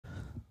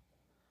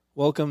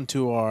Welcome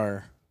to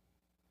our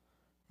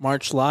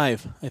March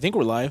live. I think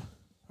we're live.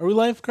 Are we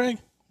live, Craig?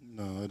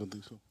 No, I don't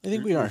think so. I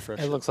think we are.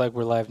 It looks like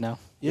we're live now.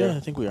 Yeah, Yeah. I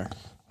think we are.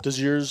 Does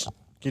yours?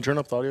 Can you turn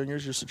up the audio on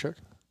yours just to check?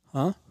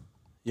 Huh?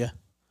 Yeah.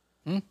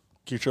 Can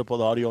you turn up the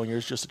audio on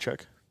yours just to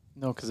check?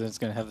 No, because it's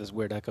going to have this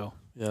weird echo.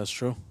 Yeah, that's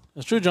true.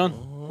 That's true,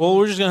 John. Well,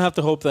 we're just going to have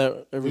to hope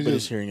that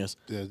everybody's hearing us.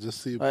 Yeah,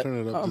 just see. I-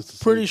 Turn it up. I'm just to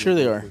see pretty if sure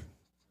they are.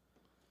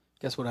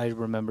 Guess what I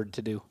remembered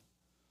to do?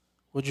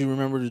 What'd you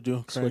remember to do,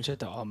 Craig? Switch it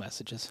to all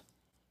messages.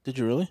 Did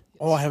you really?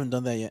 Oh, I haven't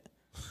done that yet.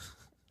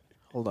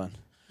 Hold on.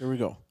 Here we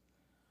go.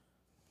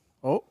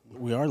 Oh,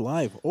 we are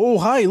live. Oh,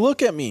 hi.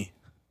 Look at me.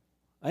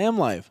 I am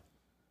live.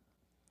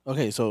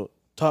 Okay, so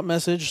top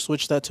message,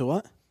 switch that to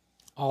what?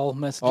 All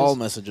messages? All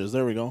messages.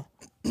 There we go.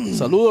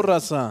 Saludos,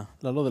 raza.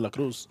 Lalo de la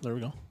Cruz. There we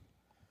go.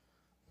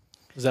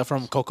 Is that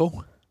from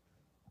Coco?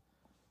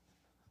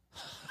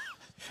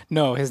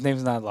 No, his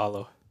name's not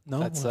Lalo. No.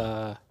 That's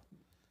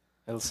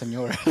El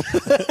Señor.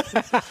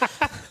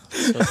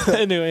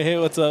 Anyway, hey,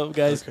 what's up,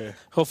 guys? Okay.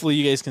 Hopefully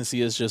you guys can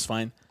see us just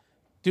fine.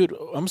 Dude,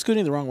 I'm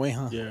scooting the wrong way,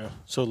 huh? Yeah.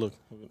 So look,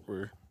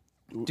 we're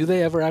Do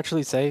they ever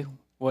actually say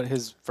what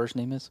his first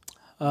name is?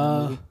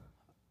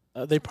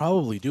 They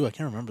probably do. I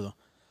can't remember, though.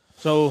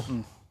 So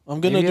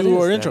I'm going to Maybe it do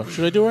is our that. intro.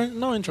 Should I do our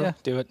no intro? Yeah,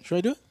 do it. Should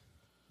I do it?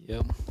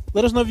 Yep.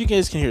 Let us know if you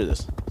guys can hear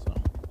this. So,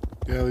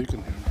 Yeah, you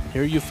can hear.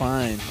 hear you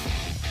fine.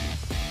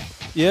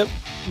 Yep.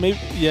 Maybe.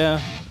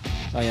 Yeah,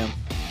 I am.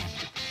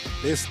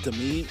 This to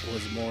me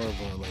was more of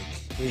a like.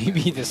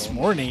 Maybe this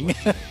morning.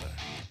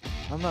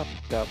 I'm not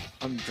up.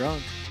 I'm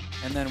drunk.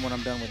 And then when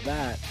I'm done with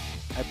that,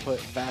 I put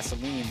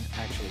Vaseline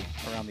actually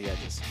around the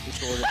edges.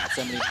 Just ordered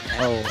 70.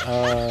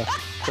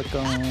 Click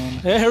on...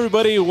 Hey,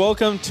 everybody.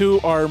 Welcome to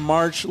our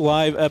March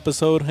live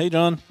episode. Hey,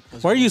 John.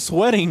 Why are you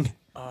sweating?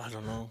 I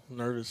don't know,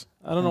 nervous.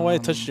 I don't know why I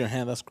touched your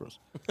hand. That's gross.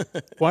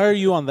 Why are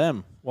you on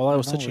them while I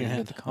was know touching where your you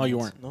hand? get the Oh, you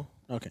comments. weren't.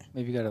 No. Okay.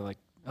 Maybe you got to like...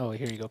 Oh,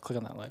 here you go. Click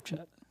on that live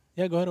chat.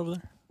 Yeah, go ahead over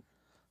there.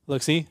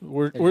 Look, see,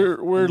 we're There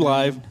you we're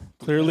live.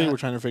 Clearly, Yeah. we're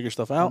trying to figure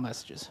stuff All out.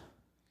 messages.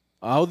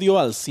 Audio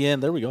al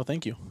 100. There we go.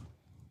 Thank you.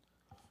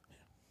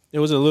 It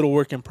was a little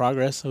work in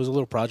progress. It was a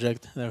little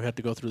project that we had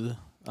to go through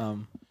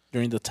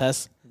during the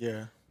test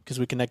Yeah. because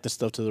we connected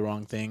stuff to the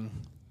wrong thing.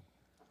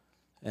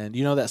 And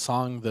you know that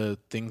song, the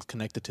things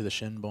connected to the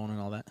shin bone and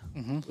all that.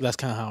 Mm-hmm. That's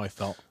kind of how I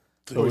felt.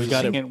 So Were we you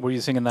got it. singing, were you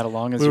singing that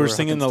along? As We you were hooking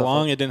singing stuff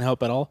along. up? It didn't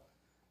help at all,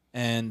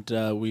 and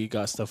we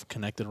got stuff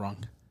connected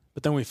wrong.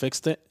 But then we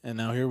fixed it, and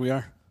now here we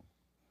are.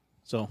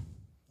 So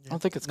I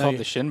don't think it's No, called you-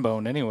 the shin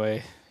bone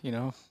anyway. You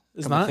know,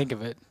 it's come to not. think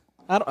of it.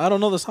 I don't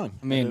know the song.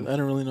 I mean- I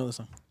don't really know the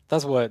song.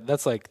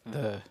 That's like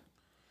the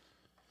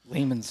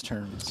layman's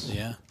terms.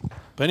 Yeah.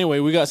 But anyway,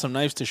 we got some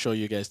knives to show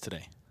you guys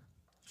today.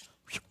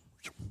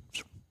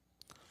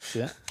 See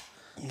that?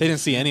 They didn't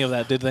see any of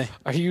that, did they?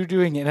 Are you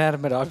doing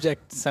inanimate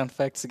object sound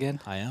effects again?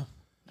 I am.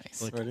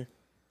 Nice. Ready?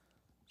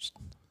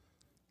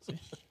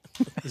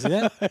 You see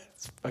that?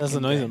 That's the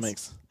fucking noise it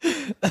nice.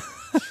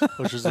 makes.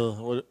 Which is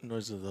what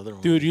noise is the other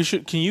one? Dude, you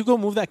should. Can you go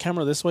move that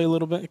camera this way a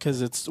little bit?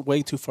 Because it's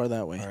way too far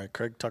that way. All right,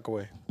 Craig, talk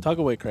away. Talk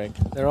away, Craig.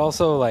 They're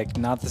also like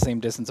not the same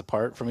distance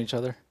apart from each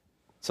other.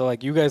 So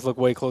like you guys look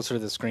way closer to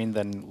the screen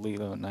than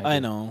Lilo and I. I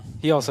did. know.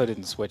 He also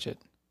didn't switch it.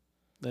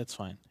 That's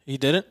fine. He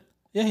didn't?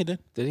 Yeah, he did.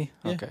 Did he?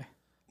 Yeah. Okay.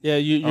 Yeah,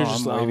 you're Oh,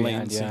 just I'm way on behind.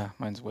 latency. Yeah,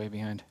 mine's way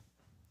behind.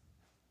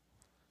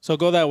 So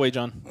go that way,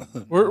 John.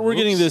 We're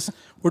getting this.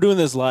 We're doing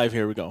this live.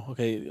 Here we go.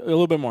 Okay, a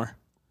little bit more.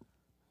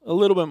 A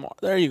little bit more.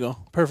 There you go.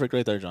 Perfect,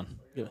 right there, John.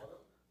 Give it.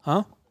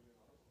 Huh?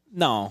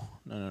 No.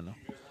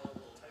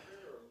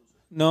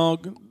 No,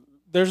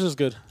 theirs is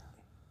good.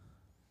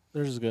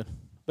 Theirs is good.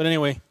 But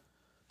anyway,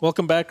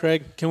 welcome back,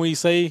 Craig. Can we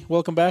say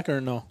welcome back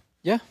or no?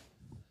 Yeah.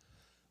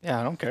 Yeah,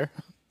 I don't care.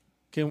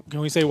 Can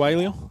we say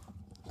Wiley?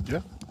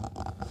 Yeah.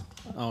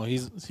 Oh,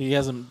 he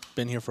hasn't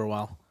been here for a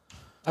while.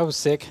 I was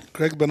sick.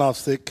 Craig been off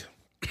sick.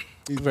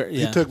 He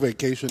Yeah. took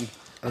vacation.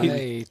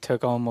 I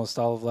took almost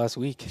all of last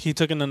week. He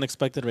took an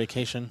unexpected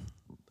vacation.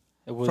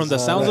 It was From the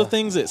sounds uh, of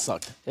things, it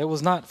sucked. It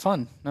was not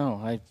fun. No,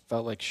 I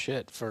felt like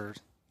shit for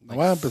No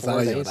voy a like empezar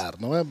 4 a days.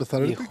 llorar. No voy a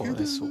empezar Hijo ahorita.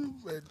 de su-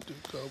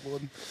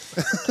 Cabrón.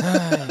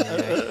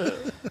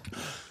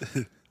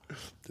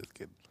 Just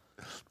kidding.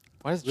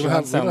 Why does We don't John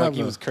have- we sound don't like have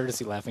he a- was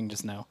courtesy laughing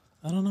just now?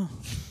 I don't know.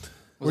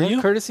 Was Were that you?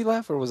 a courtesy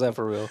laugh or was that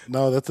for real?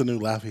 No, that's a new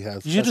laugh he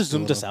has. You should That's just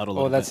zoom the this one. out a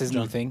little bit. Oh, that's his new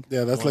John. thing?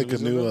 Yeah, that's like a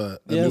new Yeah,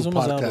 new zoom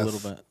us out a podcast.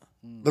 little bit.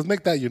 Let's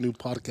make that your new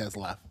podcast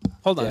laugh.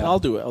 Hold on, Yeah. I'll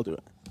do it.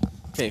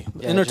 Okay,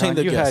 Yeah, entertain John,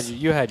 the you guests.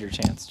 you had your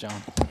chance,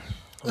 John.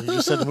 Well, you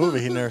just said move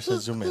it. He never said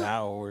zoom it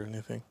out or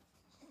anything.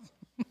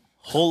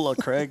 Hola,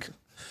 Craig.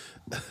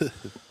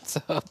 What's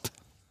up?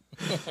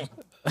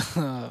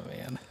 Oh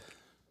man.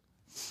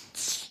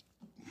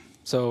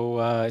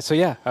 So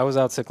yeah, I was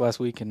out sick last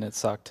week and it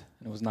sucked.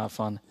 It was not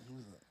fun.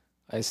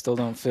 I still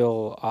don't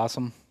feel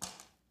awesome.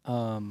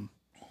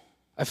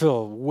 I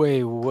feel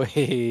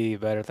way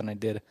better than I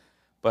did,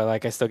 but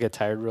like I still get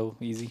tired real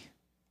easy.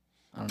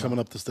 I don't know. Coming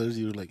up the stairs,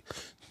 you were like,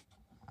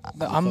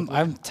 No,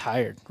 I'm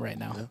tired right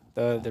now.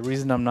 The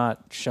reason I'm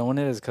not showing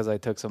it is because I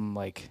took some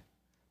like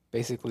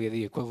basically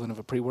the equivalent of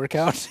a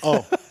pre-workout.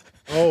 oh,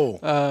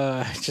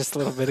 just a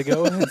little bit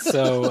ago.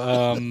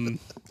 And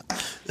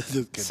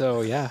Just kidding.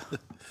 so yeah.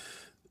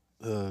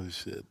 Oh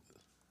shit.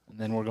 And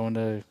then we're going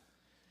to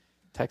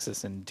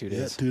Texas in 2 Yeah,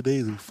 days. 2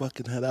 days we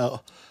fucking head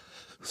out.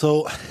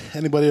 So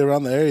anybody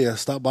around the area,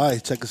 stop by,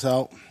 check us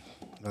out.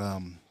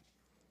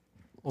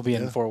 We'll be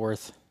in Yeah. Fort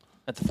Worth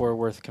at the Fort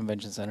Worth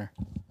Convention Center.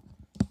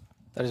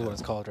 That is what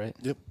it's called, right?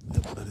 Yep,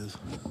 that is.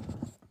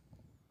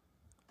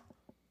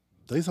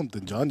 Say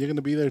something, John. You're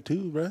gonna be there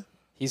too, bruh.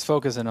 He's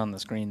focusing on the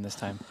screen this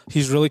time.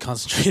 He's really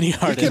concentrating You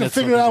hard. can't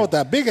figure it out with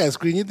that big ass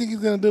screen. You think he's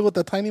gonna do it with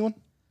the tiny one?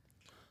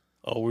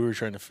 Oh, we were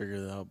trying to figure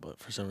that out, but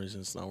for some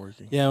reason it's not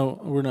working. Yeah,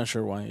 we're not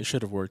sure why. It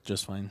should have worked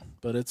just fine,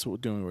 but it's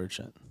doing weird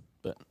shit.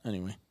 But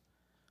anyway,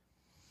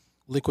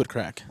 liquid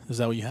crack. Is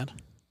that what you had?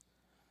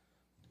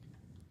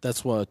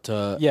 That's what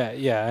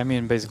Yeah. I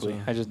mean,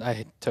 basically, So-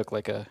 I took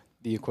like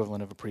the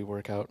equivalent of a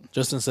pre-workout.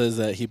 Justin says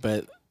that he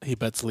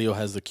bets Leo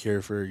has the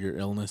cure for your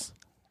illness.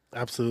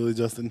 Absolutely,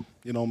 Justin.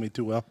 You know me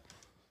too well.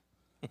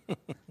 I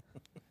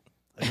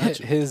got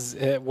you. His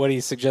what he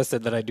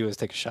suggested that I do is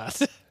take a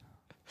shot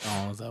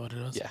Oh, is that what it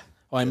was? Yeah.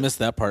 Oh, I missed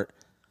that part.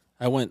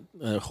 I went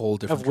a whole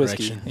different of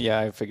whiskey. direction Yeah,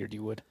 I figured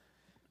you would.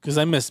 because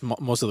I missed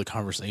most of the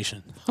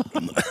conversation.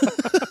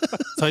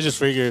 So I just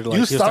figured like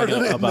You he was talking started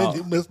it and about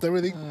then you missed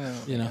everything.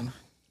 you know.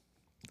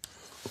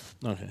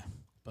 Okay,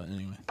 but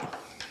anyway,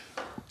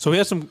 so we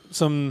had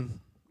some.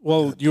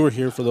 Well, you were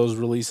here for those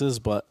releases,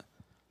 but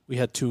we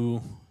had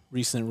two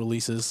recent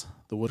releases: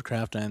 the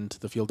Woodcraft and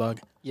the Field Dog.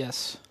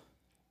 Yes.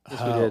 Yes,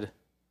 How- we did.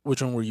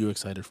 Which one were you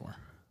excited for?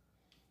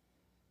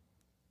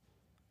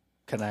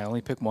 Can I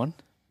only pick one?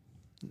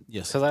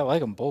 Yes. Because I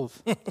like them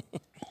both.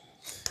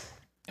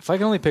 If I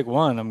can only pick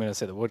one, I'm going to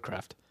say the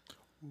Woodcraft.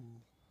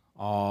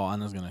 Oh,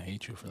 Anna's gonna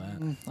hate you for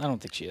that. I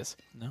don't think she is.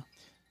 No.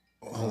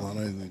 Hold on,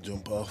 I need to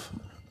jump off.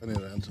 I need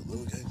to answer the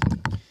little guy.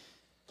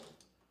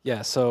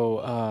 Yeah, so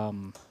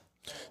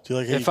Do you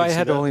like how if you I can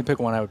had see to that? only pick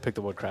one, I would pick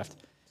the Woodcraft.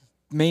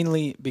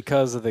 Mainly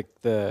because of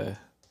the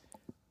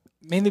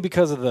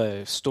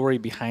story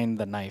behind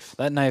the knife.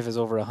 That knife is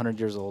over 100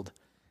 years old,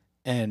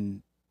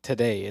 and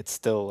today it's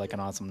still like an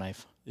awesome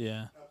knife.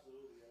 Yeah.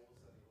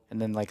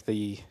 And then like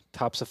the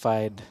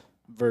topsified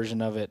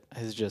version of it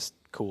is just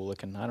cool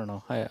looking. I don't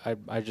know.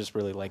 I just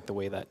really like the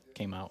way that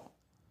came out.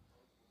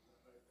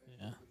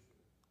 Yeah.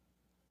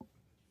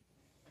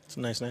 It's a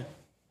nice name.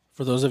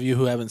 For those of you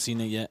who haven't seen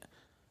it yet,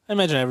 I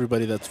imagine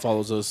everybody that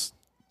follows us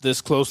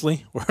this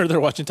closely, where they're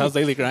watching Tom's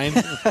Daily Grind,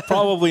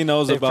 probably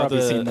knows They've about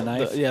probably seen the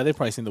knife. yeah, they've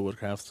probably seen the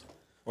Woodcraft,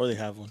 Or they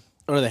have one.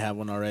 or they have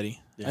one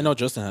already. Yeah. I know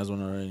Justin has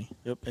one already.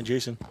 Yep. And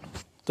Jason.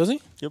 Does he?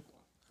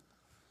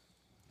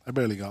 I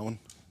barely got one.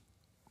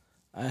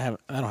 I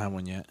don't have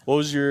one yet. What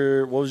was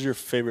your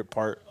favorite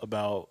part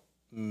about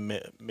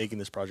making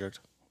this project?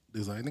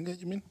 Designing it,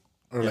 you mean?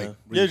 Or Yeah. like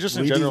Yeah, just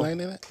in general.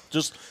 redesigning it?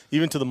 Just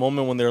even to the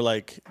moment when they're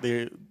like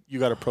you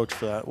got approached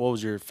for that. What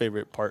was your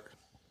favorite part?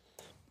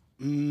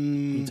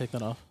 Can you take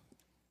that off?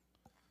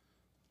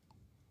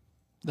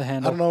 The I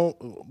handle. don't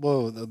know.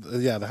 Well,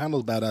 yeah, the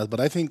handle's badass, but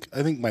I think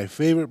my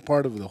favorite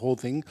part of the whole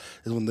thing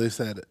is when they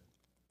said,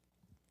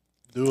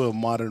 "Do a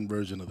modern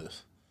version of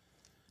this,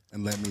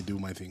 and let me do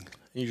my thing."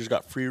 You just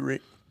got free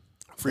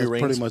That's reigns.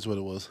 pretty much what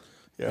it was.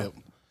 Yeah. Yep.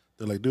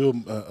 They're like, "Do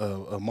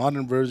a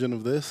modern version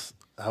of this.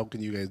 How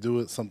can you guys do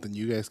it? Something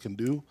you guys can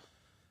do."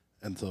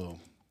 And so,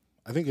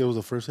 I think it was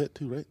the first hit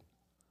too, right?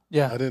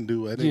 Yeah. I didn't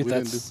do. Yeah, we didn't do.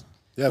 that's-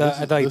 Yeah,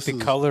 the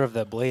color of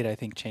the blade I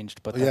think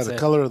changed, but Yeah, that's the it.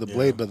 color of the Yeah.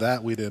 blade, but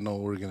that we didn't know what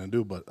we were gonna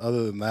do. But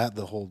other than that,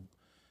 the whole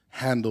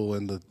handle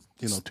and the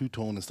two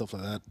tone and stuff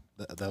like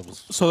that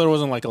was So there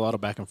wasn't like a lot of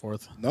back and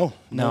forth. no.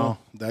 No.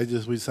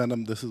 We sent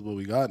them. This is what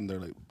we got, and they're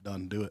like,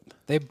 done, do it.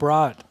 They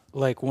brought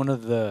like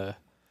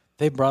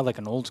they brought like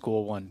an old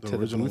school one The to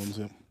the original booth. ones.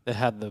 Yeah. It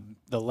had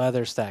the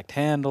leather stacked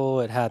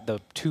handle. It had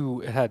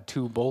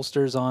two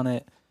bolsters on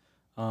it.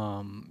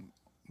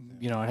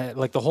 It had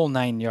like the whole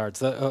 9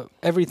 yards.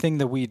 Everything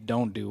that we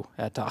don't do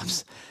at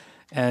Tops,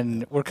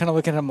 and we're kind of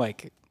looking at them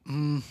like,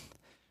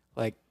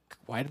 like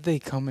why did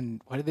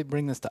they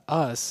bring this to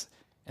us?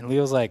 And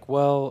Leo's like,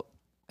 well,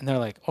 and they're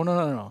like, oh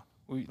no.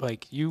 We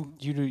like you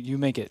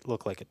make it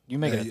look like it. You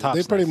make it a Tops.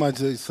 They pretty knife.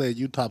 much say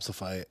you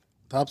topsify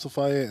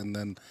it, and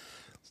then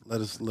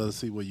let us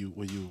see what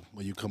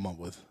you come up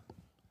with.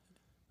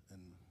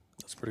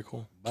 That's pretty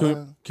cool.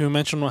 Can we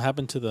mention what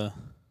happened to the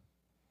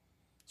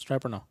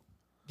strap or no?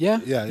 Yeah.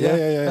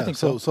 Yeah. I think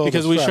so.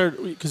 Because the we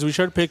strap.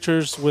 shared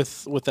pictures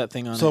with that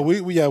thing on So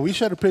it. we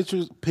shared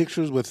pictures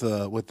with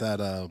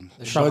that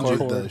shock bungee,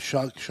 cord. the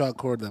shock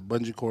cord, that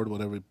bungee cord,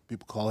 whatever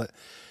people call it.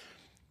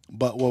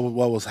 But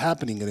what was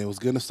happening, and it was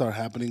going to start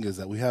happening, is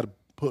that we had to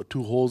put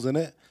two holes in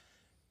it,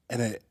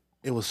 and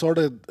it was sort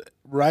of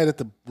right at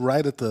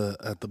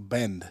the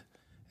bend,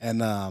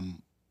 and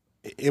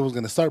it was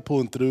going to start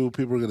pulling through.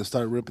 People were going to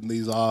start ripping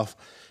these off,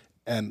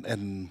 and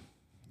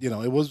it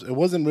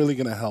wasn't really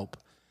going to help.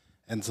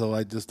 And so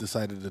I just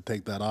decided to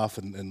take that off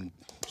and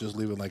just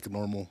leave it like a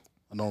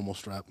normal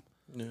strap.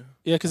 Yeah.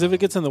 Yeah, because if it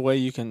gets in the way,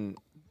 you can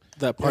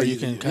kind of put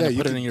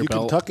it in your you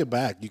belt. can tuck it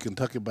back. You can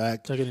tuck it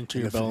back. Tuck it into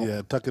your If- belt.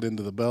 Yeah, tuck it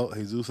into the belt.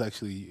 Jesus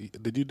actually,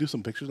 did you do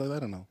some pictures like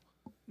that or no?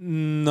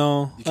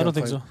 No, I don't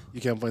think so. You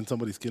can't find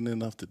somebody skinny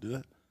enough to do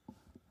that.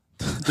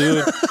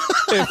 Dude.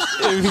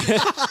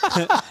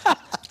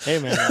 Hey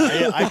man,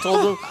 I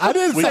told him I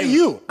didn't say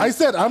you. I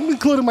said I'm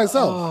including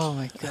myself. Oh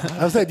my god.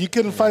 I said you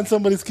couldn't find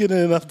somebody skinny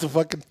enough to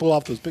fucking pull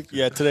off those pictures.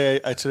 Yeah, today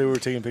we were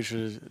taking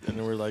pictures and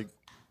we were like,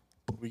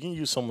 we can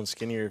use someone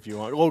skinnier if you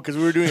want. Oh, because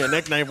we were doing a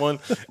neck knife one,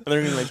 and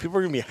they're gonna be like, people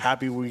are gonna be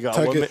happy we got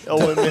women.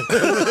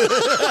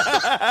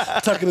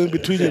 Tucking in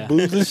between your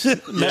boobs and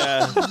shit.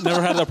 Yeah,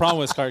 Never had that problem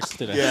with Skarks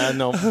today. yeah,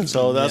 no.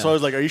 So that's why I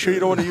was like, are you sure you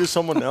don't want to use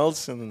someone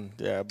else? And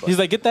yeah, but He's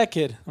like, get that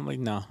kid. I'm like,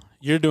 no,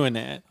 you're doing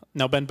it.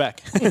 Now bend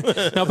back.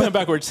 Now bend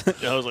backwards.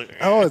 yeah, I was like,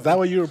 Oh, is that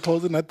what you were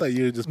posing? I thought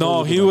you were just.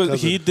 No, posing he with my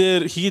was.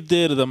 cousin. He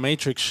did the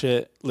Matrix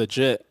shit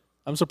legit.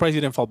 I'm surprised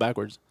he didn't fall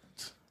backwards.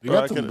 We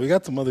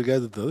got some other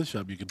guys at the other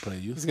shop you could probably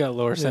use. He's got a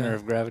lower center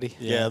of gravity.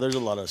 yeah, there's a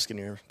lot of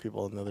skinnier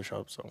people in the other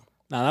shop. So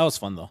Nah, that was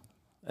fun though.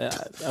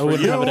 I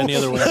wouldn't have it any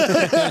other way.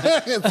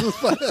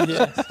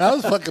 That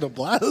was fucking a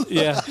blast.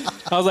 Yeah,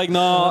 I was like,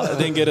 no, I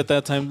didn't get it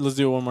that time. Let's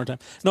do it one more time.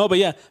 No, but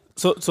yeah.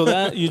 So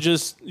that you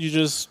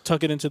just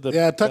tuck it into the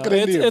tuck it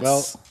into your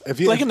belt. If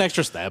you like an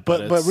extra step,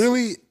 but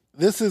really,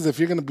 this is if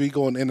you're gonna be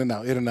going in and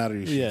out of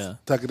your shoes. Yeah.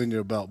 Tuck it in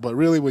your belt. But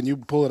really, when you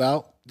pull it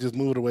out, just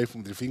move it away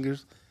from your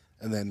fingers,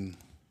 and then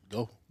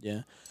go.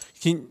 Yeah.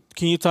 Can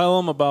you tell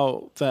them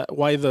about that?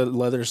 Why the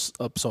leather's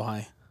up so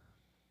high?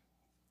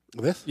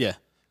 This? Yeah.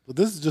 Well,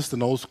 this is just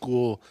an old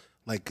school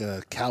like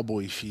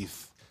cowboy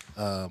sheath,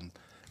 and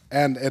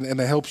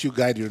it helps you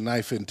guide your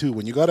knife in too.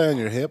 When you got it on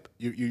your hip,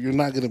 you're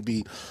not gonna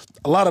be.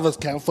 A lot of us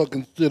can't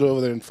fucking sit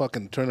over there and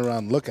fucking turn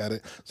around and look at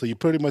it. So you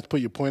pretty much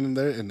put your point in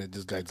there, and it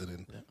just guides it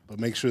in. Yeah. But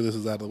make sure this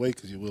is out of the way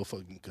because you will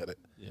fucking cut it.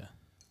 Yeah.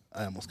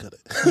 I almost cut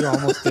it. You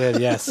almost did,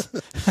 yes.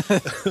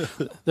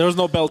 There was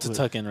no belt to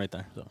tuck in right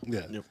there. So.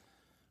 Yeah. Yep.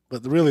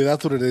 But really,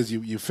 that's what it is.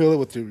 You fill it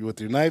with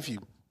your knife. You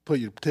put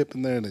your tip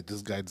in there, and it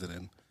just guides it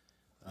in.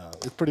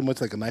 It's pretty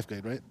much like a knife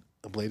guide, right?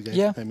 A blade guide.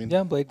 Yeah, I mean,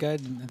 yeah, blade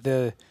guide.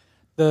 The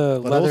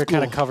leather old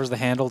kind of school. covers the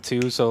handle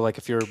too. So like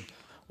if you're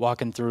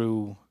walking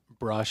through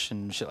brush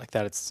and shit like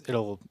that,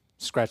 it'll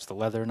scratch the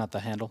leather, not the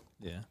handle.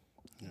 Yeah.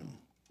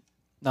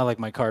 Not like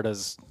my car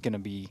is gonna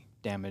be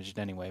damaged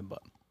anyway,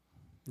 but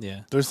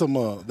Yeah. There's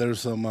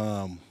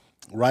some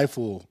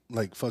rifle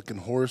like fucking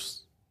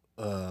horse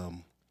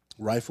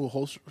rifle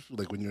holsters,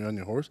 like when you're on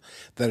your horse,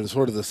 that is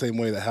sort of the same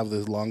way that have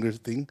this longer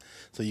thing,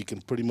 so you can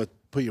pretty much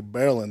put your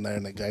barrel in there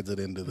and it guides it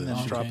into the. then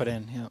Okay. drop it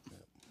in. Yeah.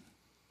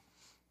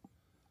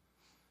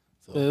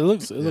 So, It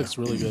looks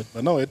really good.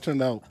 but no, it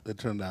turned out.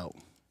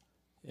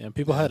 Yeah.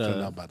 People It had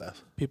turned out badass.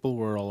 people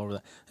were all over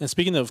that. And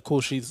speaking of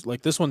cool sheets,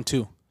 like this one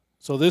too.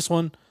 So this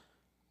one,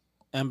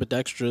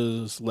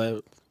 ambidextrous,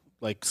 left,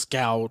 like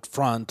scout,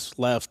 front,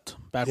 left, Yeah,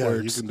 you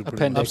backwards, can do pretty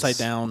Appendix. much. upside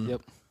down.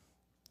 Yep.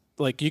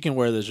 Like you can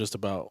wear this just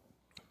about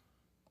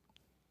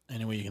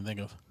any way you can think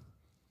of.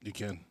 You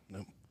can.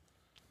 Nope.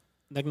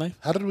 Neck knife?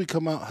 How did we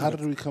come out? I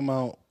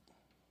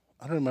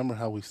don't remember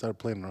how we started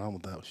playing around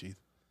with that sheath.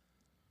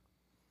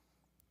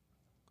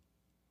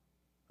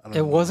 I don't It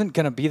remember. wasn't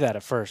gonna be that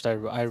at first.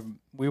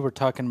 We were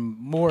talking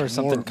more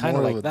something kind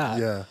of more like a- that.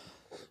 Yeah,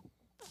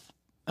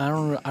 I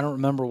don't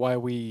remember why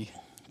we.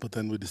 but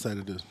then we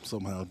decided to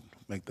somehow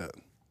make that.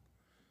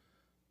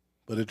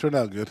 But it turned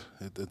out good.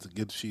 It's a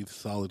good sheath,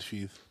 solid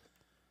sheath,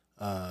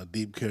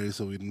 deep carry,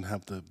 so we didn't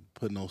have to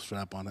put no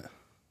strap on it.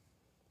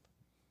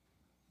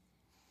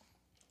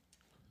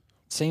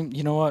 Same.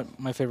 You know what?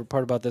 My favorite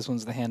part about this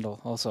one's the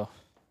handle. Also,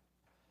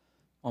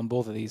 on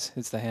both of these,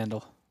 it's the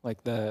handle.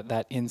 Like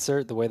that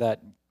insert, the way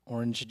that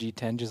orange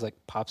G10 just like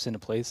pops into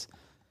place.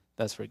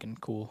 That's freaking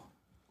cool.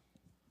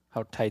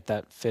 How tight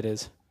that fit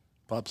is.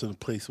 Pops into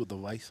place with the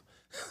vice.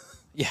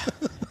 Yeah,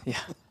 yeah.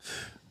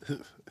 There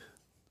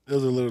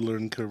was a little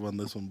learning curve on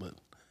this one, but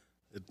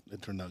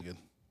it turned out good.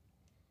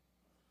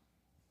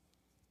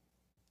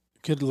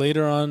 Could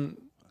later on,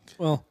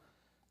 well,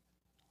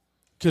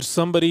 could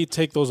somebody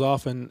take those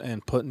off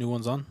and put new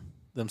ones on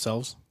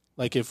themselves?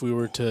 Like if we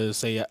were to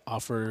say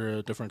offer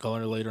a different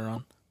color later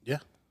on, Yeah.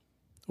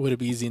 would it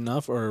be easy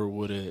enough, or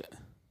would it?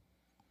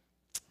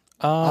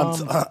 On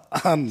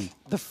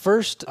The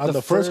first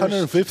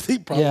 150,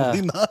 probably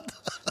yeah. not.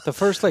 The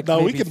first like No,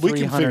 we maybe can figure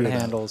 300 it out.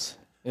 handles.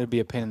 It would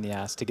be a pain in the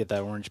ass to get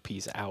that orange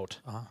piece out.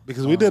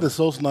 Because we did it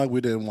so snug,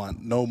 we didn't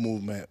want no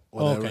movement,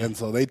 whatever, Okay. and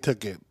so they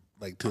took it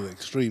like to the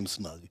extreme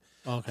snug.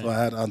 Okay. So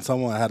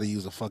I had to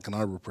use a fucking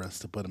arbor press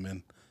to put them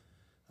in.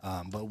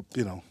 But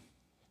you know,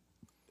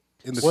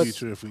 in the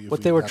future, if we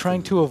What they were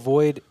trying to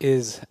avoid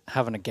is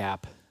having a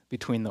gap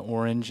between the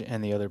orange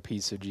and the other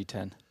piece of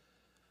G10.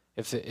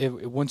 If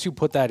once you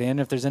put that in,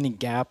 if there's any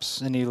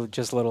gaps, any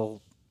just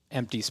little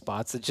empty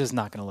spots, it's just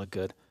not going to look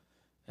good.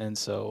 And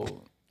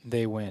so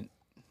they went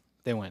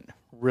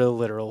real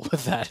literal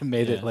with that and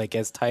made it Yeah. like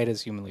as tight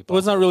as humanly possible. Well,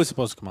 it's not really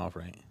supposed to come off,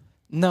 right?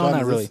 No, John,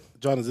 not really.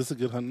 John, is this a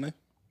good hunting knife?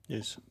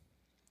 yes,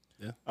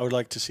 Yeah. I would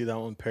like to see that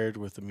one paired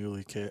with the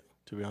Muley kit.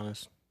 To be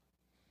honest,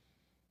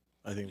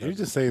 I think You're that's,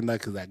 just saying that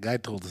because that guy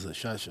told us at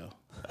SHOT Show.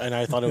 and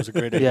I thought it was a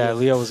great idea. Yeah,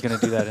 Leo was going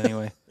to do that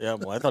anyway. Yeah,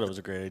 well, I thought it was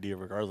a great idea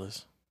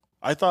regardless.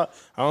 I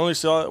only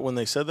saw it when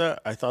they said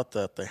that. I thought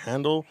that the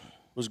handle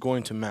was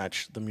going to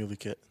match the Muley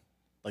kit,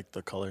 like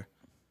the color.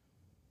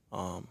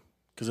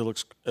 Because it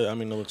looks. I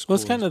mean, it looks. Well,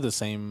 cool. it's kind of the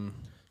same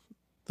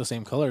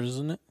colors,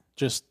 isn't it?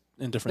 Just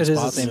in different It is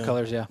the spots. same Yeah.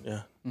 colors, yeah.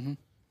 Yeah. Mm-hmm.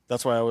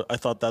 That's why I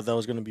thought that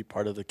was going to be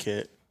part of the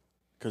kit,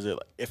 because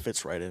it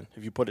fits right in.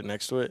 If you put it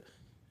next to it,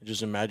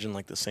 just imagine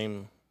like the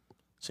same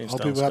All style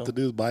people have stuff. to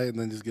do is buy it and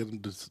then just get them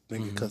to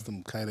make a Mhm.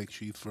 custom Kydex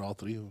sheath for all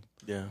three of them.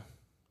 Yeah,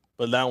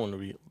 but that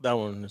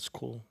one is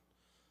cool.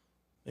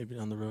 Maybe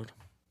down the road.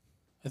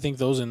 I think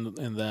those in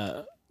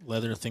that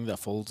leather thing that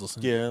folds.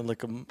 Listen, Yeah,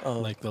 like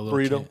like the little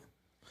burrito, kit.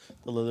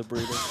 the leather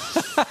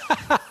burrito.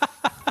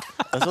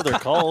 That's what they're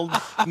called.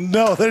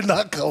 No, they're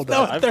not called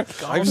that.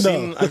 I've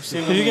seen. If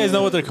you guys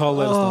know what they're called,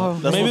 let us know.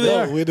 That's Maybe what they they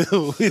are. We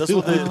do. We That's do.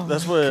 what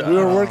that's what. We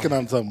were working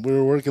on some. We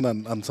were working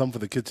on some for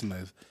the kitchen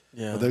knives.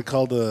 Yeah, But they're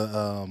called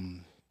the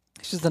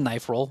It's just a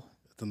knife roll.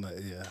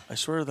 yeah. I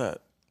swear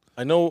that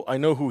I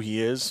know who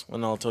he is,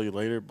 and I'll tell you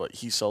later. But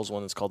he sells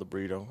one that's called the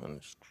burrito,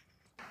 and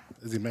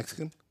Is he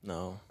Mexican?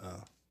 no,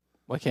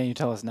 Why can't you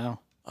tell us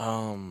now?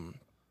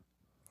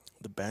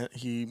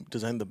 he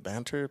designed the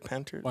Panther.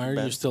 Why are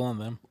you still on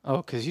them? Oh,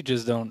 because you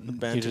just don't. You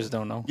banter. just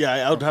don't know.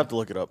 Yeah, I would have to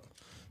look it up.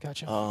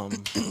 Gotcha.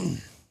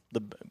 The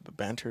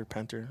Banter,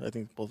 Panther, I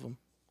think both of them.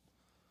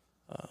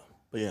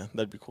 But yeah,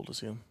 that'd be cool to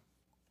see him.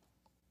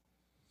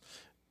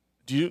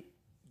 Do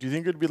you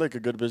think it'd be like a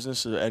good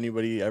business if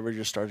anybody ever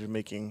just started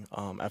making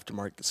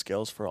aftermarket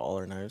scales for all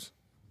our knives?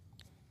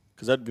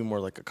 Because that'd be more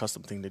like a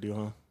custom thing to do,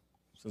 huh?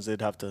 Since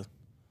they'd have to.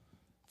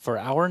 For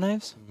our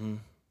knives?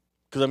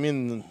 Because I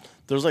mean,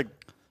 there's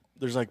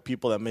like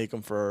people that make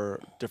them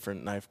for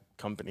different knife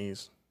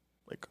companies,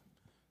 like,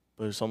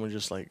 but if someone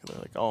just they're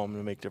like, oh, I'm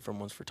gonna make different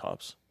ones for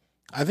tops.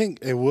 I think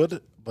it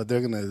would, but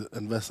they're gonna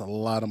invest a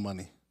lot of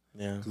money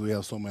Yeah, because we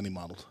have so many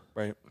models.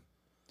 right.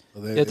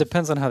 So It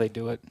depends on how they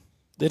do it.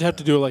 They'd have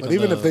to do it like. but on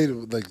even the- if they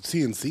like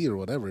CNC or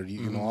whatever,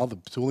 you know all the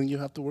tooling you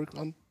have to work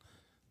on.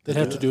 they'd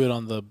have to do it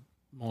on the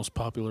most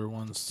popular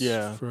ones.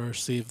 Yeah. For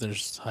see if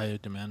there's high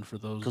demand for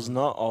those. Because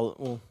not all.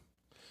 Well,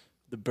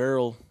 the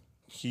barrel,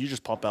 you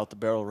just pop out the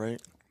barrel,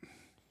 right?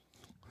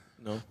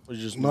 No, or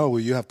you just No, well,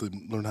 you have to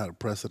learn how to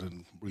press it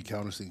and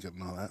recountersink it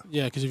and all that.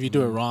 Yeah, because if you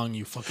do it wrong,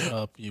 you fuck it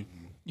up. You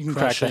You can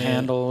crack Crush the it.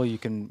 handle. You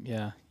can,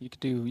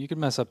 you could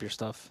mess up your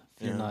stuff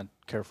if you're Yeah. not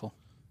careful.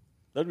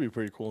 That'd be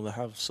pretty cool to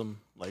have some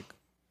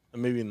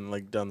and maybe in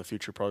down the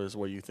future, probably is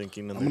what you're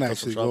thinking. In I'm the gonna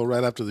custom actually shop. go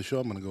right after the show.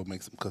 I'm gonna go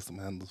make some custom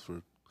handles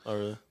for Oh,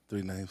 really?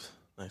 3 knives.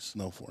 Nice.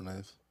 No, 4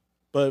 knives.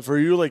 But for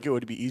you, it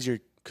would be easier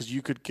because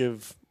you could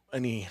give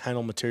any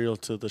handle material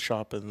to the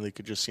shop and they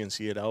could just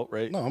CNC it out,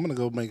 right? No, I'm gonna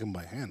go make them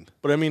by hand.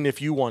 But I mean,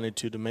 if you wanted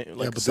to make yeah,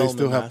 but sell they them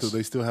still en have mass- to.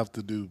 They still have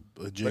to do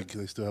a jig.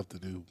 They still have to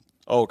do.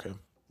 Oh, okay.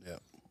 Yeah.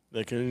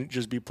 They can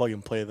just be plug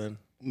and play then.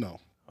 No.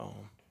 Oh,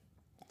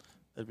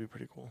 that'd be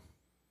pretty cool.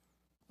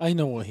 I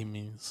know what he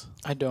means.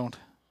 I don't.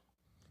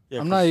 Yeah,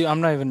 I'm 'cause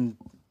not even.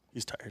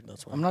 He's tired.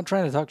 That's why. I'm not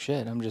trying to talk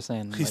shit. I'm just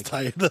saying. He's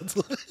tired. That's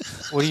why.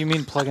 What do you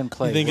mean plug and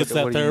play? You think What- it's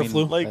that what do you mean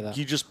Theraflu? by Like that?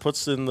 he just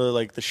puts in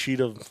the sheet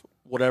of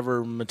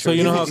whatever material.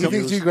 you know how he come-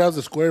 thinks he grabs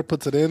a square,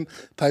 puts it in,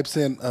 types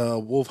in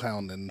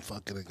Wolfhound, and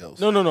fucking it goes.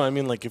 No. I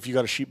mean, if you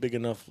got a sheet big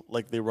enough,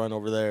 they run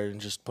over there and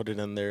just put it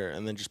in there,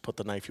 and then just put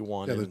the knife you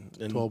want. Yeah, in,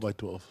 the and 12 by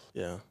 12.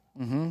 Yeah.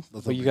 That's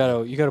But a you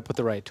big gotta put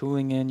the right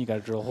tooling in. You gotta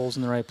drill holes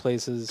in the right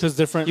places. Because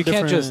different. You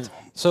can't different-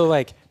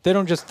 just they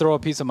don't just throw a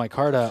piece of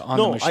micarta on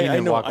No, the machine I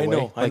and know, walk I away.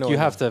 know, I know, you I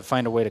have know. to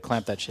find a way to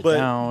clamp that shit But-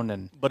 down.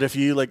 And But if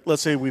you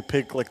let's say we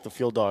pick the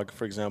field dog,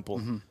 for example,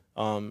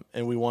 Mm-hmm.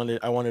 and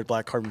I wanted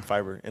black carbon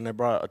fiber, and I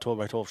brought a 12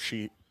 by 12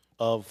 sheet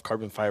of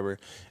carbon fiber,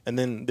 and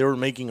then they were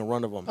making a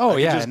run of them. oh I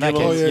could yeah, just in that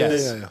give them- case, yeah,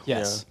 yes, yeah, yeah.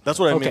 yes. Yeah. That's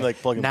what I Okay, mean,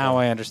 plug and now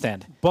play. I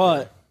understand.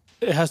 But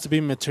it has to be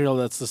material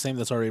that's the same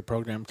that's already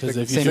programmed. Because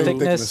if you Same do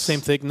thickness?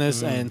 same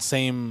thickness and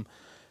same.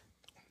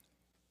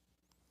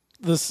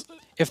 This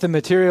If the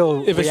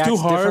material if it's too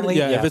reacts hard, differently,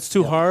 if it's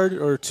too yeah. hard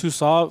or too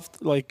soft,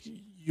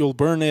 you'll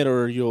burn it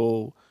or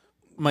you'll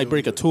might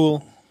break a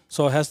tool.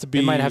 So it has to be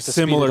They might have to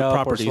similar speed it up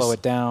properties. or slow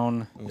it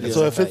down.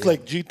 So if it's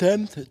like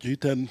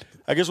G10,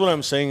 I guess what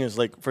I'm saying is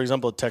for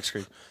example, a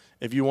Texcrete.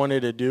 If you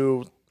wanted to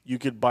do, you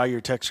could buy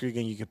your Texcrete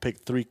and you could pick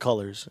 3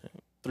 colors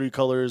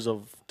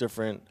of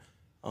different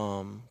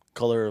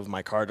color of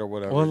my card or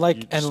whatever. Well,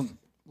 You just-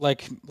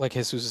 like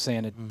Jesus was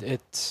saying,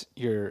 it's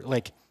your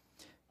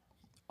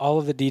all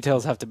of the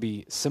details have to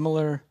be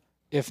similar,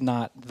 if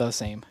not the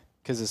same.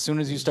 Because as soon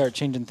as you start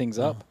changing things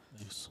up,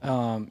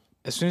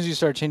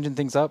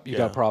 you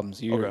got Yeah.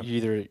 problems. You Okay.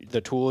 either the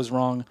tool is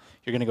wrong,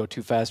 you're gonna go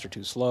too fast or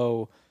too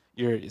slow.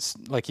 It's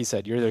like he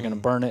said, you're either gonna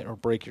burn it or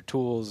break your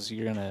tools.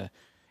 You're gonna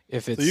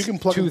if it's you can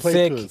plug too and play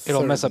thick, to a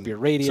it'll mess up certain- your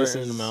radius.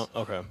 certain amount.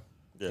 Okay.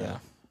 Yeah.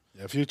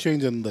 if you're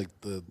changing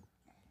the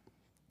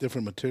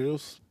different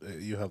materials,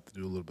 you have to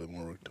do a little bit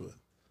more work to it.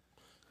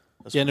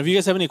 Yeah, and if you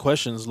guys have any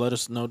questions, let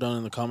us know down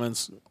in the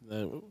comments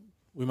that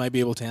we might be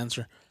able to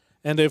answer.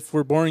 And if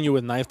we're boring you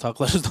with knife talk,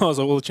 let us know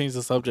so we'll change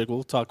the subject.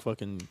 We'll talk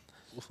fucking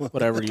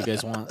whatever you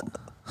guys want.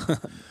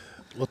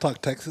 We'll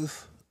talk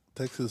Texas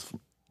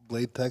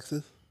Blade,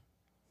 Texas.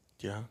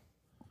 Yeah.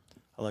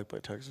 I like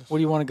Blade Texas. What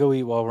do you want to go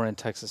eat while we're in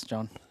Texas,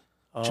 John?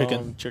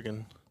 Chicken.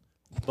 Chicken.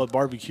 But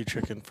barbecue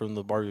chicken from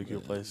the barbecue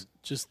place.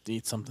 Just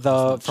eat something.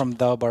 From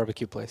the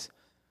barbecue place.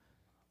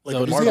 Like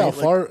So a do You see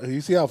barbecue, how far?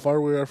 You see how far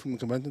we are from the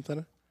convention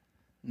center?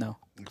 No,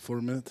 Like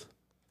 4 minutes,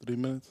 3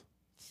 minutes.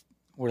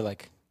 we're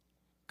like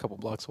a couple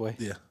blocks away.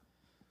 Yeah.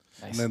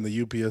 Nice. And then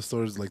the UPS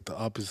store is like the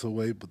opposite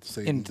way, but the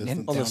same in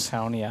distance.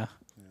 downtown, yeah.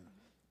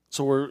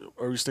 So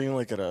are we staying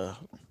like at a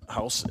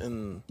house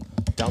in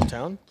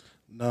downtown?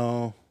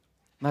 No,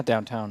 Not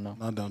downtown, no.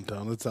 not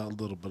downtown. It's out a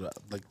little bit,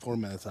 like 4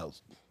 minutes out.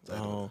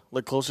 Oh,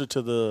 like closer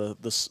to the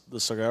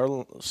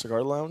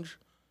cigar lounge?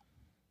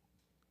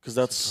 Because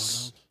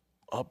that's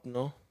up,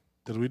 no?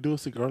 Did we do a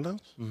cigar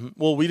lounge?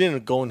 Well, we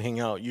didn't go and hang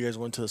out. You guys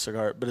went to the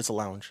cigar, but it's a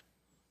lounge.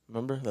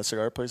 Remember that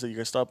cigar place that you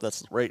guys stopped?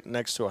 That's right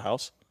next to a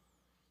house.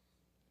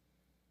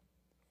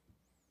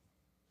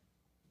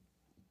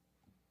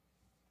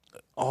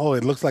 Oh,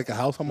 it looks like a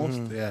house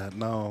almost. Yeah,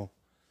 no,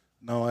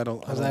 I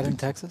don't. Was that in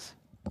Texas?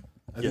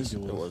 I Yes,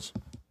 think it was.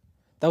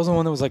 That was the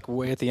one that was like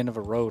way at the end of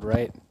a road,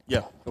 right?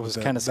 Yeah. It was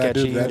That- kind of that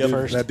sketchy dude, that at dude,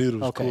 first. That dude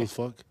was Okay. cool as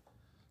fuck.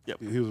 Yep.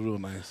 He was real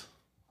nice.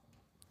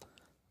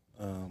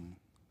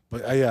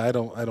 But yeah, I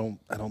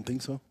don't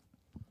think so.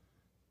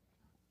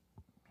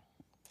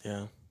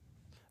 Yeah.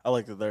 I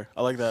liked it there.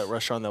 I like that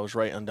restaurant that was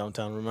right on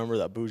downtown. Remember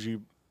that bougie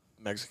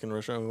Mexican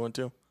restaurant we went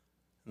to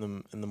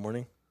in the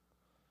morning?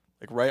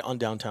 Like right on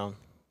downtown.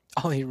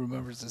 All he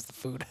remembers is the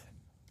food.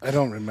 I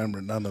don't remember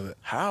none of it.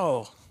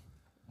 How?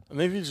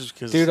 Maybe it's just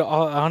because. Dude,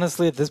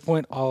 honestly, at this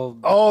point, all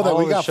That all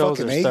we the got shows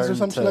fucking are eggs or starting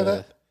something to-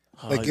 like that.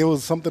 Like it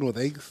was something with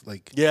eggs.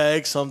 Like Yeah,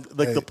 like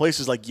Hey. the place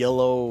is like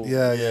yellow.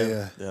 Yeah.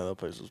 Yeah, that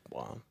place was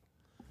bomb.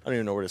 I don't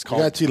even know what it's you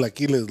called. got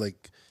chilaquiles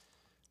like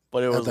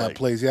But it at was that like,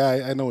 place. Yeah,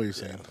 I know what you're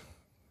saying.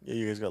 yeah,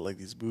 you guys got like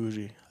these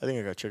bougie. I think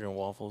I got chicken and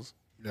waffles.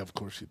 Yeah, of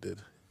course you did.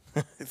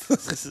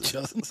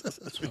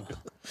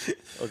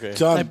 Okay.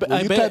 John, I bet- will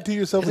I you bet- tattoo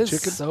yourself It with is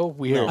chicken? so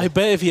weird. I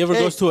bet if he ever Hey,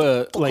 goes to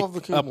a fuck off the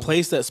a cable.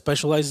 place that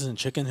specializes in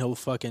chicken, he'll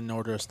fucking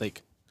order a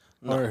steak,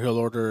 or he'll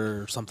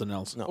order something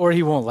else. No. Or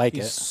he won't like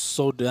He's it.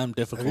 so damn Have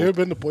difficult. you ever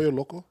been to Pollo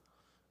Loco?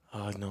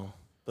 No.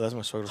 But that's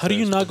my struggle. How do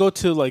you not go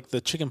to like the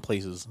chicken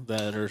places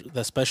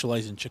that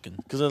specialize in chicken?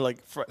 Because they're like,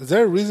 Is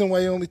there a reason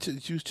why you only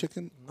choose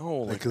chicken?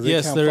 no, like, Because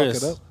Yes, they can't there fuck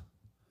is. it up.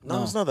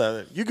 no, it's not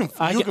that. You can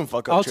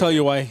fuck up. I'll chicken. tell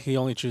you why he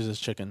only chooses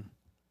chicken.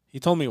 He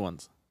told me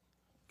once.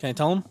 Can I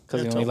tell him? Because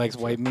he Yeah, only tell likes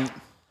me. white meat.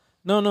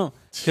 No,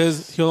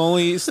 because he'll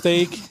only eat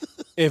steak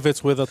if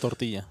it's with a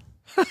tortilla.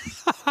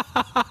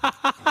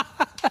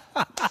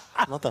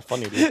 Not that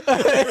funny, dude.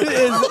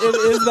 it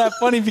is that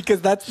funny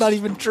because that's not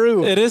even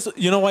true. It is.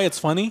 You know why it's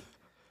funny?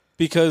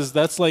 Because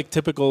that's like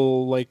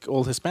typical like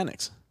old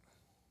Hispanics.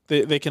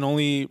 They can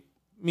only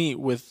meet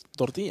with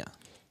tortilla.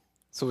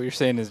 So what you're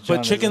saying is,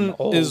 John chicken is an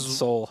old is-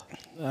 soul,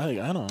 I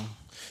don't know.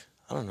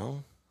 I don't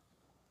know.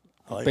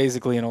 I like-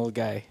 basically an old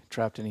guy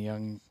trapped in a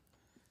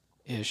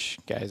young-ish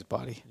guy's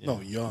body.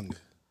 No, young.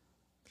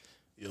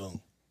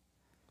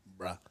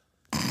 Bruh.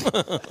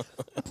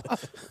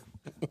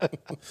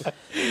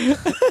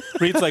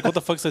 Reed's like, what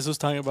the fuck's Jesus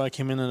talking about? I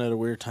came in at a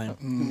weird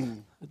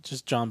time.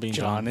 Just John being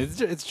John.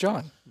 John, it's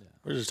John.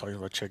 We're just talking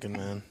about chicken,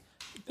 man.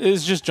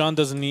 It's just John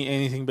doesn't eat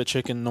anything but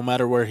chicken, no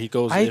matter where he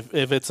goes.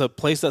 If it's a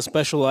place that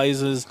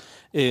specializes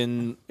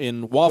in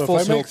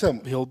waffles, make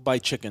some- he'll buy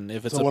chicken.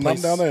 If it's So a when place,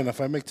 I'm down there and if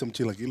I make some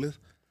chilaquiles,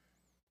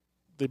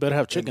 they better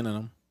have chicken in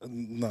them.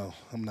 no,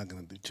 I'm not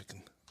gonna do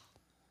chicken.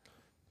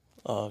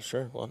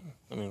 Sure. Well,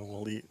 I mean,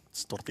 we'll eat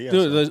tortillas.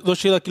 Dude, those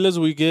chilaquiles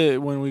we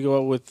get when we go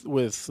out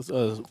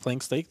with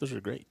flank steak, those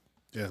are great.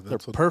 Yeah, They're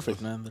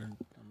perfect, man. They're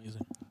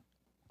amazing.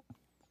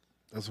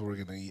 That's what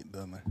we're gonna eat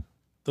down there.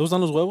 Those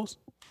on los huevos?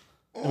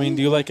 I mean,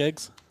 do you like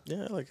eggs?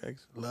 Yeah, I like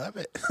eggs. Love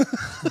it.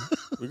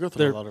 We go through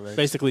They're a lot of eggs.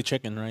 basically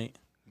chicken, right?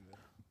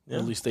 Yeah.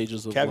 Early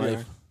stages of Caviar.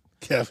 life.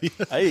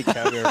 Caviar. I eat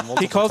caviar multiple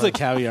He calls it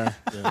times. caviar.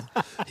 Yeah.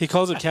 He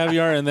calls it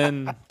caviar, and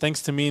then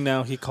thanks to me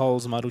now, he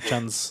calls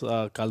Maruchan's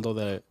caldo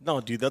de.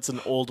 No, dude, that's an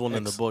old one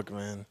in the book,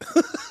 man.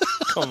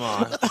 Come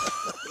on.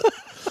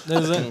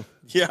 Is it?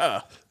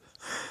 Yeah.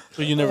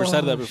 But you never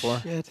said that before.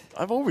 Shit.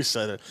 I've always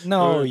said it.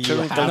 No, Echar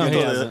you un haven't. No, he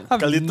caldito de- hasn't.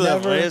 caldito de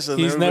Never- res, and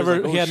He's everybody's never.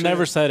 like, oh, he had shit.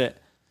 never said it.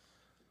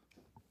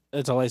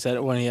 That's all I said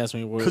when he asked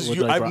me. Because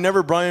I've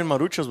never brought in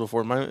maruchas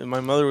before. My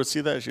mother would see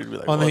that. She'd be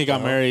like, Oh, and then "What he the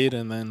got hell?" married,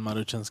 and then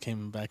Maruchan's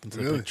came back into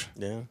the Really? picture.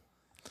 Yeah.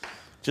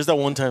 Just that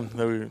one time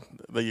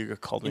that you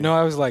called me. You know,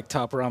 I was like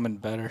top ramen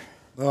better.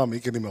 No, a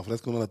mí que ni me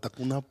ofrezco una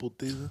una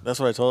putiza. That's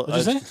what I told.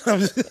 What'd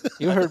you say?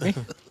 You heard me.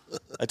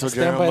 I told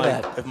Stand Jeremy by my-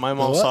 that. if my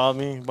mom What? saw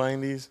me buying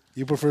these.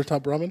 You prefer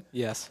top ramen?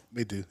 Yes.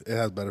 Me too. It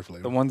has better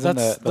flavor. The ones That's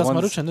in the that's ones,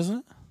 Maruchan, isn't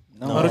it?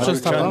 No,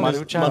 Maruchan's top ramen.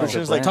 Maruchan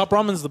is a like brand. Top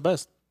ramen's the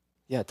best.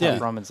 Yeah, top Yeah.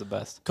 ramen's the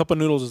best. Cup of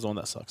noodles is the one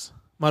that sucks.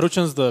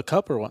 Maruchan's the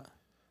cup or what?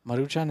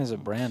 Maruchan is a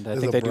brand. I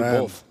It's think a they do brand.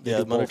 both. They Yeah,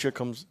 do both. marucha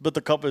comes, but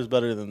the cup is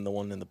better than the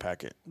one in the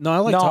packet. No, I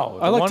like No, top. the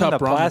I like one in top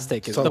the ramen.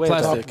 plastic is the way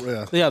plastic.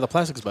 top, Yeah, the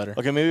plastic's better.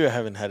 Okay, maybe I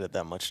haven't had it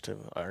that much to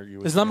argue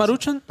with. It's not you guys.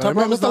 Maruchan. But I Top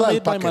remember ramen's not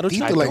made by paquetito,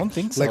 Maruchan. I like, don't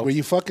think so. Like where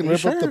you fucking You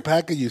rip up sure? the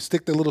packet, you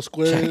stick the little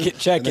square.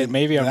 Check and it. then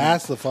Maybe I'm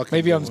that's the fucking.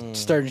 maybe good one. I'm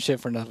starting shit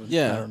for nothing.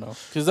 Yeah, I don't know.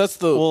 because that's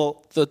the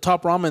Well, the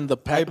top ramen, the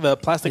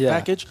plastic Yeah.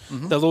 package, the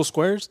little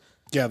squares.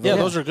 Yeah, Yeah,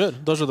 those are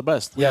good. Those are the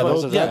best. Yeah,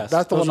 those are the yeah, best.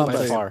 that's the Those one are I'm by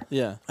saying. far.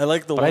 Yeah. I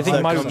like the But I ones think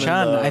that come in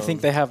Maruchan, I the-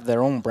 think they have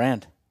their own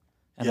brand.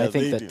 And Yeah, I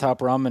think they that do. Top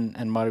Ramen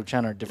and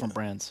Maruchan are different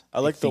brands. I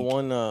like the think.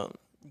 one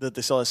that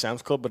they sell at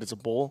Sam's Club, but it's a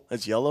bowl.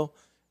 It's yellow,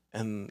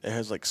 and it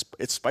has like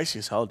it's spicy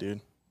as hell,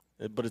 dude.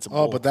 But it's a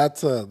bowl. Oh, but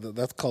that's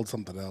called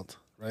something else,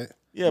 right?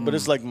 yeah, but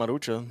it's like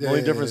marucha. The Yeah,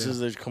 only yeah, difference yeah. is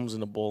that it comes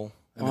in a bowl.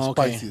 And it's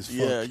Okay. spicy as fuck.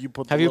 Yeah, you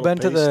put. The Have you little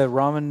been to paste. the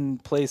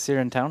ramen place here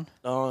in town?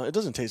 It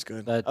doesn't taste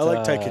good. That, I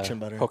like Thai Kitchen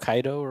better.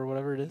 Hokkaido or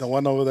whatever it is. The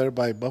one over there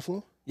by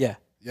Buffalo. Yeah,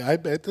 Yeah, I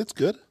bet it's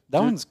good. that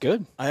one's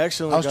good. I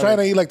actually I was got trying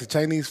it. to eat like the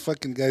Chinese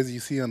fucking guys you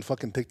see on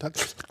fucking TikTok.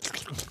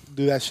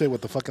 Do that shit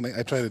with the fucking.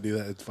 I try to do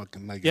that. It's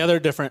fucking like. Yeah, they're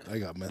different. I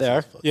got messed They are?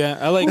 as fuck. Yeah,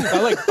 I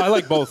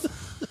like both,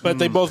 but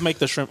they both make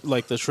the shrimp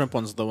the shrimp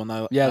one's the one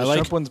Yeah, I the like.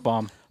 shrimp one's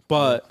bomb.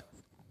 But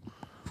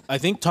I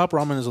think Top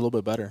Ramen is a little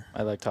bit better.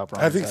 I like Top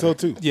Ramen. I think so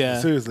too.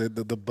 Yeah. seriously.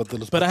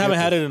 But I haven't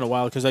had it in a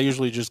while because I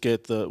usually just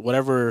get the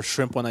whatever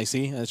shrimp one I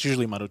see. And it's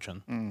usually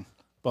Maruchan.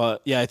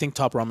 But yeah, I think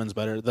Top Ramen's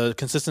better. The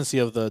consistency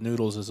of the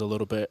noodles is a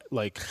little bit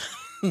like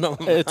No,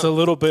 it's a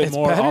little bit It's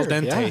more better, al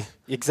dente. yeah.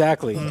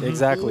 Exactly,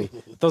 exactly.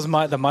 Those the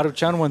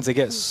Maruchan ones, they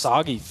get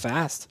soggy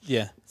fast.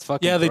 Yeah, It's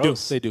fucking yeah, they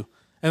gross. do,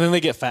 and then they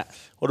get fat.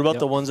 What about Yep.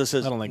 the ones that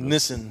says I don't like those.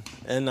 Nissin?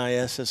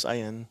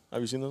 Nissin.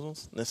 Have you seen those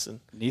ones? Nissin.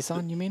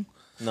 Nissan, you mean?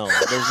 No,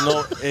 there's no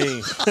A.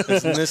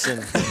 It's Nissin.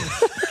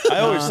 I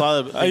always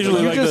thought that. I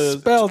usually You like just the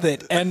spelled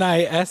it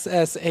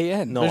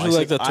Nissan. No, I usually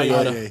like said the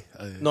Toyota.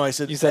 Yeah, yeah. No, I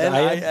said You said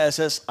IN?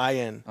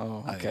 Nissin.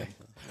 Oh, okay.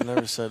 I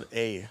never said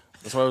A.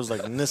 That's why I was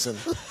like Nissin.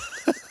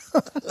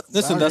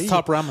 Listen, that's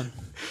Top Ramen.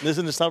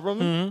 Nissin is Top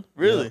Ramen?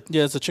 Really?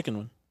 Yeah, it's a chicken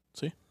one.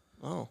 See?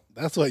 Oh.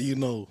 That's what you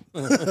know.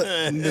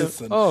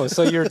 Listen. Oh,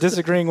 so you're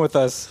disagreeing with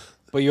us,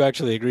 but you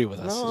actually agree with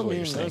us. No, is I what mean,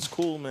 you're saying. that's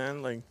cool,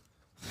 man. Like,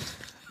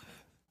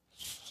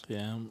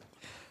 Yeah.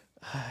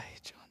 Ay,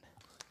 John.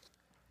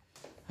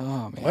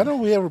 Oh man. Why don't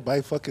we ever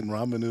buy fucking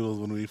ramen noodles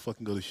when we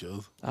fucking go to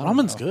shows? I don't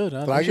Ramen's know.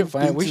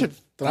 good. We should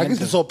Traguen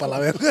su sopa, la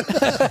verga.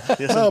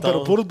 ya No,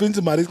 pero sentado. puros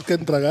pinches mariscos que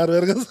tragar,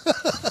 vergas.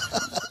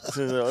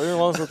 Sí, hoy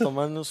vamos a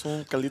tomarnos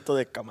un caldito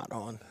de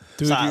camarón.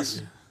 Dude,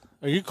 Sas.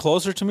 Are you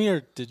closer to me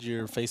or did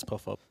your face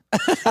puff up?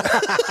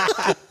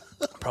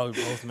 Probably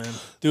both, man.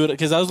 Dude,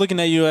 because I was looking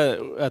at you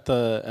at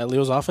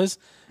Leo's office,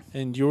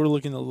 and you were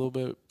looking a little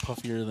bit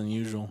puffier than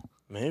usual.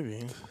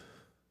 Maybe.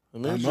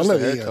 Maybe No, it's no just le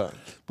the diga. haircut.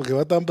 Porque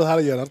va a empezar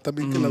a llorar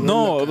también. que la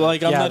No, verga.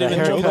 like I'm Yeah, not the even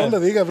haircut. joking. No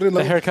le diga, bro.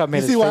 The haircut made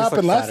You his see what face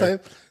happened look last fatter.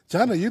 time?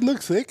 Jana, you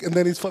look sick, and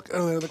then he's fucking.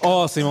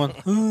 Oh, Simon.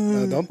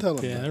 Don't tell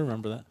him. Yeah, I that.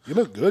 remember that. You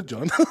look good,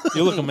 John.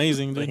 You look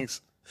amazing, dude.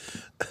 Thanks.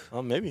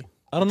 Oh, maybe.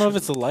 I don't know if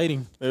it's the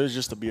lighting. It was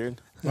just a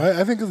beard.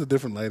 I think it's a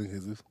different lighting,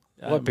 Jesus.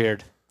 What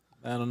beard?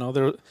 I don't know.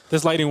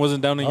 This lighting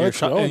wasn't down in Oh, your it's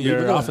growing, in dude. Look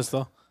your at office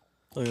though.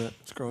 Look at that.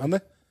 It's growing.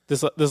 Ande?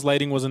 This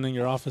lighting wasn't in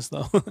your office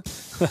though.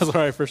 That's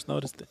where I first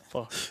noticed it.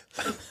 Fuck.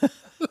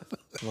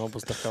 No,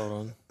 pues está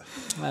cabrón.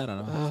 I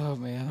don't know. Oh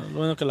man.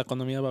 Bueno que la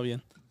economía va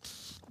bien.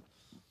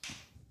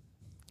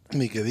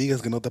 Ni que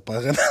digas que no te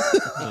pagan.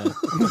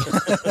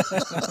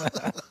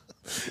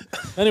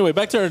 Anyway,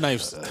 back to our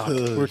knives talk.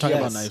 We were talking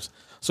about Yes. knives.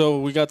 So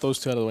we got those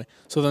two out of the way.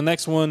 So the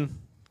next one,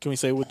 can we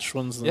say which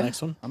one's the Yeah,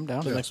 next one? I'm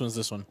down. The next one's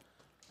this one,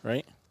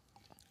 right?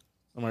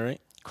 Am I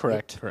right?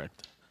 Correct.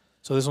 Correct.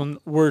 So this one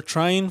we're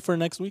trying for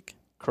next week.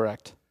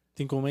 Correct.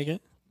 Think we'll make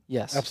it?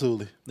 Yes.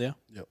 Absolutely. Yeah.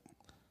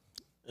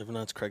 If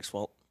not, it's Craig's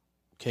fault.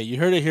 Okay, you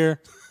heard it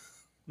here.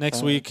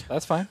 Next week,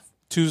 That's fine.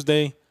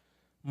 Tuesday,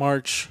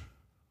 March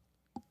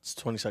It's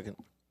 22nd.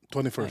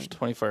 21st.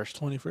 21st.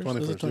 21st.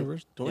 21st, Is it yeah.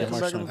 21st? Don't we Yeah, come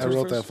March back on the 21st. I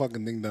wrote 21st? that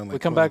fucking thing down. Like We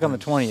come 20 back on the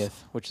times. 20th,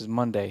 which is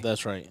Monday.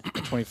 That's right.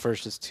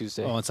 21st is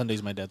Tuesday. Oh, and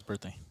Sunday's my dad's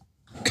birthday.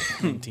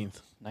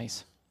 19th.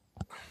 Nice.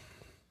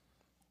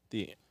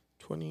 The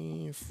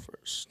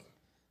 21st.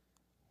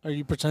 Are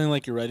you pretending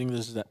like you're writing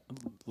this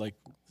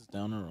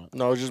down or what?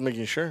 No, I was just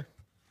making sure.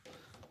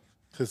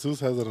 Jesus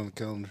has it on the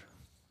calendar.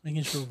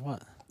 Making sure of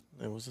what?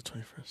 It was the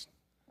 21st.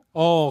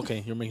 Oh,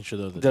 okay. You're making sure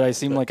that. Did I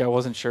seem like I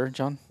wasn't sure,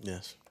 John?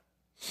 Yes.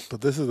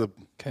 But this is a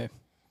Okay.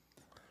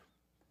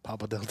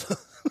 Papa Delta.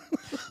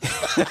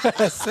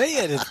 Say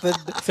it. It's the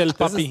It's el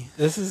papi.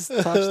 This is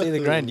Top Stay the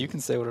Grind. You can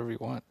say whatever you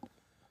want.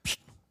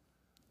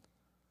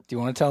 Do you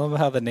want to tell them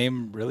how the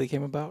name really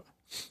came about?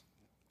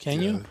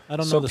 Can Yeah. you? I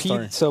don't know the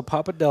story. So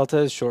Papa Delta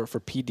is short for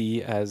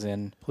PD, as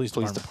in Police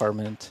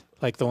Department.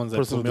 Like the ones that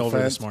Personal flew me over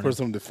defense. this morning.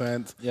 Personal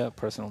defense. Yeah,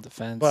 personal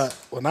defense. But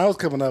when I was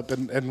coming up,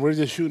 and we're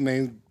just shooting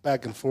names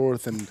back and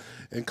forth and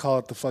call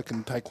it the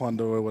fucking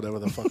Taekwondo or whatever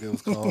the fuck it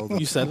was called.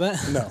 You said that?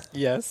 No.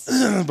 yes.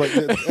 But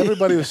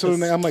everybody was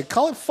shooting names. I'm like,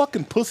 call it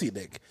fucking Pussy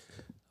Dick.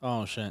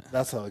 Oh shit.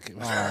 That's how it came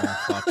out.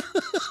 Oh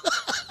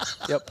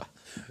fuck. Yep.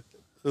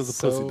 It was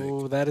a Pussy Dick.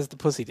 So that is the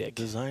pussy dick.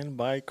 Designed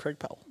by Craig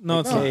Powell. No,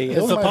 it's Okay, it's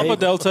it's a my- Papa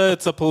Delta.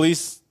 It's a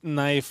police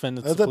knife, and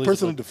it's That's a a police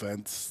personal gun.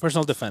 defense,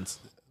 Personal defense.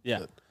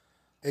 Yeah.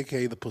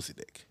 a.k.a. the Pussy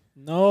Dick.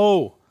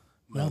 No.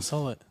 We don't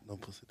sell it. No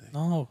Pussy Dick.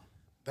 No.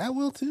 That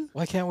will too.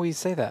 Why can't we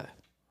say that?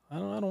 I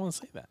don't want to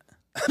say that.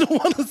 I don't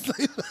want to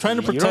say that. Trying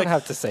to You protect. don't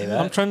have to say that.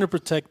 I'm trying to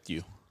protect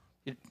you.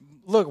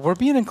 Look, we're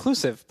being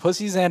inclusive.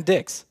 Pussies and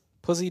dicks.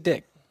 Pussy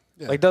dick.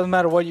 Yeah. Like, doesn't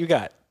matter what you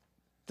got.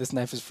 This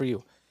knife is for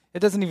you. It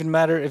doesn't even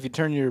matter if you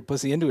turn your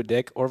pussy into a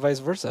dick or vice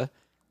versa.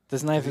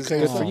 This knife is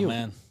good for Oh, you,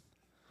 man.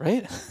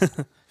 right?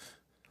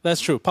 That's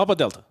true. Papa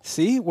Delta.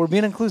 See, we're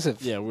being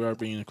inclusive. Yeah, we are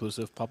being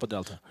inclusive. Papa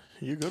Delta.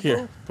 You good,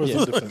 Here. bro?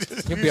 Yeah.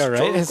 You'll be all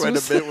right. Struggled quite a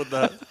Jesus. bit with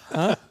that.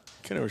 Huh?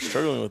 Kind of were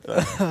struggling with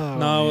that.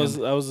 No,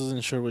 I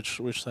wasn't sure which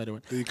side it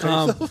went. Did you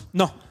cut yourself?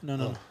 No.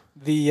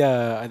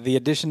 The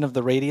addition of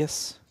the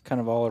radius, kind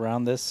of all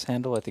around this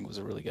handle, I think was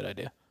a really good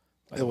idea.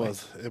 by the It way.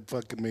 was. It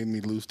fucking made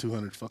me lose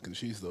 200 fucking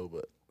sheets though.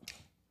 But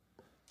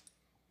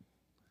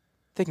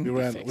They can we be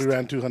ran fixed. we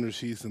ran 200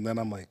 sheets, and then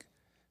I'm like,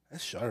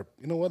 that's sharp.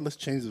 You know what? Let's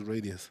change the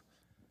radius.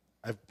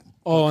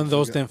 Oh, and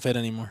those forgot. didn't fit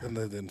anymore. And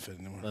they didn't fit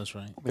anymore. That's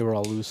right. They were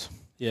all loose.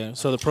 Yeah.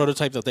 So the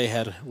prototype that they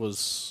had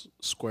was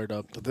squared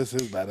up. But this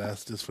is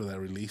badass just for that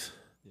release.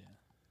 Yeah.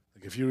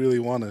 Like if you really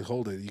want to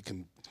hold it, you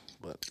can.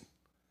 But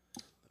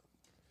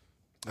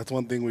that's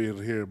one thing we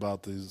would hear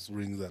about these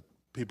rings that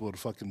people would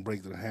fucking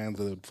break their hands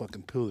or they would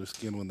fucking peel their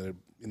skin when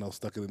they're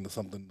stuck it into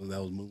something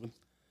that was moving.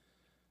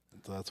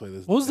 And so that's why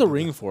this. What was the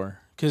ring for?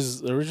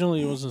 Because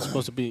originally it wasn't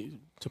supposed to be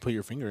to put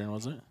your finger in,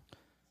 was it?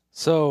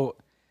 So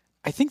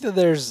I think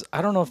that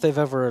I don't know if they've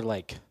ever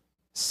like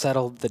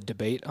settled the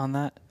debate on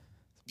that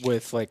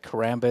with like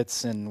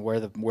karambits and where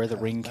the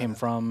ring came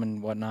from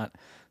and whatnot.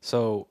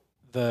 So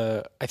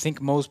I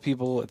think most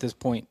people at this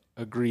point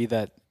agree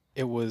that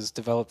it was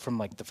developed from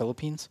like the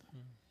Philippines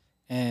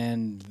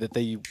and that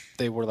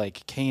they were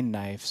like cane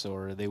knives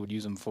or they would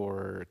use them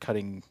for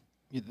cutting.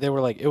 They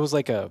were like, it was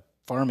like a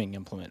farming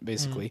implement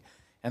basically.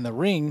 And the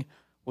ring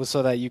was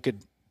so that you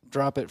could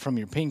drop it from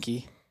your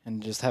pinky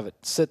and just have it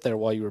sit there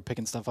while you were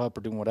picking stuff up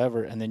or doing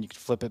whatever, and then you could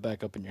flip it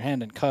back up in your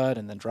hand and cut,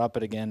 and then drop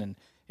it again, and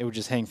it would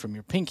just hang from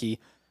your pinky,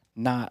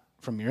 not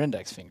from your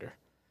index finger,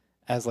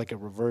 as like a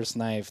reverse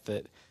knife.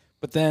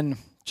 But then,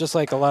 just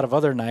like a lot of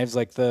other knives,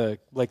 like the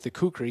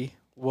kukri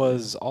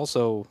was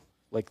also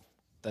like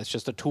that's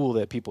just a tool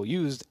that people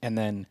used, and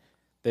then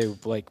they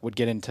like would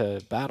get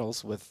into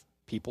battles with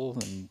people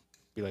and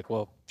be like,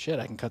 well, shit,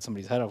 I can cut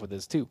somebody's head off with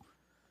this too,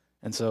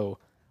 and so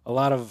a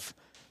lot of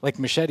like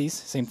machetes,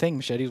 same thing.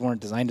 Machetes weren't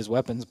designed as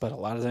weapons, but a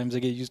lot of times they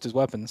get used as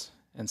weapons.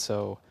 And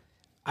so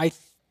I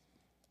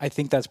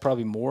think that's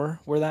probably more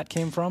where that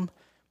came from.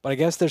 But I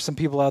guess there's some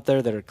people out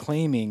there that are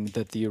claiming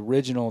that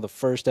the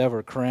first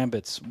ever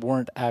karambits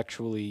weren't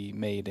actually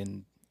made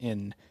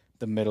in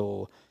the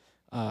Middle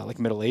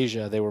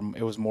Asia.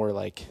 It was more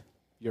like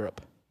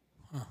Europe.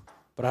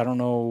 But I don't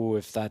know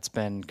if that's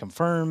been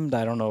confirmed.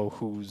 I don't know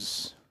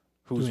who's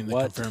Doing the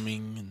what.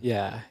 confirming. And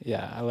Yeah.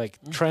 I like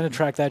trying to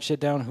track that shit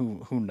down.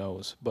 Who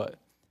knows? But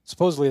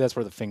supposedly that's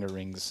where the finger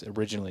rings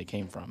originally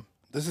came from.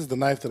 This is the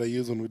knife that I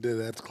used when we did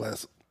that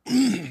class.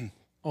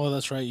 oh,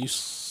 that's right. You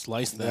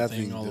sliced that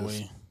thing thing all the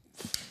just- way.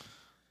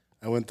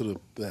 I went through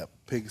that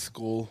pig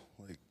skull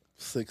like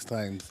 6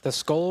 times. The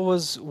skull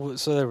was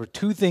so there were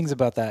two things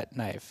about that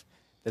knife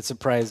that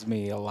surprised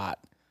me a lot.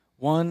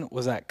 One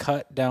was that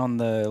cut down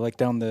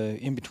the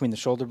in between the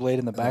shoulder blade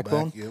and the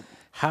backbone. Yep.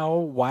 How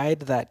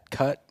wide that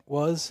cut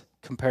was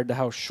compared to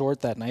how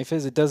short that knife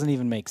is, it doesn't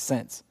even make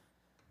sense.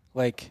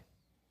 Like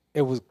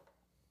the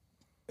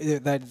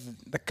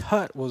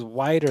cut was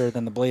wider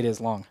than the blade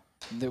is long.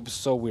 It was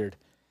so weird.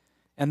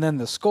 And then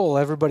the skull,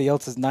 everybody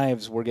else's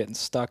knives were getting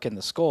stuck in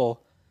the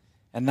skull,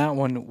 and that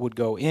one would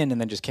go in and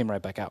then just came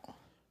right back out.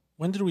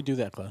 When did we do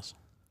that class?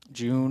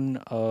 June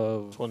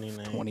of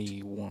 29.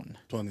 21.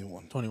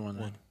 21. 21.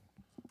 Right?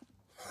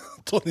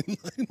 29?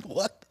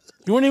 What?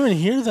 You weren't even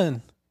here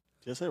then.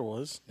 Yes, I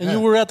was. And Yeah.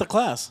 you were at the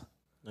class.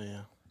 Oh,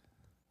 yeah.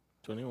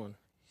 21.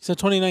 He said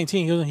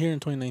 2019. He wasn't here in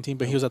 2019,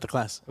 but he was at the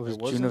class. It was It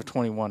June wasn't? of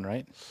 21,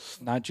 right?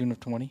 Not June of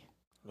 20?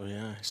 Oh,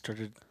 yeah. I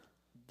started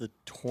the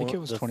think it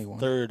was 21.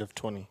 3rd of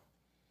 20.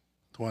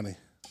 20.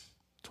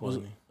 20.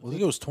 I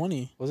think it was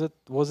 20. Was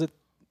it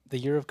the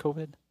year of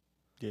COVID?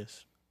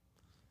 Yes.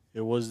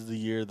 It was the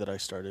year that I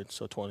started,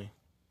 so 20.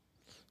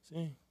 Sí,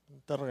 me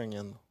está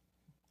regañando.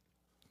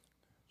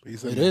 But you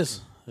said It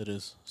is. It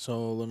is.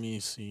 So let me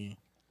see.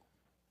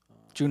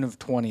 June of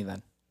 20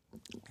 then,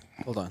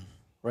 Hold on.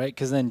 right?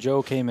 Because then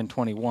Joe came in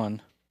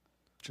 21,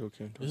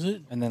 Joking. Is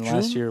it and then June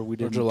last year we or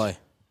did July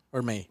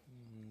or May?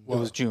 It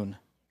was June.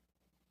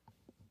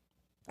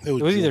 It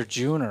was It was June. either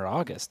June or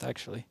August,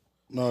 actually.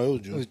 No, it was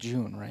It June. was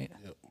June, right?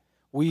 Yep.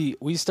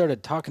 We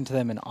started talking to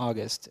them in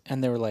August,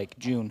 and they were like,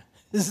 June.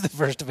 This is the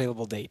first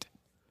available date.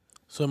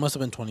 So it must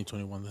have been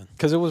 2021 then.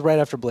 Because it was right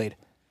after Blade.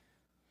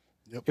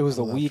 Yep. It was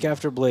the Well, week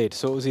after Blade,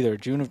 so it was either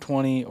June of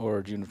 20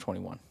 or June of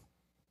 21.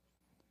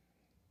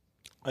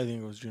 I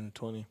think it was June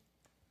 20.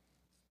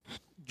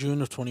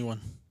 June of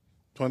 21.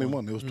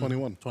 21. It was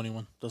 21.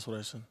 21. That's what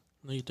I said.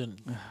 No, you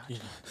didn't. You-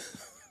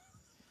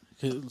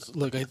 'Cause,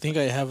 look, I think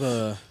I have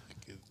a.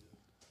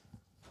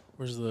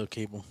 Where's the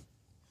cable?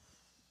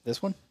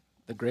 This one?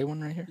 The gray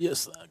one right here?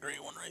 Yes, that gray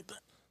one right there.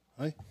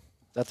 Hi.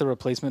 That's the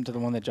replacement to the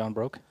one that John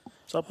broke?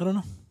 I don't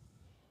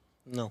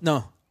know.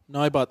 No.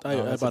 No, I bought. I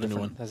that's bought a new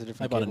different- one. That's a I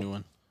different bought a cable. new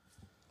one.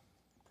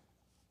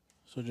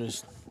 So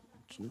just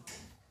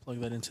plug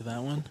that into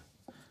that one.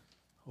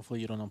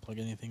 Hopefully you don't unplug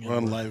anything. We're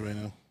on live right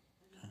now.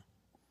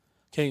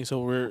 Okay,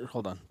 so we're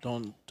hold on.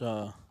 Don't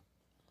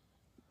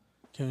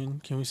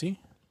can we see?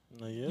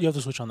 Not yet. You have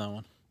to switch on that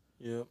one.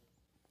 Yep.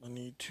 I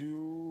need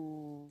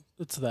to.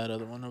 It's that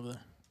other one over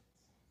there.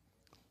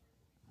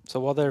 So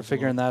while they're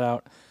figuring that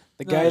out,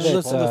 the No, guy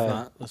let's that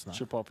not. Let's not.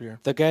 Should pop here.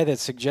 the guy that Yeah,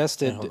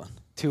 suggested hold on.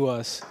 to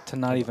us to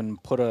not even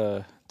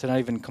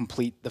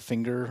complete the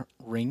finger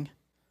ring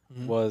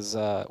Mhm.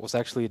 was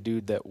actually a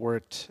dude that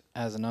worked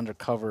as an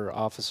undercover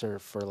officer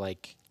for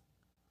like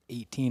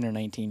 18 or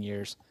 19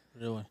 years.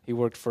 Really? He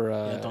worked for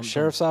Yeah, a don't-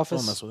 sheriff's Don't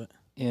office mess with it.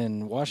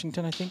 in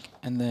Washington, I think,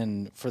 and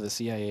then for the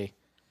CIA.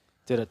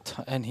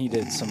 And he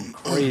did some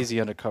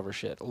crazy undercover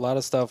shit. A lot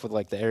of stuff with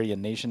like the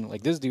Aryan Nation.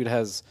 Like this dude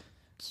has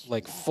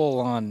like full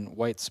on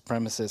white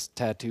supremacist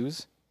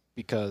tattoos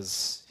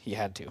because he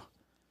had to.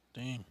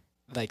 Dang.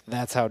 Like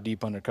that's how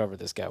deep undercover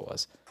this guy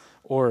was,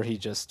 or he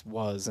just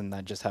was, and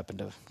that just happened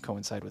to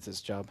coincide with his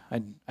job.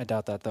 I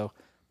doubt that though.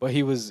 But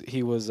he was.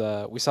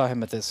 We saw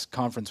him at this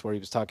conference where he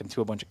was talking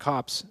to a bunch of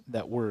cops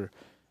that were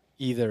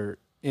either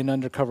in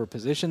undercover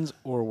positions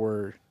or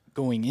were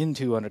going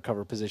into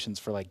undercover positions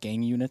for like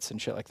gang units and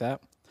shit like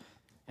that.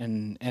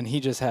 And he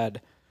just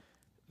had,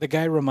 the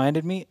guy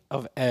reminded me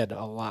of Ed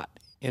a lot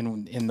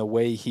in the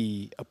way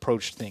he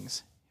approached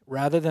things.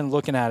 Rather than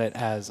looking at it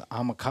as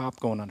I'm a cop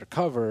going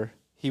undercover,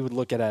 he would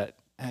look at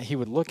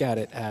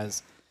it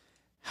as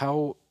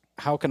how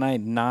can I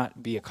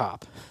not be a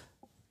cop?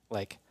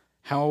 Like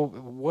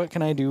what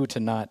can I do to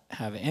not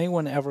have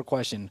anyone ever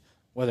question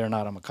whether or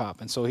not I'm a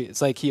cop? And so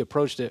it's like he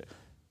approached it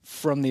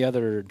from the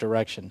other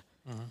direction.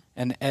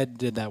 And Ed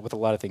did that with a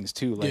lot of things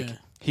too. Like Yeah.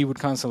 he would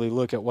constantly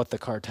look at what the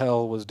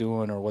cartel was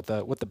doing or what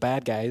the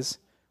bad guys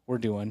were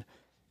doing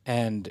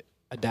and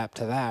adapt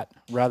to that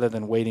rather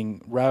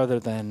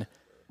than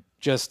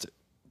just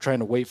trying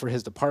to wait for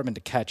his department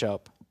to catch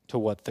up to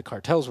what the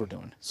cartels were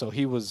doing. So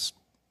he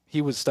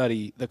would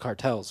study the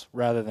cartels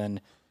rather than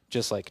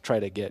just like try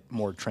to get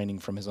more training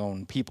from his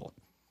own people.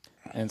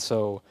 And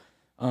so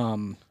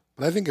But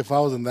I think if I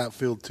was in that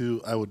field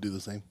too, I would do the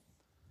same.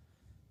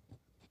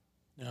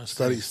 Yeah,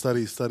 Study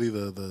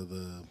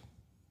the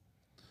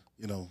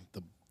you know,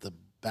 the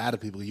bad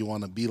people. You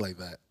want to be like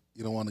that.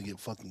 You don't want to get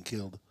fucking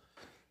killed.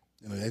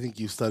 You know, I think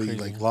you study Crazy,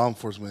 like huh? law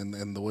enforcement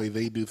and the way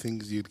they do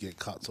things, you'd get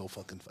caught so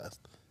fucking fast.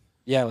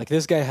 yeah, like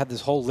this guy had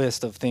this whole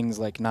list of things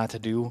like not to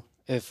do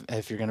if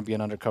you're going to be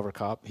an undercover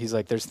cop. He's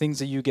like, there's things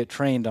that you get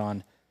trained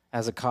on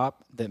as a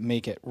cop that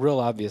make it real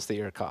obvious that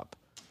you're a cop.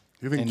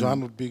 You think And-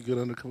 John would be a good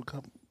undercover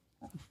cop?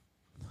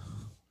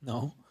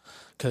 No,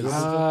 because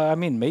I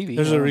mean, maybe.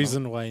 there's I don't a know.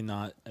 reason why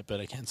not. But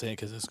I can't say it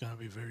because it's gonna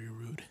be very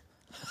rude.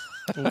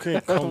 Okay,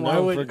 calm Why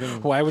down. would-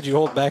 Friggin'. Why would you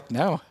hold back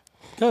now?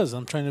 Because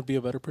I'm trying to be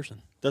a better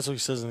person. That's what he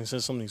says, and he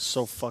says something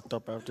so fucked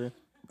up after.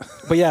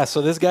 But yeah,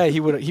 so this guy, he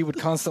would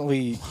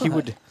constantly,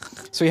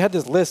 so he had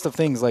this list of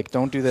things like,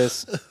 don't do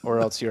this or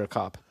else you're a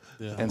cop.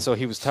 Yeah. And so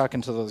he was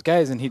talking to those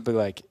guys and he'd be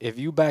like, if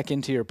you back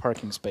into your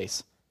parking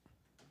space,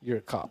 you're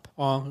a cop.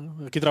 Oh,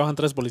 aquí trabajan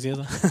tres policías.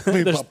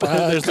 Mi there's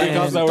papá there's three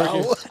cops that work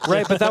here.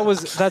 Right, but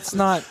that's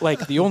not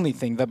like the only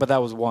thing, but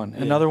that was one.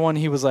 Yeah. Another one,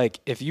 he was like,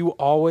 if you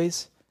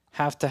always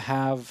have to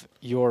have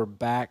your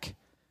back,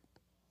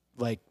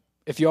 like,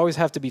 if you always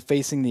have to be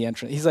facing the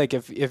entrance, he's like,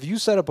 if you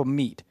set up a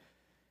meet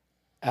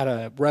at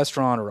a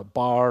restaurant or a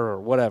bar or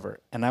whatever,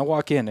 and I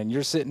walk in and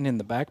you're sitting in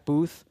the back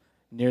booth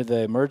near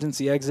the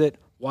emergency exit,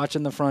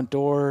 watching the front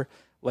door,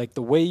 like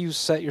the way you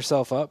set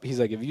yourself up, he's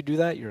like, if you do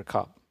that, you're a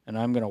cop. And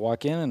I'm going to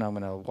walk in and I'm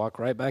going to walk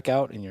right back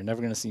out and you're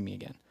never going to see me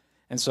again.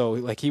 And so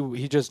like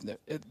he just,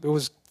 it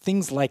was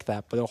things like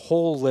that, but a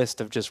whole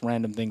list of just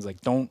random things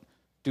like don't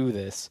do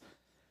this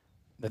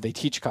that they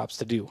teach cops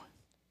to do.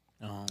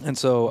 Oh. And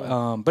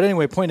so, but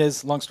anyway, point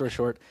is, long story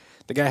short,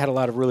 the guy had a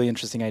lot of really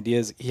interesting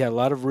ideas. He had a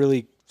lot of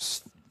really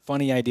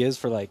funny ideas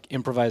for like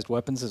improvised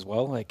weapons as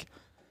well. Like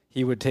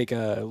he would take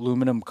a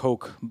aluminum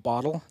Coke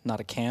bottle, not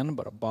a can,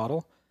 but a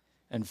bottle,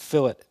 and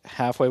fill it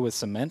halfway with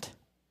cement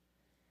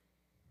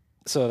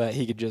so that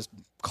he could just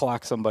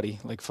clock somebody,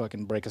 like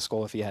fucking break a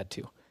skull if he had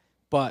to.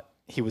 But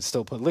he would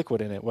still put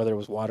liquid in it, whether it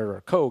was water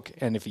or Coke.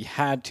 And if he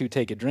had to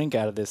take a drink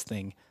out of this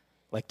thing,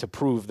 like to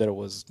prove that it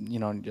was, you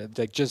know,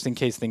 like just in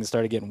case things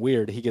started getting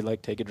weird, he could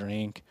like take a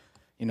drink,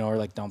 you know, or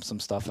like dump some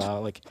stuff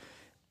out. Like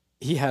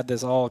he had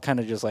this all kind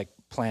of just like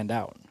planned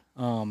out.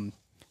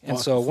 And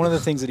so one of the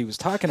things that he was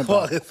talking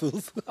about,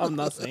 I'm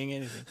not saying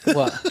anything.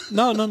 what?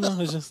 No.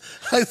 It's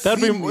just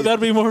that'd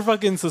be more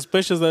fucking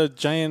suspicious. That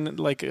giant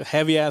like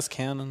heavy ass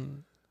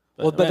cannon.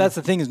 Well, but man, that's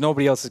the thing is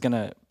nobody else is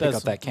gonna pick That's-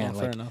 up that can.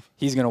 fair Like enough.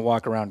 he's gonna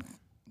walk around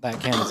that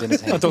can is in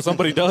his hand. until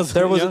somebody does.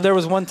 There was yeah. there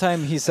was one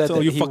time he said So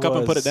that you he fuck up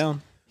and put it was-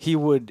 down. He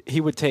would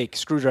take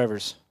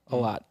screwdrivers a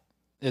lot.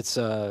 It's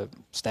a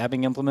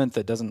stabbing implement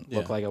that doesn't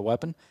look Yeah. like a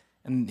weapon,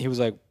 and he was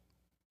like,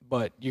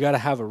 "But you got to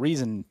have a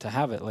reason to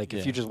have it. Like if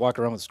Yeah. you just walk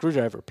around with a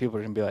screwdriver, people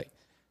are gonna be like,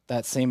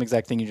 that same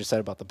exact thing you just said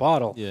about the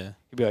bottle. Yeah.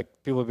 He'd be like,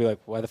 people would be like,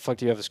 why the fuck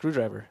do you have a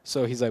screwdriver?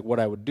 So he's like, what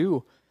I would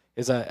do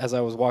is as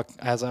I would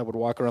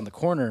walk around the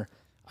corner,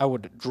 I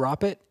would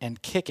drop it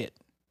and kick it,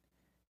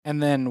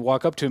 and then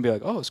walk up to him and be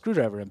like, oh, a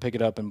screwdriver, and pick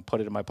it up and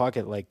put it in my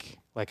pocket like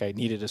I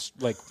needed a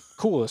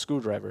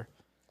screwdriver.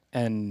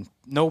 and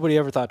nobody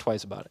ever thought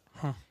twice about it.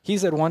 He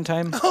said one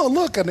time. Oh,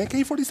 look, an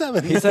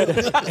AK-47. He said,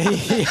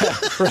 yeah,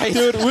 right,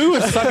 Dude, we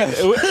would suck at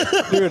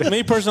it. Dude,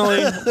 me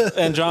personally,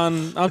 and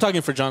John, I'm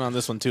talking for John on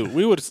this one too.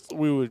 We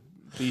would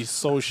be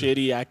so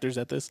shitty actors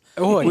at this.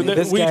 Oh, and We'd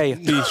this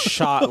be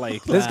shot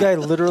like This that. guy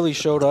literally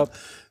showed up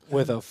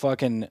with a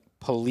fucking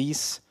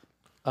police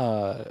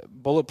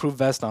bulletproof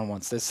vest on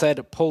once that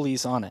said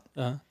police on it.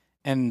 Uh-huh.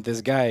 And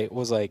this guy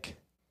was like,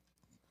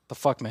 the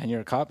fuck, man,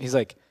 you're a cop? He's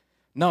like,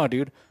 no,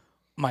 dude,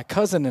 my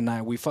cousin and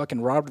I, we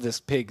fucking robbed this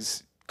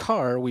pig's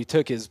car. We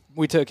took his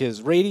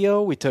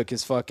radio, we took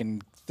his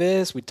fucking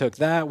this, we took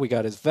that, we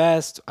got his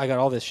vest, I got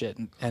all this shit.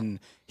 And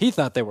he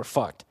thought they were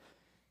fucked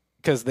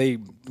because they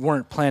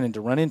weren't planning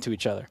to run into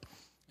each other.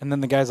 And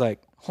then the guy's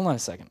like, hold on a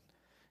second.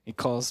 He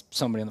calls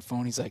somebody on the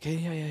phone. He's like, hey,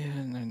 yeah.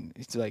 And then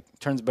he's like,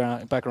 turns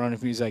back around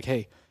and he's like,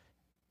 hey.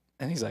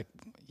 And he's like,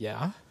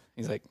 yeah.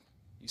 He's like,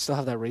 you still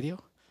have that radio?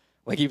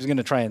 Like he was going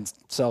to try and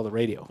sell the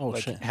radio. Oh,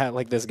 like, shit.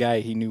 Like this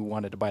guy he knew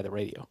wanted to buy the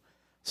radio.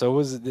 So it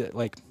was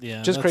like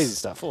Yeah, just that's- crazy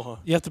stuff.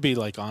 You have to be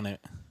like on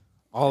it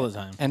all the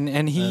time.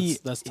 And he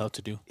that's tough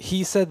to do.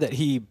 he said that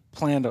he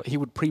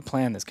would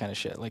pre-plan this kind of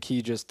shit. Like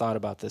he just thought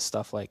about this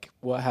stuff like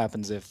what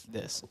happens if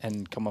this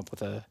and come up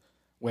with a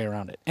way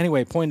around it.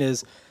 Anyway, point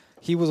is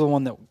he was the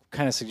one that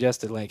kind of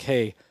suggested like,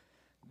 hey,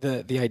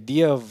 the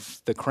idea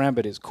of the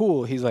Karambit is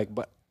cool. He's like,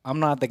 but I'm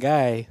not the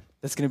guy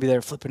that's going to be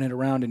there flipping it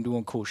around and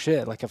doing cool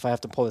shit. Like if I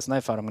have to pull this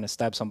knife out, I'm going to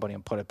stab somebody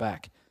and put it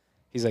back.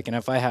 He's like, and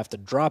if I have to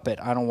drop it,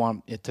 I don't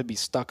want it to be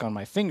stuck on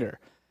my finger.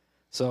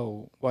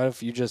 So what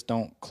if you just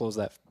don't close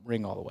that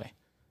ring all the way?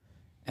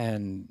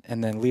 And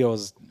then we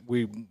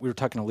were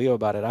talking to Leo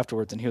about it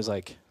afterwards, and he was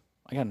like,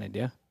 I got an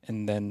idea.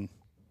 And then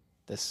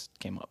this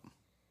came up.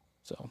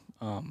 So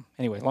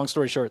anyway, long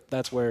story short,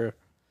 that's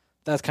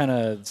kind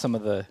of some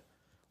of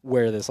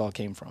where this all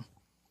came from.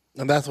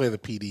 And that's why the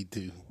PD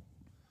too.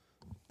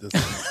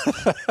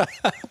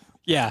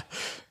 Yeah.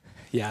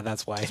 Yeah,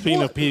 that's why.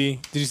 Speaking of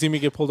PD, did you see me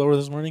get pulled over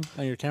this morning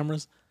on your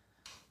cameras?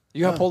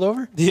 You got pulled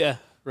over? Yeah,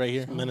 right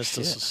here. Menace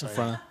to In society.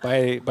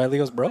 front By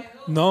Leo's bro?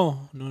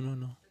 No.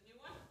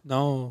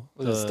 No,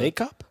 Was it a state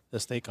cop? the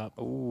state cop.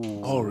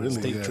 Ooh. Oh, really?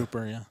 State Yeah.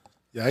 trooper, yeah.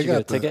 Yeah, you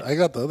get a ticket? I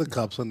got the other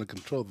cops under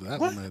control. That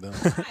one I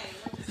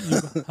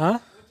don't. Huh?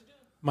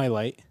 My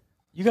light.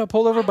 You got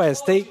pulled over by a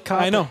state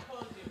cop? I know,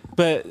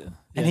 but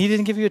And he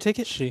didn't give you a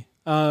ticket? she.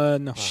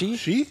 No. She?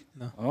 She?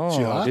 Oh,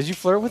 She hot? did you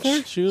flirt with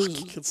her? She was.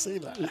 You can say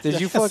that. Did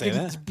you can't say fucking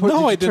that. put, No,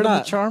 did you I did turn on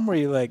not. the charm where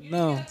you like, did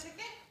No.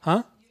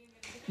 Huh?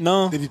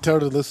 No. Did you tell her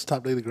to listen to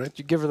Top Lady Grinch?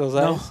 you give her those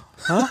No. eyes?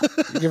 Huh?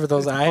 You give her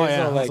those eyes?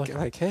 yeah, or I was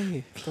like,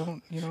 hey,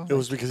 don't, you know. It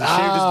was because he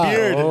shaved his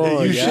beard.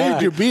 oh, You yeah.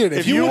 shaved your beard.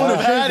 If you would have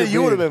had it,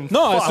 you would have been.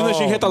 No, as soon as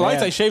she hit the lights,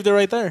 man. I shaved it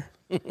right there.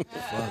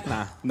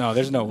 No,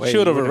 there's no way. She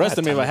would have You would've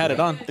arrested me if I had it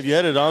on. If you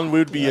had it on, we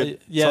would be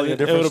Yeah, telling a it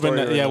different would have been.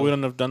 story right Yeah, now. we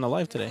wouldn't have done the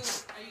live today. Are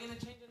you gonna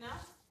change it now?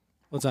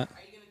 What's that? Are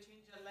you gonna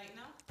change your light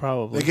now?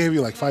 Probably. They gave you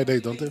like 5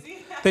 days, don't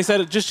they? They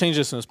said just change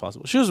it as soon as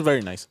possible. She was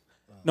very nice.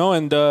 No,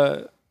 and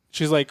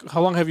she's like,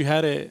 "How long have you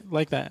had it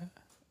like that?"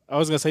 I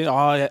was gonna say, "Oh,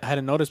 I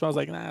hadn't noticed," but I was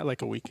like, "Nah,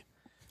 like a week."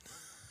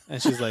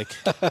 And she's like,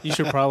 "You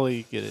should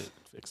probably get it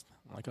fixed."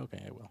 I'm like,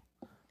 "Okay, I will."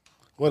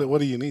 What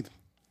do you need?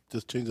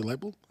 Just change the light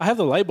bulb? I have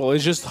the light bulb.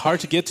 It's just hard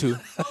to get to,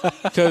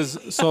 because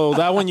so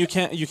that one you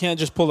can't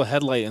just pull the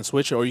headlight and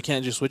switch it, or you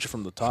can't just switch it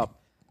from the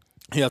top.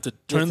 You have to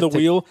turn the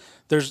wheel.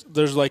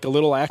 There's like a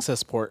little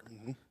access port,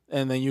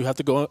 and then you have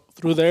to go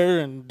through there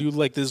and do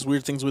like these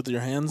weird things with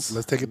your hands.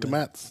 Let's take it to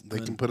Matt's. They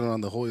can put it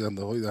on the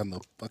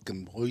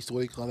fucking hoist. What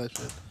do you call that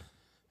shit?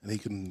 And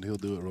he'll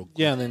do it real quick.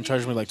 Yeah, and then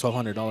charge me like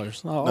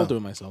 $1,200. I'll do it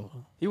myself.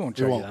 He won't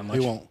He charge you won't. that much.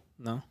 He won't.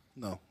 No,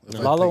 No. If I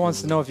Lalo take wants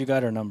it, to know if you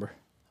got her number.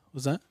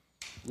 was that?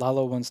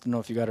 Lalo wants to know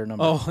if you got her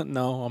number. Oh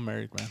no, I'm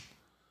married, man.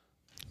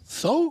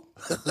 So?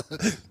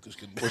 Just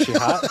kidding. Was she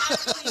hot?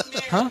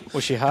 Huh?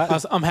 Was she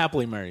hot? I'm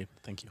happily married.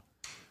 Thank you.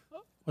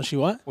 Was she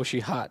what? Was she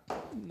hot?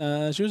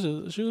 She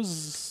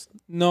was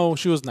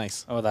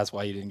nice. Oh, that's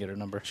why you didn't get her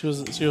number. She was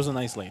a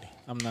nice lady.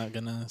 I'm not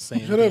gonna say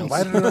You should have anything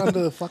else. invited her on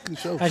the fucking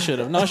show. I should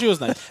have. No, she was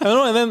nice. I don't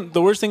know. And then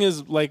the worst thing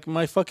is, like,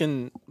 my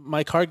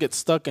car gets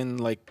stuck in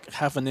like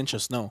half an inch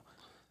of snow,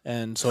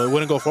 and so it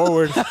wouldn't go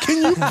forward. Can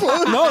you?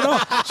 No.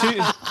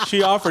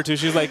 She offered to.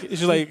 She's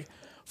like,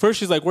 first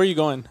she's like, "Where are you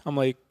going?" I'm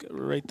like,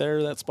 "Right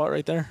there, that spot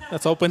right there,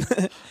 that's open."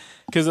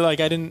 Because like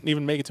I didn't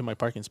even make it to my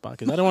parking spot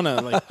because I don't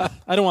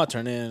want to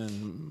turn in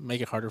and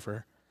make it harder for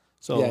her.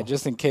 So Yeah,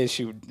 just in case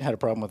she had a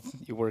problem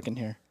with you working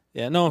here.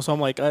 yeah, no. So I'm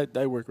like, I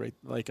work right,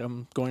 like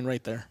I'm going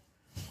right there,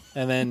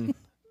 and then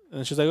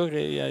she's like,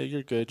 okay, yeah,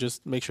 you're good.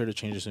 Just make sure to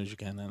change as soon as you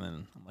can. And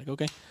then I'm like,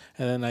 okay.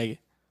 And then I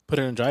put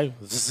it in drive.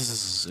 It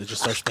just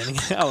starts spinning.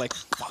 I'm like,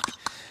 fuck.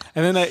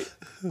 And then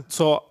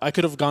so I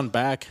could have gone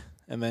back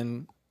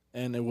and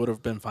it would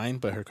have been fine,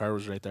 but her car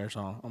was right there.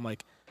 So I'm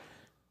like,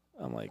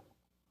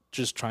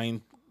 just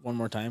trying one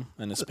more time,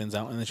 and it spins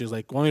out. And then she's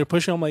like, want me to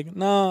push it? I'm like,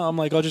 no. I'm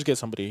like, I'll just get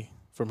somebody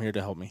from here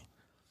to help me.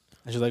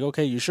 And she's like,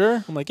 okay, you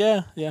sure? I'm like,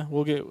 yeah,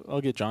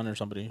 I'll get John or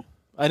somebody.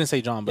 I didn't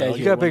say John, but Yeah, I'll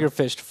you get got one. bigger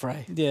fish to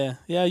fry. Yeah,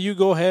 you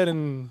go ahead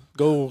and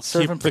go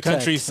Serve keep and the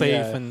country protect. safe.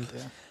 Yeah, And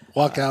yeah.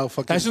 Walk out,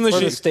 fucking. As soon as For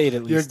she, the state,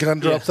 at Your least. gun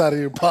drops out of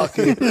your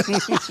pocket. no,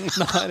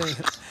 I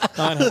didn't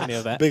have any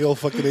of that. Big old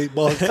fucking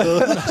 8-ball.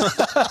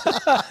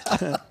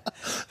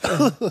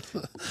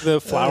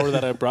 The flour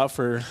that I brought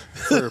for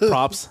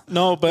props.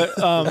 No, but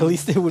At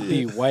least it would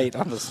be white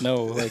on the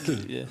snow. Like,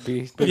 yeah.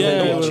 be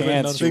Yeah, it no would've been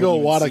chance. noticeable. you Big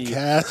old wouldn't wad even of see.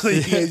 cash that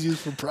you guys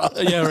use for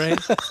props. Yeah, right.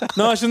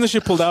 No, as soon as she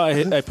pulled out,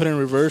 I put it in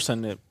reverse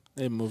and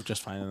it moved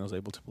just fine, and I was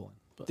able to pull in.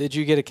 But Did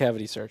you get a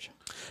cavity search?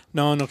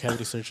 no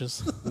cavity searches.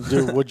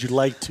 Dude, would you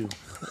like to?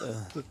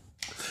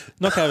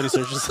 No cavity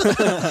searches.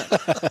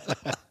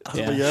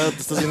 But yeah,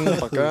 this doesn't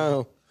fuck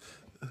out.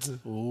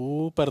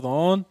 Oh,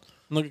 perdón.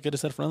 No que quieres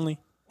ser friendly.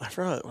 I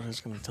forgot what I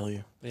was going to tell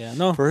you. Yeah,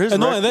 no. For his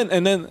and, no, rec-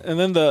 and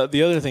then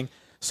the other thing.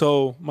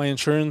 So my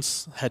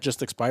insurance had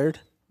just expired,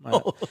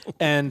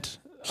 and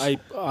I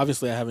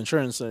have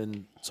insurance,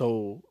 and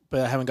so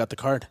but I haven't got the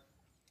card.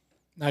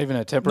 Not even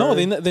a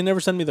temporary. No, they never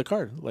send me the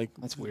card, like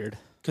That's weird.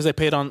 because I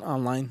paid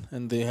online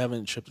and they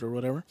haven't shipped it or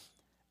whatever.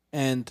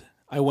 And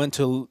I went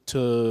to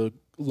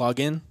log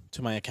in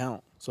to my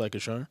account so I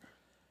could show her.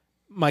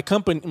 My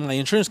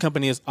insurance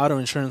company is Auto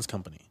Insurance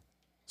Company.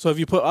 So if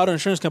you put Auto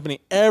Insurance Company,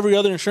 every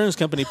other insurance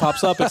company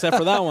pops up except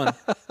for that one.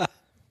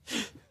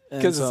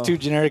 Because it's too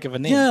generic of a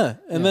name. Yeah,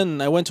 and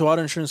then I went to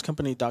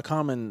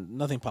autoinsurancecompany.com and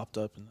nothing popped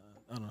up. And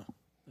I don't know.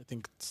 I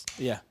think it's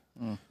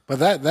But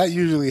that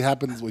usually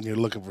happens when you're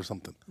looking for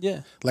something.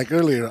 yeah. Like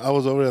earlier, I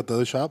was over at the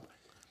other shop,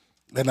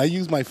 and I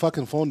used my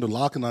fucking phone to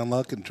lock and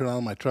unlock and turn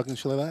on my truck and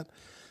shit like that.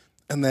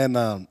 And then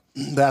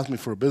they asked me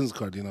for a business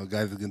card,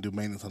 guys that can do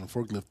maintenance on a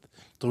forklift.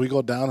 So we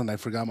go down, and I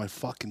forgot my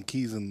fucking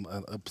keys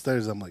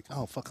upstairs. I'm like,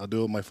 oh, fuck, I'll do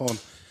it with my phone.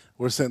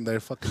 We're sitting there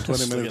fucking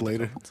 20 minutes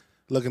later,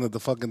 looking at the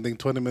fucking thing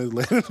 20 minutes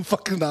later,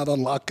 fucking not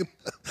unlocking.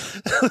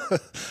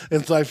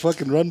 And so I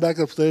fucking run back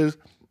upstairs,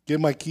 get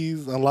my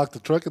keys, unlock the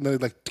truck, and then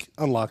it's like,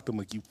 unlocked them.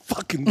 Like, you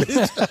fucking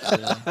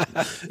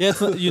bitch. Yeah,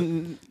 it's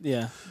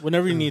not,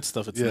 whenever you need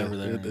stuff, it's Yeah, never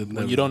there. it When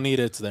never- you don't need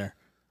it, it's there.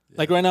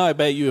 Like right now, I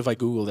bet you if I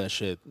Google that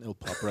shit, it'll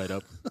pop right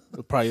up.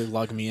 It'll probably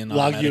log me in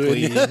Log you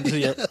in,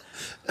 automatically.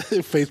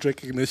 Yeah. Face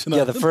recognition.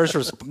 Yeah, on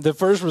the it.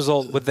 first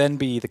result would then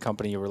be the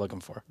company you were looking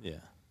for. Yeah.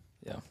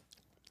 Yeah.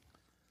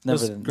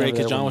 That's Never- great never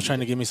because that John one. was trying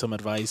to give me some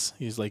advice.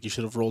 He's like, you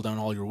should have rolled down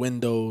all your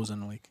windows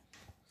and like.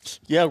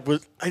 Yeah,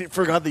 but I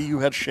forgot that you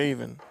had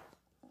shaven.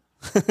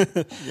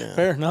 Yeah.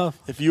 Fair enough.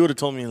 If you would have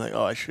told me, like,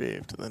 oh, I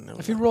shaved, then it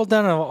If he rolled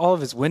down all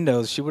of his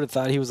windows, she would have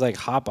thought he was like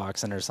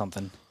hotboxing or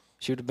something.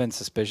 She would have been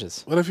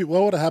suspicious. What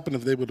would have happened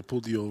if they would have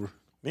pulled you over?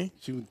 Me?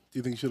 Do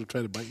you think she would have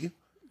tried to bite you?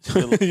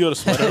 You would have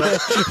sweated.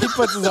 He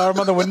puts his arm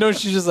on the window.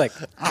 She's just like,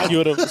 You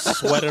would have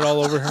sweated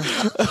all over her.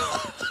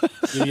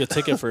 Give you a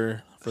ticket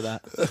for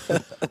that.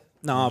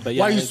 No, but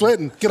yeah. Why are you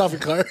sweating? Get off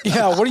your car.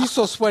 yeah, what are you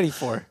so sweaty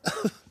for?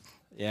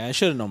 Yeah, I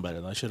should have known better.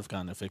 Though. I should have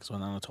gotten it fixed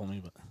when Anna told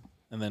me,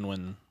 and then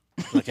when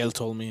Raquel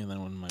told me, and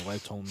then when my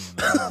wife told me.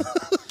 And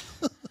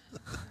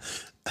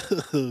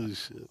then, Oh,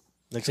 shit.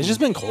 Next it's just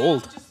been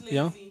cold, you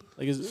know.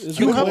 Like it's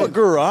you been have a cold.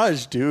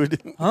 garage,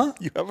 dude. Huh?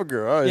 You have a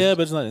garage. Yeah,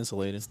 but it's not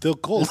insulated. Still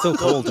cold. It's still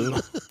cold, dude.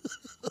 Would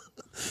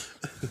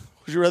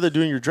you rather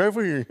do in your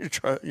driveway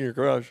or in your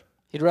garage?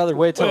 He'd rather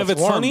wait till Well, if it's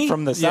it's warm sunny,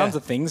 from the sounds yeah.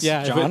 of things,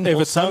 Yeah, John. if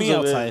it's sunny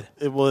Sounds of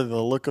outside. well,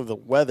 the look of the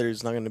weather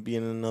is not going to be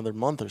in another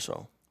month or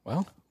so.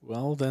 well,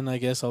 Well, then I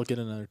guess I'll get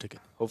another ticket.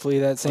 hopefully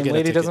that same get a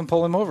lady ticket. doesn't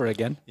pull him over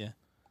again. Yeah,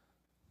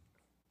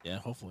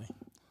 hopefully.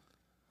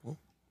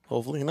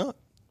 Hopefully not.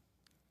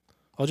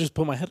 I'll just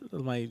put my high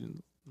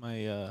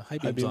High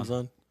beams beams on.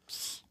 on.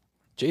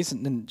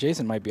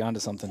 Jason might be onto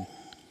something.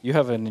 You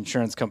have an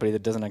insurance company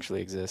that doesn't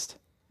actually exist.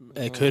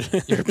 It could.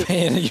 You're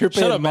paying Shut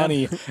up, man.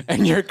 money,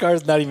 and your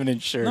car's not even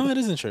insured. No, it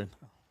is insured.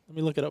 Let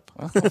me look it up.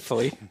 Well,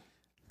 hopefully,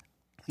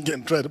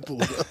 Getting try to pull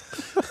it up.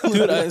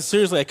 Dude,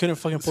 seriously, I couldn't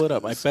fucking pull it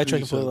up. I bet you I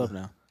can pull it up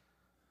now.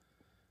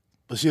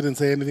 But she didn't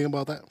say anything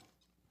about that?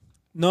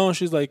 No,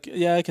 she's like,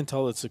 yeah, I can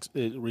tell it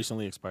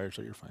recently expired,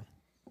 so you're fine.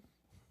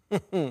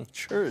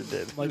 Sure it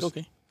did. I'm like,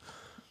 okay.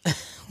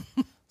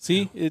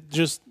 See, it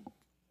just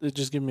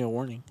gave me a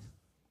warning.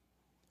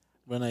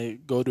 When I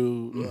go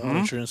to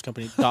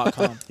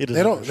insurancecompany.com. It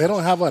They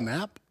don't have an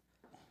app?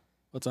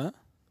 What's that?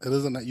 It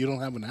isn't that you don't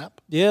have an app,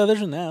 Yeah,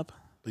 there's an app.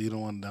 but you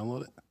don't want to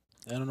download it?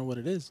 I don't know what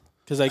it is.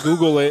 Because I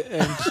Google it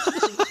and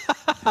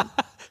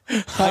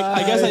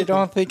I guess I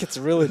don't think it's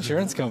a real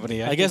insurance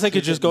company. I guess I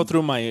could just go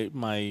through my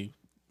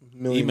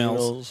Million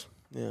emails.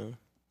 Yeah.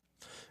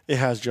 It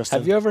has Justin.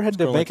 Have you ever had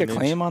to Scroll make a like an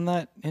claim inch. on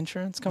that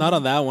insurance company? not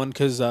on that one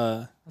because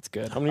That's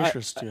good. How many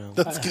interests do you have?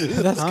 That's good.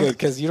 That's good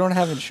because you don't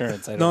have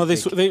insurance. I don't no,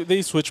 think.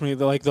 they switch me.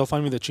 They'll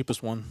find me the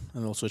cheapest one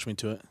and they'll switch me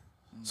to it.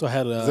 So I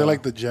had Is it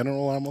like the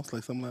general almost,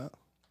 like something like that?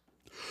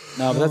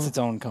 No, but that's its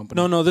own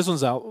company. no, this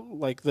one's out.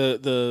 Like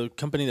the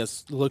company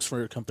that looks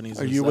for companies.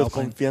 Are is you with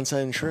Alpine.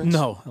 Confianza Insurance?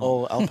 No.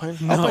 Oh, Alpine?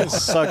 Alpine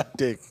suck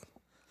dick.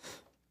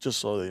 Just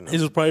so they know. He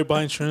was probably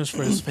buying insurance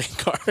for his fake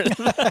car.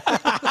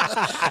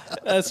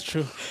 That's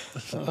true.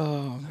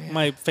 Oh man.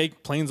 My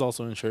fake plane's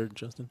also insured,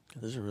 Justin.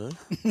 Is it really?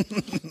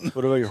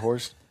 What about your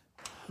horse?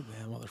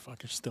 Yeah,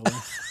 motherfucker's still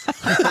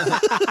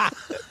there.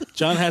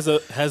 John has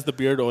the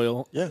beard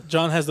oil. Yeah.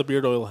 John has the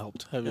beard oil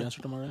helped. Have you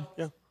answered him already?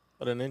 Yeah.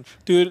 About an inch.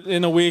 Dude,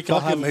 in a week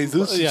I'll Fucking have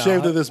Jesus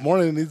shaved it this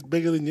morning, and he's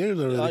bigger than yours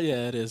already. Oh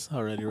yeah, it is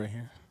already right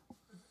here.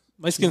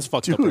 My skin's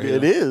fucked Dude, up. Right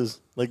it here. is.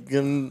 Like,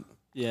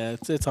 Yeah,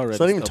 it's already. it's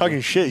not even stubbly.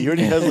 talking shit. You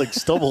already has like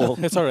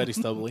stubble. It's already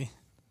stubbly.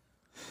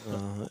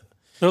 Uh,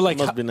 They're like,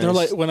 must be they're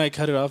nice. like, when I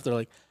cut it off, they're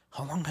like,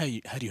 how long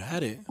had you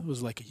had it? It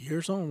was like a year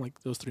or so. I'm like,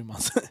 it was 3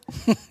 months.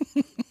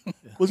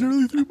 Was it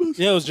really 3 months?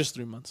 Yeah, it was just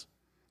 3 months.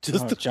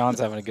 Just Oh, John's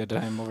having a good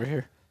time over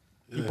here.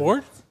 You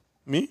bored?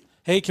 me?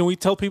 Hey, can we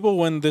tell people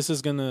when this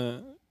is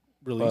gonna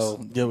release?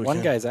 Well, Yeah, we one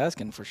can. guy's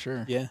asking for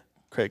sure. Yeah.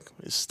 Craig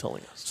is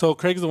telling us. So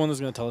Craig's the one that's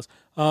gonna tell us.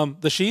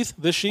 This sheath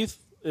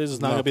is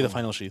not gonna be the Nothing.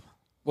 final sheath.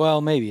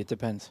 Well, maybe it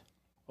depends.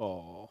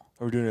 Oh,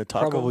 Are we doing a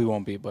taco? Probably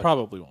won't be, but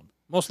probably won't be.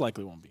 Most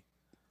likely won't be.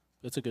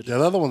 It's a good. Yeah,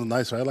 the other one's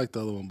nicer. I like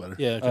the other one better.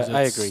 Yeah, because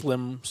I it's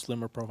agree.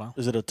 slimmer profile.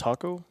 Is it a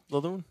taco? The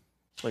other one?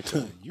 Like,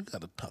 You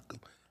got to tuck him.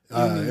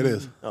 It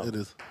is. Oh. It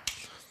is.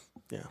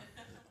 yeah.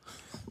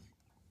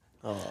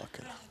 Oh,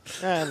 okay.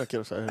 Yeah, no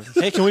quiero saber.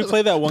 Hey, can we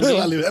play that one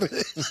game? Vale, verga.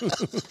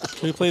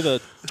 Can we play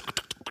the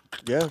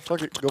Yeah,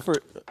 fuck it. Go for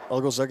it.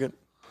 I'll go second.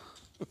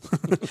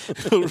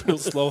 real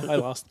slow? I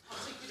lost.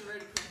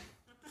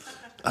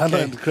 I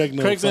know Craig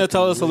knows. Craig's gonna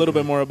tell fucking us a little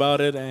bit more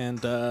about it,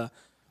 and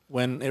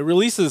when it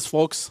releases,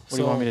 folks. what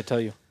do you want me to tell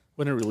you?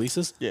 When it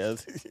releases, Yeah.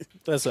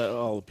 that's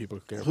all the people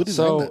care. Who About.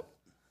 designed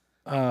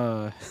So,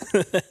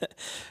 that?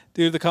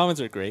 Dude, the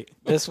comments are great.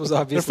 this was They're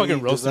obviously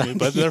fucking roasting me, designed-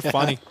 but they're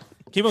funny.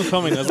 Keep them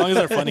coming. As long as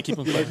they're funny, keep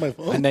them You like coming.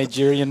 my a phone?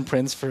 Nigerian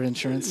prince for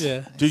insurance.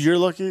 Yeah. Dude, you're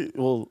lucky.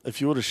 Well,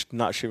 if you would have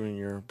not shaving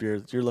your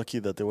beard, you're lucky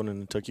that they wouldn't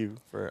have took you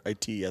for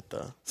IT at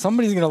the.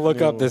 Somebody's gonna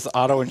look up this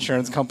auto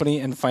insurance company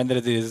and find that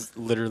it is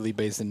literally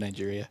based in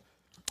Nigeria.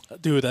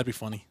 Dude, that'd be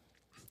funny.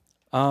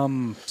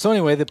 So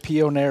anyway, the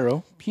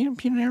Pionero.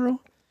 Pionero?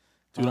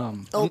 Dude,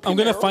 Um, I'm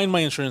gonna find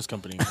my insurance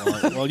company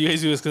while you guys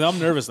do this because I'm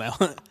nervous now.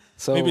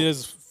 so Maybe it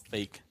is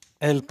fake.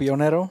 El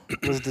Pionero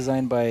was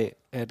designed by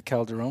Ed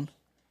Calderon.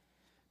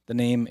 The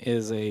name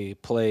is a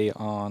play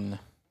on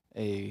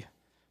a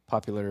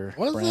popular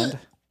Was brand.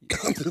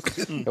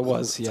 It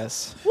was,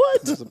 yes.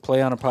 What? It was a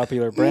play on a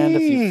popular brand.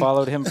 If you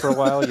followed him for a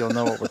while, you'll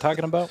know what we're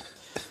talking about.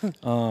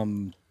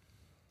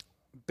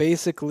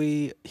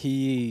 Basically,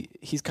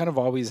 he's kind of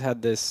always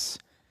had this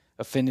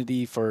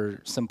affinity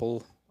for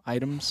simple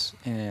items,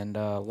 and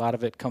a lot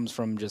of it comes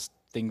from just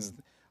things.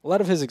 A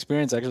lot of his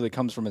experience actually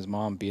comes from his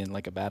mom being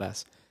like a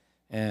badass,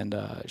 and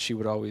she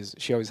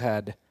always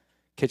had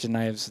kitchen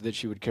knives that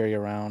she would carry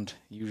around.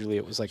 Usually,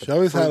 it was like She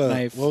always fruit had a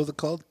knife. what was it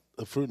called?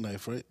 A fruit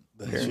knife, right?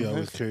 That she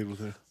always carried with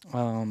her.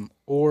 And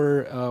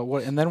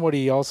then what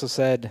he also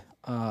said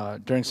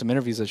during some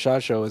interviews at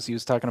SHOT Show is he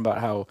was talking about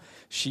how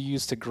she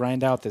used to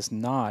grind out this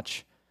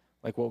notch,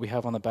 like what we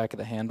have on the back of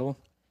the handle.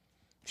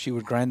 She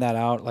would grind that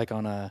out like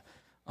on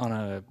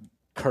a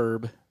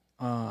curb,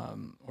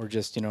 or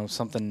just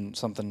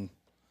something.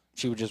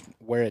 She would just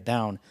wear it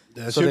down.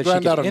 Yeah, so she that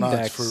grind could out a notch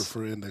index-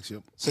 for index.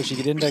 Yep. So she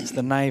could index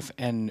the knife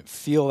and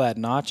feel that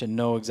notch and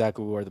know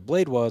exactly where the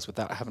blade was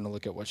without having to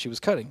look at what she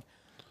was cutting.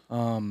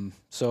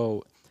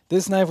 So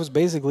this knife was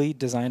basically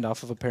designed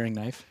off of a paring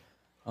knife,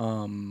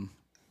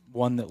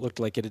 one that looked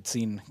like it had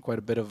seen quite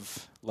a bit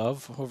of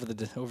love over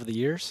the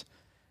years,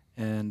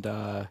 and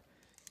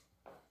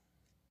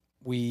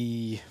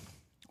we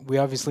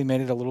obviously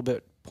made it a little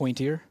bit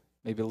pointier,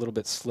 maybe a little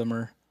bit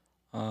slimmer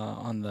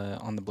on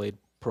the blade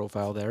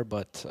profile there,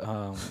 but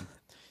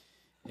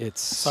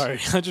it's Sorry,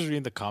 I'm just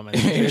reading the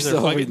comments. You're These are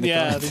still fucking- reading the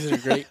yeah, comments. these are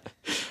great.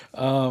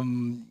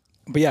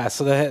 But yeah,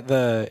 so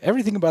the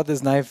everything about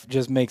this knife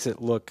just makes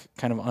it look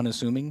kind of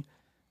unassuming,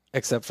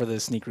 except for the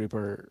Sneak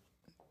Reaper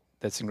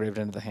that's engraved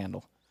into the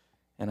handle.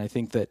 And I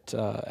think that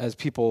as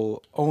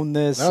people own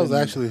this, That was and-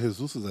 actually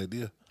Jesus'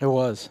 idea. it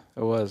was.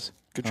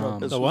 Good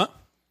job. The what?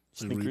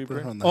 The Sneak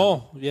Reaper? on that.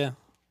 Oh, yeah.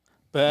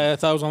 But I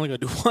thought I was only gonna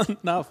do one,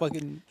 not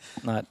fucking.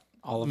 Not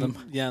all of them,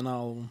 Yeah, not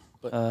all of them.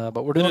 But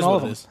but we're It doing is all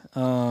what of it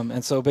them.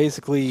 And so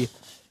basically,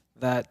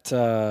 that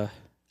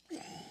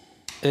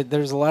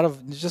there's a lot of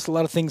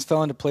things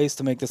fell into place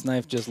to make this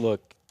knife just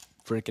look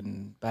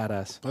freaking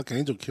badass. Fuck,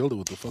 Angel killed it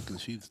with the fucking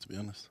sheaths, to be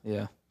honest.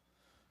 Yeah.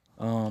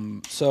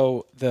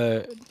 So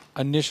the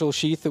initial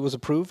sheath that was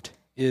approved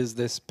is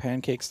this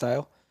pancake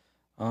style.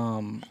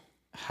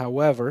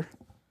 However,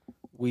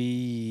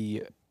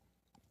 Leo.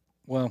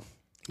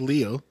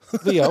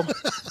 Leo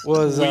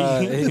was.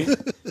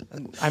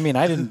 I mean,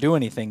 I didn't do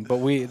anything, but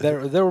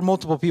there were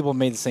multiple people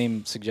made the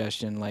same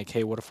suggestion. Like,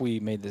 hey, what if we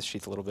made this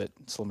sheath a little bit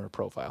slimmer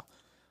profile?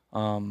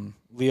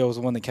 Leo was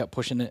the one that kept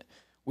pushing it.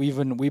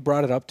 We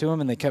brought it up to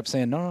him, and they kept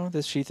saying, no,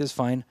 this sheath is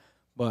fine.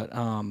 But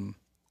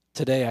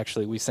today,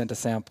 actually, we sent a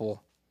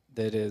sample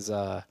that is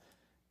a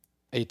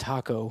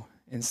taco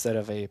instead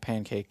of a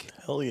pancake,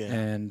 Hell yeah.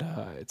 and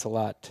it's a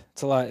lot.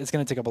 It's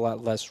going to take up a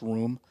lot less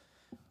room.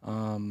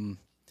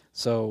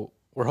 So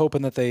we're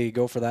hoping that they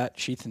go for that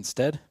sheath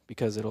instead,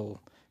 because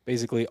it'll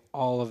basically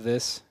all of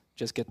this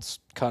just gets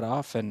cut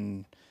off,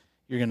 and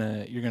you're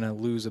gonna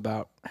lose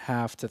about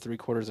 1/2 to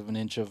 3/4 of an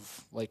inch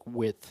of like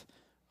width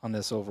on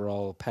this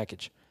overall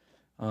package.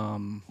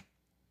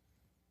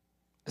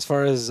 As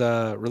far as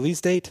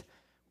release date,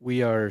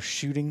 we are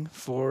shooting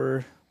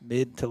for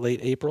mid to late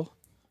April.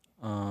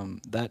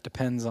 That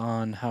depends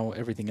on how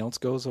everything else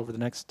goes over the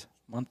next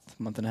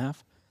month and a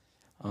half.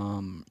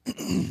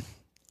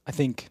 I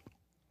think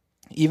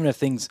even if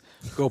things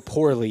go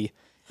poorly,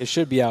 it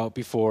should be out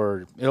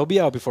before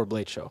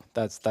Blade Show.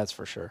 That's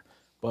for sure.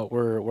 But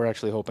we're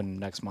actually hoping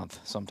next month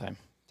sometime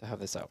to have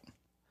this out.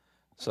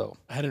 So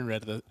I hadn't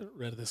read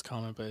this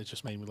comment, but it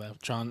just made me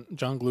laugh. John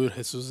glued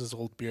Jesus'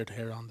 old beard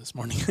hair on this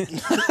morning.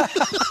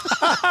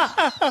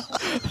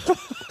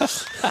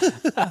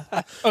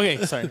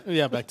 Okay, sorry.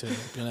 Yeah, back to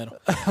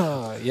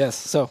Pionero. yes.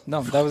 So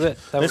no, that was it.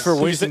 That Thanks for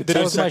was wasting that 2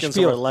 was my seconds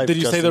of our spiel. life. Did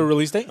you say the Justin.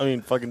 release date? I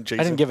mean, fucking Jason.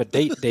 I didn't give a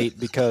date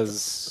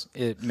because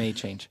it may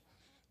change.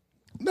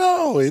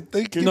 No,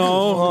 they give No.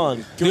 you- Come on.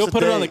 Give Leo us a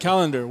put it on the date.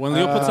 calendar. When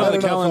Leo puts it on the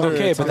calendar,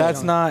 Okay, it's but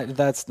on the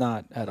that's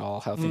not at all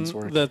how things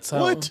work. That's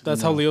how What?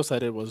 how Leo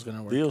said it was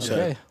gonna work. Leo said.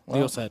 Okay, Leo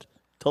well, said.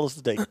 Tell us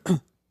the date.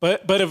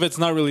 But if it's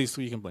not released,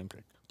 you can blame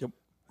Craig.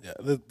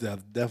 Yeah,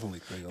 definitely.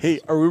 Craig. Hey,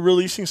 are we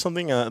releasing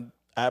something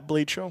at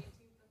Blade Show?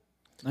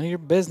 none of your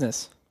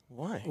business.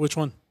 Why? Which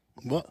one?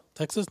 What?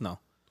 Texas? No.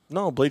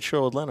 No, Blade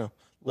Show Atlanta.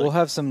 We'll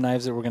have some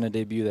knives that we're going to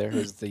debut there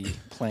is the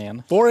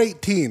plan.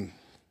 418.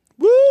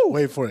 Woo!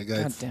 Wait for it,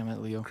 God guys. damn it,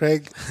 Leo.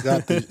 Craig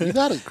got this. You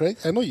got it, Craig.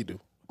 I know you do.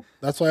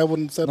 That's why I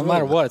wouldn't say No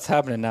matter what, it's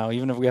happening now,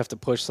 even if we have to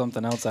push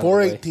something else out of the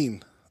way.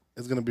 418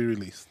 is going to be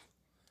released.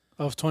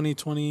 Of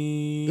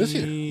 2020. This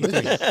year.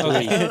 This year.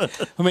 Okay.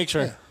 We'll make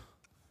sure.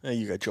 Hey,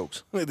 you got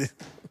jokes.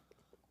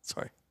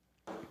 Sorry.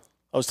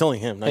 I was telling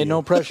him. Not Hey, you.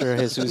 no pressure,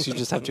 Jesus. You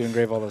just have to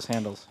engrave all those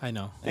handles I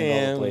know. and all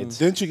the Damn. blades.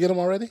 Didn't you get them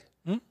already?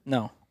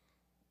 No,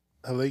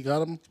 Have they got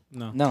them?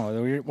 No.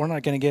 no, we're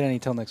not going to get any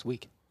till next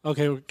week.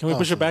 Okay, can we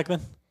push so- it back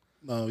then?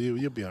 No,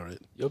 you'll be all right.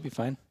 You'll be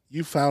fine.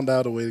 You found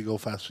out a way to go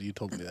faster. You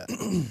told me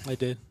that. I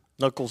did.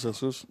 Knuckles,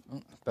 Jesus. We're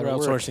Better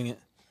work. outsourcing it.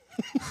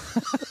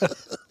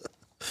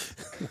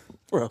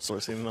 We're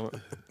outsourcing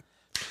them.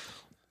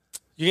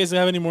 You guys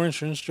have any more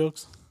insurance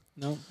jokes?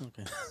 No?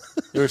 Okay.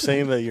 You were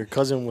saying that your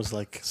cousin was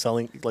like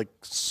selling, like.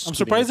 I'm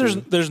surprised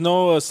there's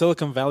no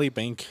Silicon Valley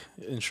Bank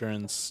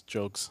insurance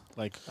jokes.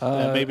 Like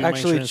maybe my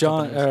Actually, insurance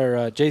John company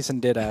was- or Jason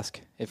did ask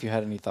if you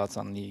had any thoughts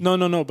on the.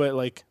 No, but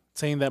like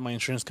saying that my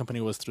insurance company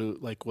was through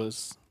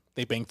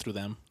they banked through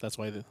them. That's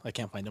why I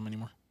can't find them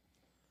anymore.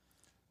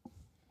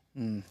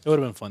 Mm, It would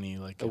have been funny.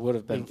 Like it would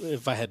have been.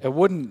 if I had It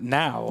wouldn't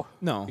now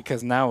no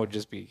because now it would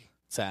just be.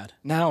 sad.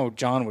 Now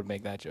John would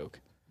make that joke.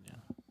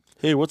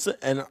 Hey, what's the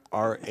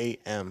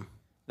NRAM?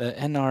 The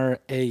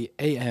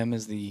NRAAM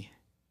is the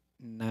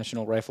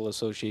National Rifle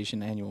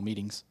Association annual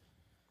meetings.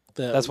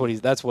 That's what he's.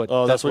 That's what.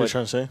 Oh, that's what what you're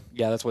trying to say?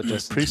 Yeah, that's what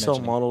just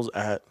Pre-sale models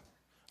at.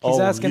 He's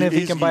asking if he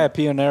he's- can buy a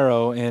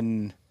Pionero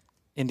in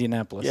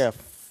Indianapolis. Yeah,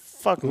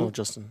 fuck no,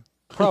 Justin.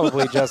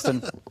 Probably,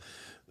 Justin.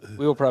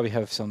 We will probably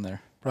have some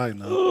there. Probably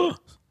not.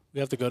 we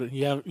have to go to.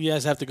 You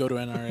guys have to go to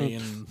NRA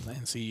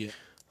and see it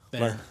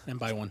there and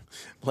buy one.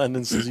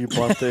 Landon says you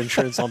bought the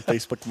insurance on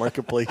Facebook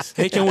Marketplace.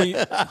 Hey, can we?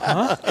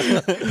 Huh? Read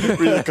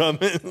the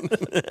comment.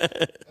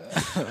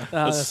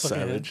 That's fucking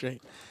savage.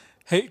 great.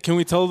 Hey, can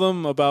we tell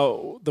them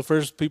about the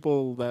first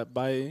people that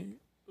buy?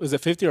 Was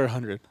it 50 or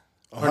 100?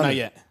 Or 100. not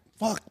yet?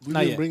 Fuck. We Not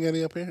didn't yet. bring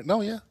any up here?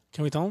 No, yeah.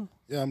 Can we tell them?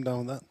 Yeah, I'm down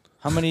with that.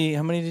 How many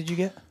did you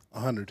get?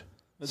 100.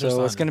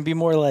 So it's going to be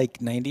more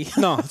like 90.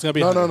 No, it's gonna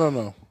be. No, 100.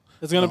 no.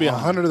 It's gonna be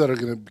 100 that are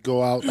going to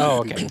go out.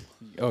 Oh, to okay. people.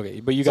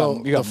 Okay, but you So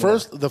got you got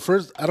the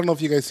first. I don't know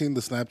if you guys seen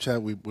the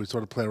Snapchat. We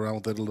sort of play around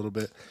with it a little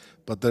bit,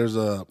 but there's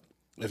a.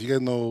 If you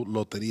guys know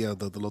Loteria,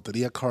 the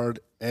Loteria card,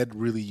 Ed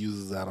really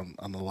uses that on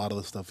a lot of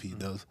the stuff he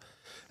does,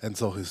 and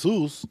so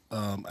Jesus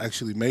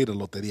actually made a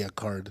Loteria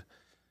card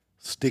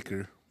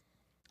sticker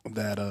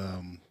that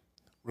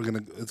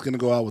it's gonna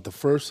go out with the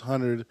first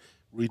 100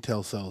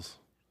 retail sales.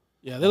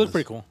 Yeah, they look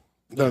pretty cool.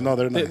 No,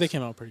 they're nice. They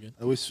came out pretty good.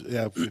 I wish,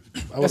 yeah.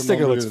 That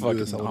sticker looks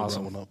fucking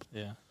awesome. Up.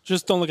 Yeah,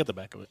 just don't look at the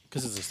back of it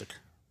because it's a sticker.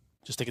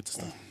 Just stick it to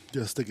stuff.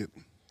 Just stick it.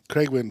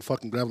 Craig went and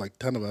fucking grabbed like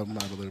 10 of them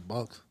out of their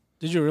box.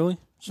 Did you really?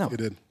 No. He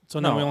did. So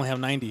now No. we only have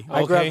 90.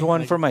 I grabbed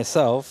one for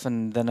myself,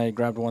 and then I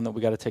grabbed one that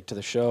we got to take to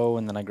the show,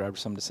 and then I grabbed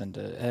some to send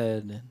to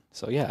Ed. And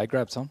so yeah, I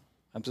grabbed some.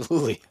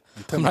 Absolutely,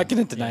 I'm not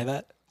going to deny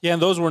that. Yeah,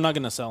 and those we're not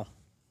gonna sell.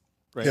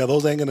 Right. Yeah,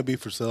 those ain't gonna be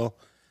for sale.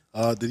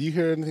 Did you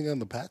hear anything on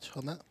the patch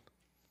on that?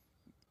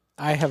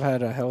 I have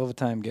had a hell of a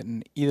time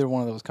getting either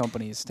one of those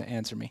companies to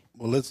answer me.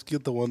 Well, let's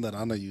get the one that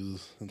Anna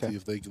uses and Okay. see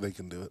if they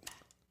can do it.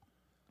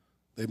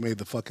 They made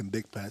the fucking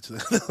dick patch.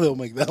 They'll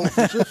make that one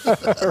for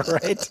sure.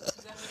 Right?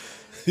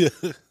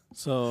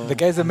 So The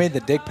guys that made the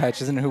dick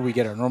patch isn't who we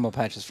get our normal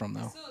patches from,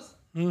 though. Sus,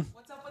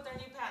 what's up with our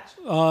new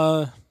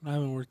patch? I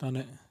haven't worked on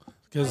it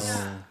because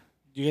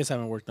you guys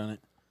haven't worked on it.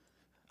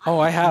 Oh,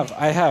 I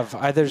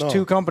have. There's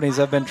two companies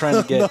I've been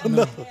trying to get.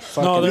 No,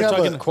 fucking they're We have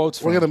talking quotes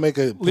from. We're gonna make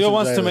a. Leo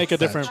wants to Giant make a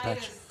different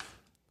patch.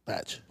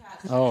 patch. Patch.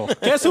 Oh,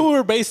 Guess who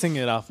we're basing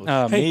it off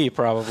of? me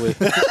probably.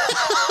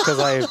 Because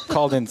I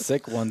called in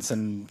sick once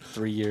in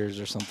 3 years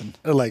or something.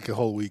 Like a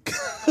whole week.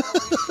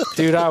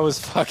 Dude, I was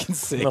fucking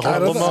sick. Mejor I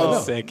was know, I so know.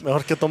 sick.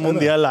 Mejor que tome un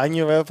día al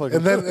año,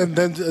 ¿verdad? and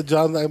then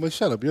John, I'm like,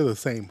 shut up. You're the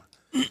same.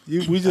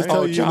 We just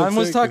tell you. John look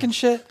was sick. talking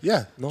shit.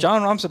 Yeah,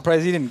 John, I'm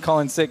surprised he didn't call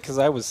in sick because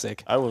I was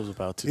sick. I was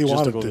about to. he just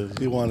wanted to. Go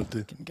to. He wanted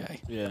to. Guy.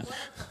 Yeah. But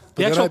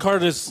The then actual I-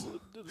 card is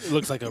it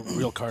looks like a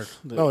real card.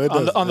 No, it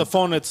on does. on the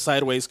phone it's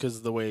sideways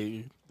because the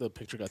way the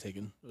picture got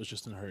taken. It was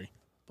just in a hurry.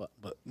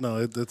 But no,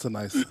 it's a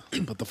nice.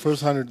 But the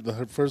first 100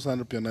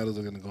 pioneros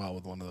are gonna go out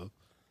with one of those.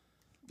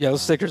 Yeah,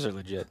 those stickers are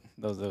legit.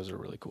 Those are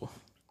really cool.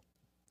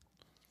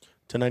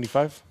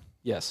 1095.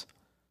 Yes.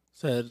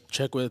 Said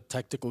check with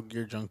Tactical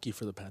Gear Junkie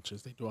for the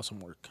patches. They do awesome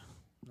work.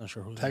 Not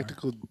sure who.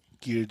 Tactical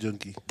Gear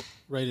Junkie. They are.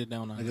 Write it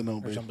down on I can know,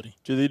 or babe. somebody.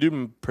 Do they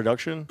do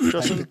production,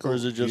 Justin, Tactical or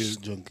is it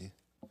just? Gear Junkie?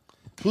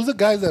 Who's the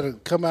guys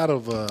that come out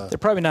of? They're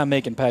probably not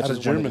making patches one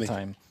at Germany. a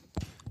time.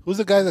 Who's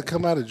the guys that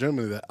come out of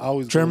Germany that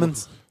always go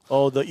Germans.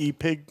 Oh, the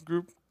E-Pig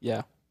group.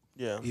 Yeah.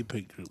 Yeah. with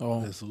E-Pig group.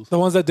 Oh, Jesus. the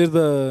ones that did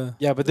the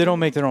Yeah, but they don't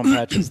make their own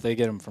patches. They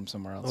get them from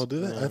somewhere else. Oh, do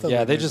they? I thought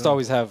Yeah, they made just them.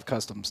 always have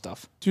custom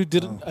stuff. dude.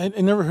 Did I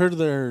never heard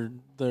the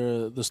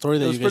story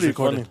that It was you guys pretty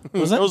recorded?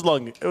 funny. Was that? It was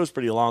long. It was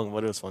pretty long,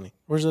 but it was funny.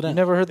 Where's it You at?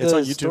 never heard It's the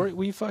on YouTube. story?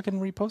 We fucking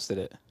reposted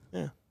it.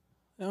 Yeah.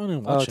 I don't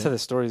even Oh, watch to the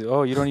stories.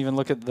 Oh, you don't even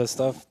look at the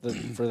stuff for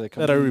the that I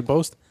company?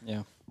 repost.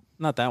 Yeah.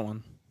 Not that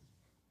one.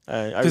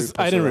 I 'Cause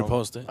I didn't reposted that one.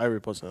 repost it. I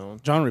reposted that one.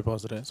 John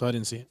reposted it, so I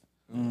didn't see it.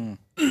 Mm.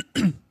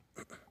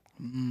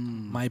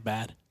 My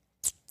bad.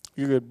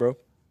 You're good, bro.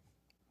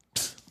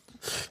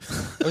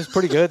 It was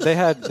pretty good. They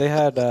had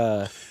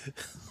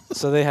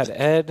so they had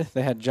Ed,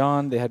 they had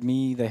John, they had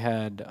me, they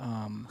had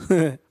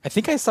I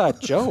think I saw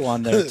Joe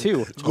on there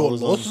too.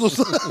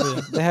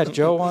 They had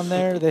Joe on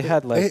there. They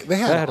had like They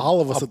had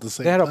all of us at the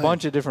same They had a time.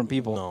 bunch of different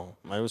people. No,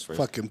 mine was first.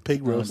 Fucking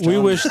pig roast. We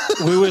John.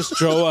 wish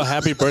Joe a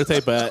happy birthday,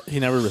 but he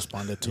never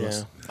responded to Yeah.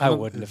 us. I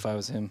wouldn't if I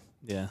was him.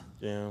 Yeah.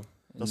 Yeah.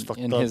 That's In, fucked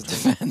in up. his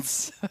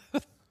defense.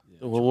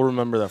 We'll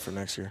remember that for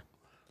next year.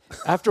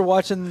 After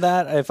watching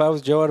that, if I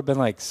was Joe, I'd have been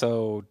like,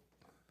 so,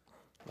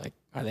 like,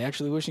 are they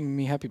actually wishing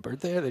me happy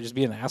birthday? Or are they just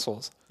being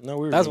assholes? No,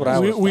 we were That's what I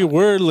We, was. we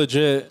were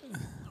legit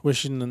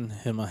wishing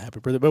him a happy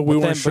birthday, but we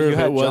weren't sure you if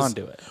had it was. John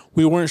do it.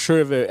 We weren't sure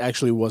if it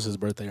actually was his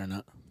birthday or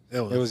not. It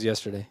It was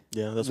yesterday.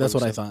 Yeah, That's we what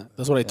I said. thought.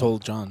 That's what I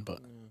told John, but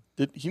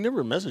Did he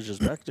never message us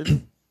back? Did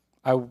he?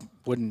 I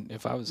wouldn't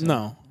if I was him.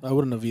 no, I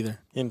wouldn't have either.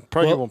 And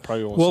probably Well- won't.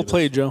 Probably won't. Well see this.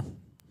 played, Joe.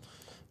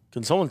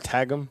 Can someone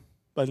tag him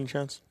by any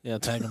chance? Yeah,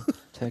 tag him.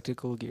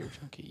 Tactical Gear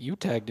Junkie. You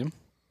tagged him.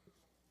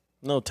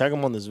 No, tag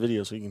him on this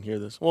video so he can hear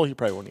this. Well, he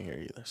probably won't hear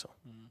either. So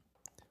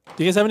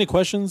Do you guys have any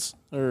questions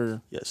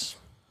or yes,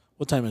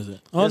 what time is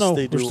it? Oh Yes, no,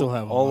 they we do still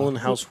have all in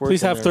housework.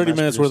 Please and have they're 30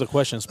 minutes worth mass of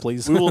questions,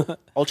 please. We will.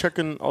 I'll check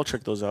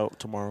those out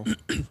tomorrow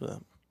for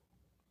that.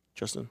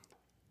 Justin.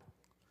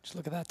 Just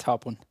look at that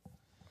top one.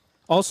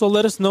 Also,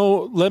 let us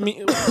know. Let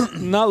me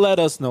not let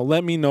us know.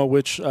 Let me know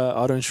which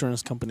auto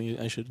insurance company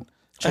I should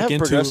check have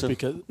into Progressive.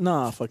 because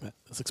fuck that.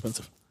 That's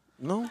expensive.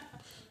 No,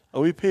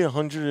 we pay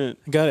 100.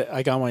 I got it.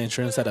 I got my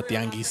insurance at a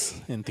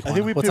Tianguis in Tijuana. I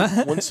think we What's paid that?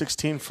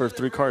 116 for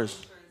 3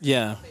 cars.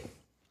 Yeah.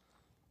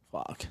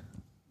 Fuck.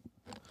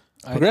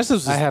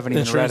 Progressive's I haven't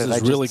even read insurance it. is I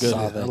just really good.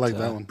 saw I like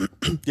that one.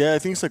 Yeah, I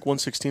think it's like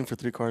 116 for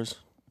 3 cars,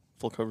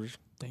 full coverage.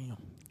 Damn.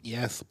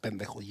 Yes,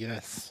 pendejo.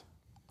 Yes.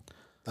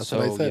 That's so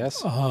what I said.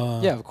 yes. Uh,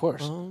 Yeah, of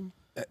course.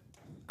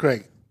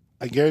 Craig,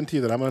 I guarantee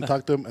you that I'm going to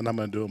talk to him and I'm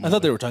going to do him. I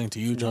thought they were talking to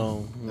you,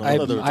 Joe. No, I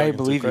thought they were I talking to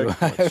believe you.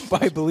 Craig.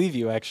 I believe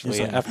you actually.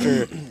 Yes, I know.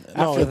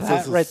 After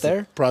that right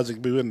there.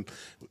 Project we've been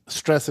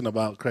stressing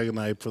about Craig and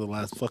I for the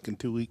last fucking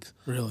 2 weeks.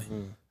 Really?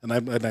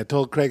 And I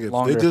told Craig if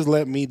Longer. they just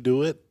let me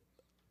do it,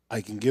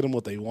 I can get them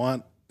what they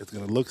want. It's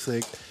gonna look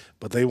sick,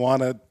 but they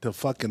want it to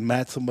fucking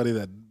match somebody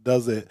that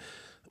does it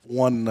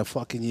one in a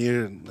fucking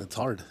year, and it's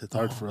hard. It's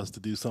hard for us to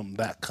do something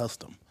that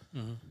custom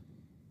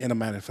in a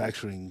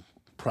manufacturing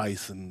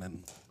price, and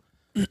then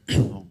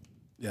so,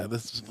 yeah,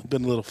 this has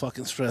been a little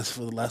fucking stress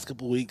for the last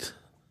couple of weeks,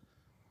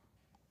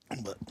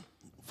 but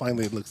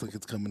finally it looks like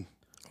it's coming.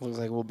 Looks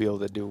like we'll be able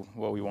to do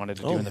what we wanted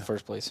to do in the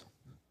first place.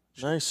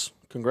 Nice.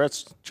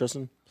 Congrats,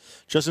 Justin.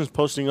 Justin's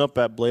posting up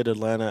at Blade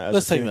Atlanta as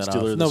Let's a take Phoenix that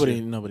Steeler off. this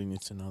year. Nobody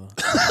needs to know that.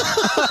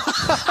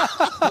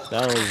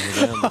 That was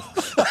random.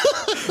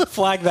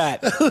 Flag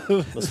that.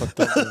 That's fucked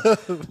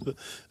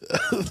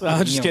up.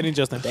 I'm just kidding,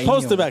 Justin.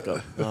 Post it back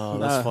up. Oh,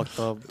 that's fucked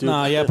up.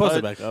 Dude, Post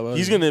it back up.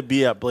 He's going to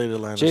be at Blade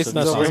Atlanta.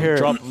 Jason's so over here.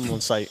 Drop him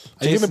on site.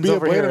 Are you Jason's gonna be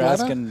over a Blade here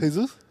Atlanta, asking-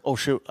 Jesus? Oh,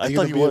 shoot. Are I you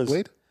thought gonna he be a was.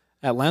 Blade?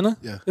 Atlanta?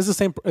 Yeah. It's the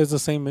same. It's the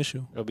same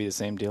issue. It'll be the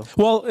same deal.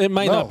 Well, it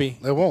might No, not be.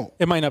 It won't.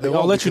 It might not be. It I'll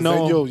won't, let you because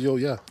then know.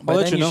 yeah. By I'll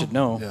let then you know. should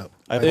know. Yeah.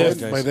 I By then,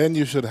 apologize. by then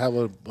you should have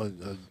a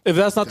If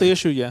that's not the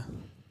issue, yeah.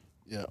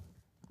 yeah.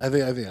 I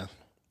think yeah.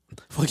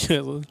 Fuck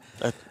you.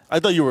 I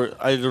thought you were.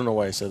 I don't know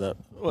why I said that.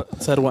 What?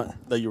 Said what?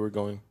 That you were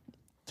going.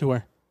 To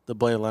where? The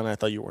Blade Atlanta, I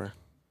thought you were.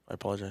 I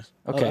apologize.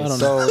 Okay, I don't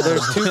so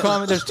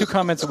there's two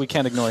comments that we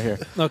can't ignore here.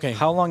 Okay.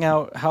 How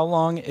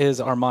long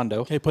is Armando?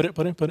 Okay, put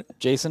it.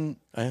 Jason,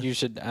 I- you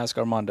should ask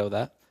Armando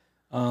that.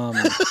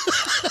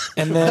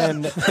 And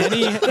then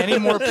any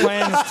more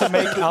plans to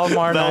make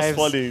Almar That was knives?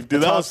 funny. Dude, The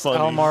that top was funny.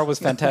 Almar was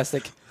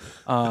fantastic.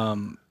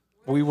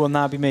 We will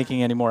not be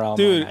making any more Almar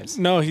Dude, knives.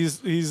 no,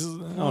 he's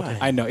okay.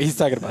 I know he's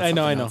talking about. I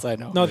know. something else, I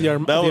know. No,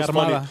 That was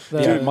funny. Armada.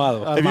 The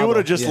Armado. If you would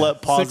have just yeah.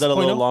 let pause that a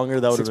little 6.0? longer,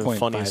 that would have been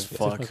funny as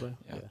 6.5, fuck.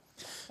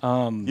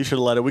 You should have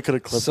let it. We could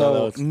have clipped that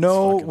So out.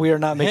 no, Fucking- we are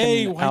not making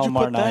Hey, why'd you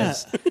Almar put that?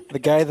 knives. The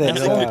guy that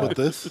You know why you put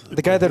this?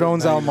 the guy that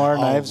owns Now you- Almar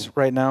oh. knives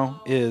right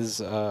now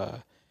is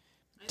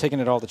taking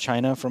it all to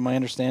China, from my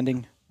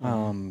understanding.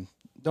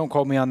 Don't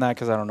quote me on that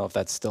because I don't know if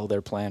that's still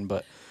their plan.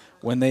 But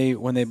when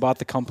they bought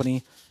the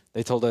company,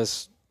 they told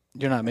us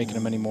you're not making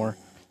them anymore.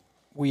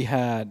 We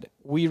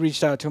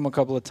reached out to him a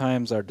couple of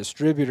times. Our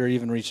distributor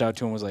even reached out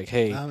to him, was like,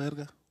 hey, Ah,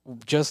 verga.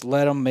 just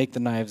let them make the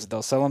knives.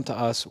 They'll sell them to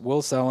us.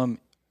 We'll sell them.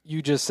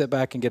 You just sit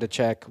back and get a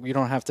check. You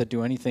don't have to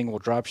do anything. We'll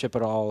drop ship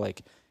it all.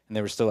 Like, and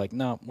they were still like,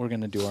 no, we're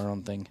gonna do our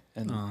own thing.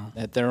 And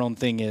their own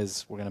thing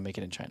is we're gonna make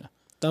it in China.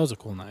 That was a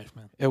cool knife,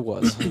 man. It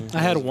was. I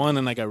had one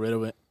and I got rid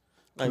of it.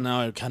 And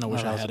now I kind of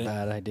wish that I was had a it.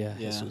 bad idea.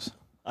 Yeah. Jesus.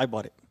 I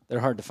bought it, They're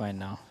hard to find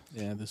now.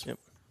 Yeah, this. Yep.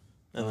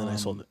 and then I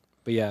sold it.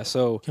 But yeah,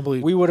 so Can't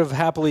believe- we would have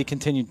happily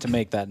continued to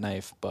make that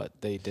knife, but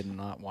they did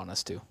not want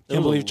us to.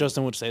 Can't believe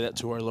Justin would say that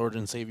to our Lord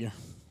and Savior.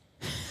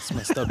 It's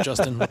messed up,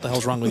 Justin. What the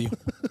hell's wrong with you?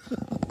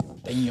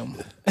 Damn.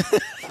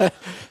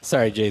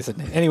 Sorry,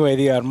 Jason. Anyway,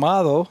 the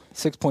Armado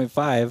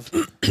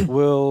 6.5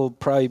 will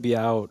probably be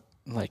out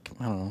like,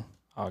 I don't know,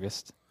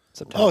 August,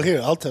 September. Oh,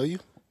 here, I'll tell you.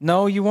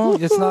 No, you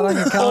won't. It's not on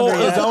your calendar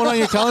yet. Is that one on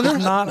your calendar?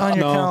 It's not on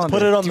your No. calendar.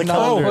 Put it on Do the not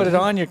calendar. Put it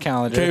on your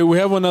calendar. Okay, we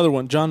have another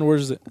one. John,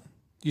 where's it?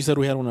 You said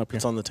we had one up here.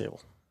 It's on the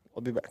table.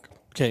 I'll be back.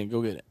 Okay,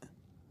 go get it.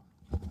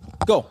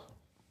 Go.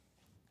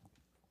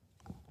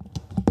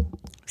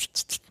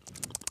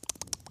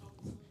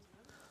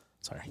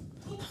 Sorry.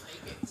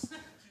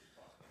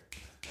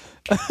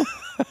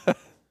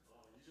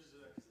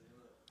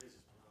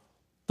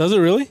 Does it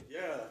really?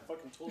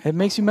 It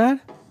makes you mad?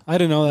 I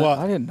didn't know that. What?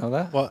 I didn't know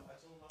that. What?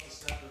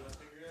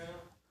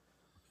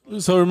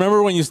 So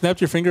remember when you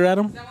snapped your finger at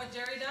him? Is that what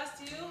Jerry does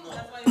to you?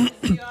 That's why he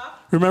pisses you off?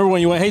 Remember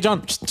when you went, "Hey,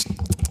 John,"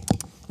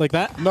 like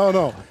that?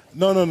 No.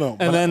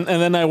 And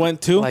then I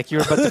went too. Like you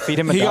were about to feed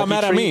him a he got doggy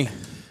mad at treat? me,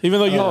 even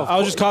though I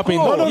was just copying.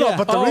 No, Yeah.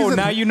 but the Oh, reason,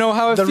 now you know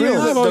how it the feels.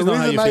 reason, I've always the known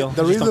how reason, you I, feel. the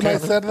Just reason don't I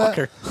said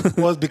that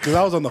was because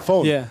I was on the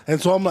phone. Yeah. And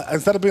so I'm like,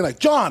 instead of being like,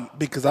 John,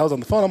 because I was on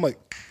the phone, I'm like,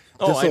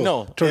 Oh, just I so,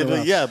 know. turn Yeah,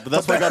 around. yeah, but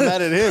that's why I got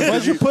mad at him.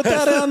 Why'd you put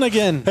that on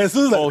again?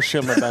 Jesus, like, Oh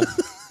shit, my bad.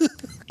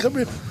 come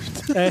here.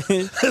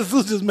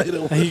 Jesus just made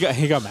it.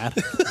 he got mad.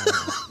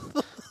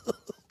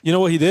 You know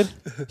what he did?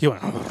 He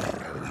went.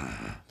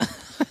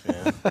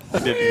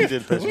 He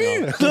did piss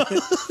me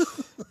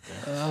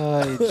off,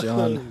 Ay,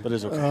 John. but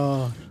it's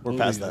okay. We're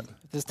past that.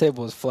 If this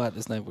table was flat,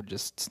 this knife would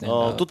just stand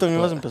Oh, up. tú también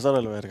vas a empezar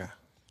a la verga.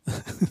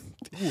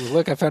 Ooh,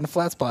 look, I found a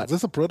flat spot. Is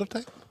this a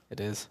prototype It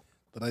is.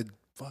 that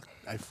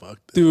I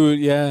fucked? Dude,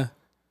 yeah.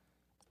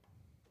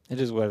 It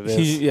is what it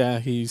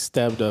is. He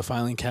stabbed a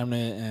filing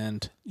cabinet,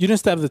 and you didn't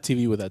stab the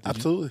TV with that, did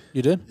Absolutely. you?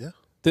 You did? Yeah.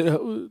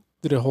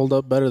 Did it hold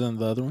up better than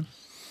the other one?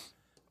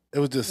 It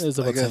was just, It's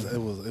I about guess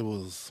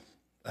same.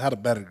 it had a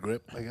better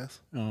grip, I guess.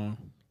 Oh.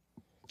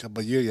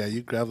 But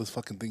you grab this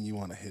fucking thing, you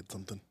want to hit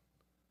something.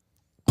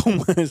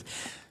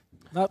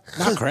 not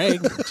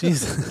Craig.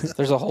 Jeez.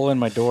 There's a hole in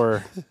my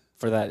door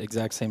for that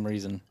exact same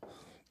reason.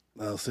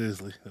 No,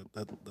 seriously,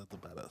 that's a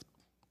badass.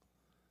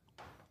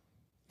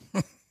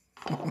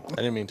 I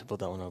didn't mean to put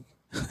that one up.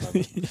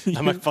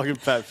 My fucking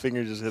fat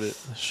finger just hit it.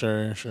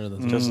 Sure.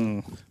 That's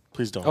Justin,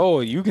 please don't. Oh,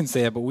 you can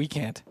say it, but we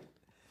can't.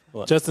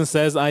 Justin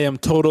says I am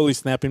totally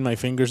snapping my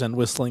fingers and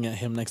whistling at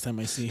him next time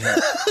I see him.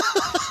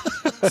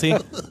 See?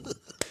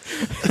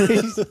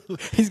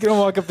 He's gonna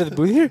walk up to the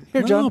booth. Here,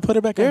 John. No, put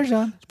it back Here, on.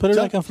 John. Put it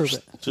back on for a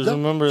bit. Just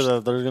remember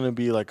that there's gonna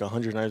be like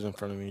 100 knives in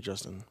front of me,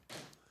 Justin.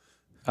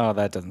 Oh,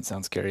 that doesn't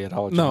sound scary at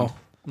all. John.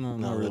 No, No,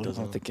 not it really. I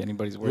doesn't. don't think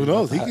anybody's worried. Who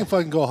knows? About He that. can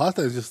fucking go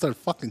hostile and just start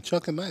fucking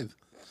chucking knives.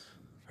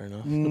 Fair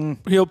enough.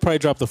 He'll probably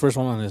drop the first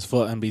one on his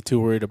foot and be too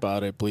worried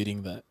about it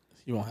bleeding that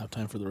he won't have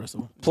time for the rest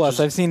of them. Plus,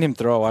 I've seen him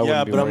throw. I Yeah,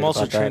 wouldn't be but I'm worried also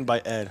about that. trained by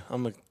Ed.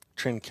 I'm a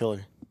trained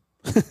killer.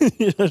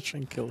 You're a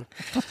trained killer.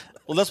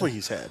 Well, that's what he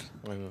said.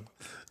 I mean,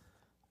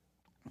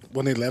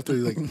 When he left,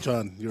 he's like,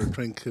 John, you're a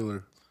trained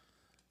killer,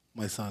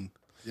 my son.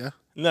 Yeah?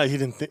 no, he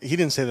didn't. He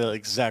didn't say the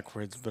exact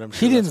words, but I'm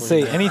sure He didn't that's what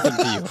say meant. anything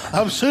to you.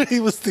 I'm sure he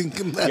was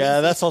thinking that.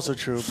 Yeah, that's also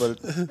true, but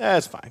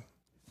it's fine.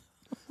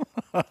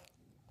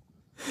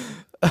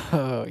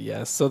 Oh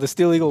yes. So the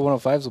Steel Eagle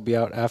 105s will be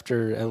out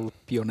after El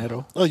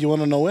Pionero. Oh, you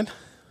want to know when?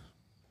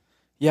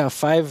 Yeah,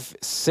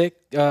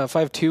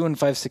 5.2 and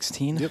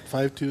 5.16. Yep,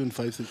 5.2 and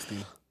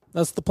 5.16.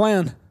 That's the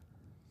plan.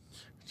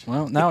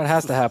 Well, now it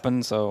has to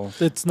happen, so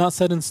It's not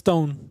set in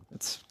stone.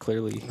 it's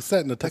clearly It's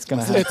set in the text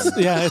gonna message.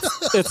 happen.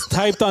 It's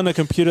typed on a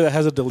computer that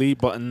has a delete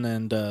button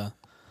and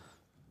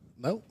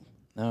Nope.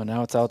 no.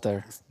 Now it's out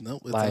there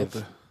Nope. It's Live. out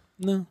there.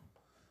 no.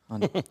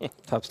 on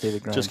Top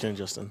Stated Grind. Just kidding,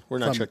 Justin. We're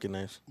not Some- checking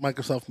knives.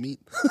 Microsoft Meet.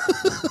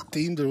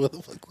 Teams or what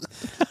the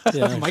fuck?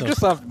 Yeah,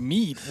 Microsoft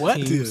Meet. What?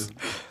 Teams.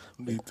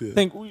 Me too. I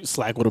think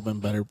Slack would have been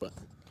better, but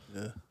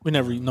Yeah.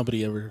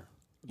 nobody ever.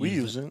 We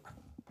used use it.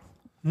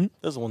 Hmm?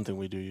 That's the one thing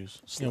we do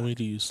use. Yeah, we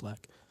do use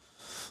Slack.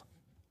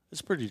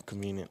 It's pretty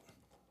convenient.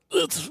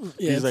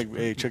 He's like,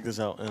 hey, check this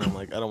out. And I'm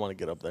like, I don't want to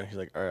get up there. He's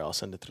like, all right, I'll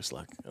send it through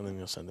Slack. And then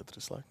he'll send it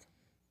through Slack.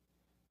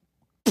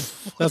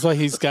 That's why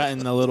he's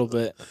gotten a little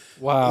bit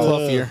Wow.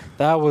 fluffier.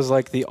 That was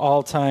like the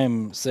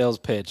all-time sales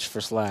pitch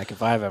for Slack,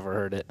 if I've ever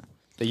heard it.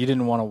 That you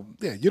didn't want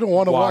to. Yeah, you don't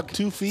want to walk Walk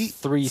 2 feet.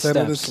 3 Send it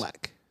in steps.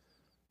 Slack.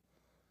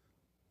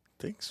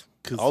 Thanks.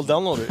 'Cause- I'll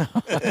download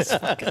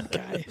it.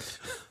 Guy.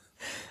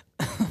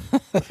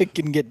 It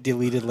can get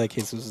deleted like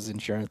Jesus'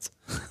 insurance.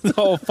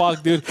 Oh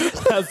fuck, dude.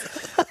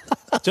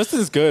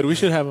 Justin's good. We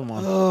should have him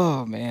on.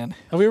 Oh man.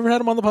 Have we ever had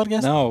him on the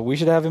podcast? No, we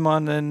should have him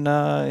on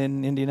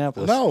in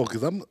Indianapolis. No,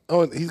 because I'm.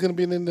 Oh, he's gonna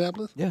be in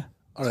Indianapolis. Yeah.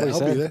 All That's right, what he I'll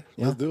be said. there.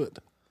 Yeah. Let's do it.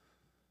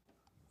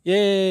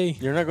 Yay.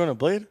 You're not going to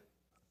Blade?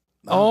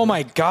 Oh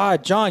my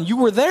God, John, you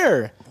were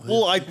there.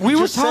 Well, We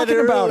were just said talking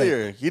about it.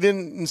 earlier. He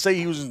didn't say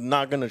he was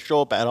not going to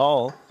show up at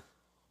all.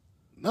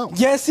 No.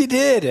 Yes, he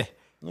did.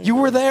 You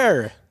were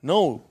there.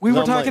 No. We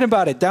were I'm talking like,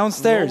 about it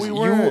downstairs. No, we You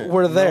weren't.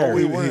 were No, there.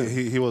 we He, weren't.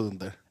 he wasn't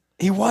there.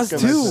 He was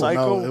Fucking too.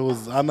 psycho. No, it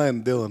was Anna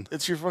and Dylan.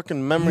 It's your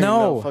fucking memory.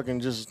 No. That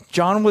fucking just.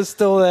 John was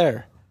still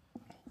there.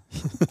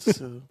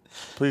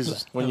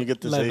 Please, when you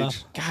get this Let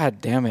age. God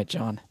damn it,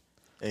 John.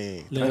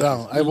 Hey.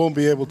 No, I won't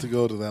be able to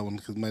go to that one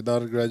because my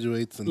daughter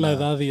graduates and, La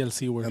edad y el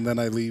C word. and then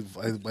I leave.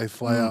 I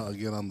fly out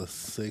again on the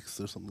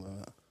 6th or something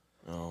like that.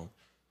 Oh.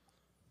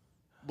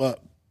 But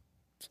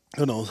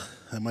who knows?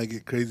 I might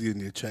get crazy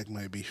and your check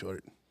might be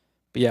short.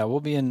 But yeah, we'll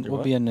be in what?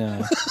 we'll be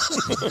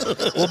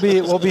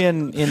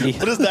in Indy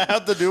What does that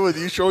have to do with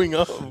you showing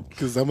up?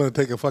 Because I'm gonna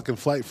take a fucking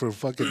flight for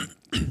fucking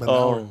an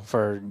hour. Oh.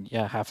 for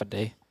half a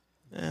day.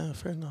 Yeah,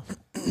 fair enough.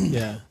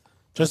 Yeah.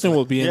 Justin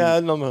will be in. Yeah,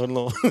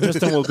 no.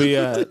 Justin will be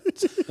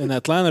in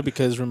Atlanta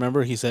because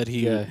remember he said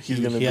he Yeah, he's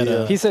gonna he had be,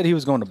 a He said he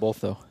was going to both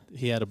though.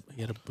 he had a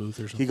booth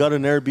or something. He got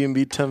an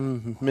Airbnb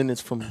 10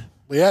 minutes from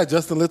But yeah,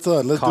 Justin, let's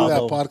do that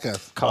Cabo.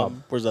 podcast.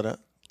 Cobb. Where's that at?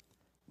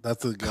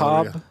 That's a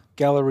Cobb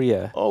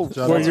Galleria. Oh,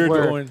 Shout Where out. you're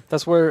where, going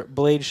That's where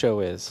Blade Show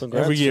is.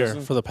 congrats, every year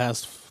Justin. for the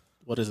past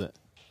what is it?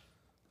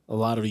 A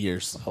lot of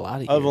years. A lot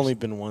of years. I've only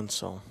been once,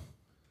 so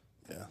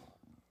Yeah.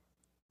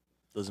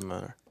 doesn't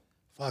matter.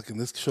 Fucking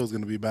this show's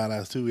gonna be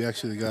badass too. We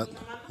actually got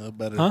a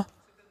better. Huh?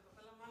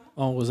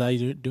 Oh, was I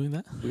doing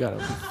that? we got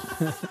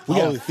a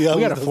Oh, yeah,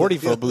 we got a yeah.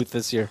 40-foot booth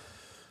this year.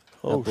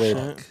 Oh, Blade.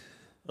 shit.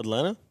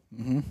 Atlanta?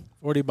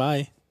 40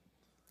 by.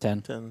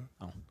 10. 10.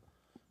 Oh.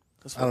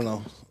 That's I don't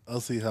fucking- know.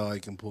 I'll see how I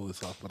can pull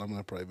this off, but I'm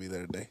gonna probably be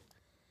there today.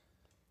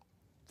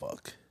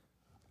 Fuck.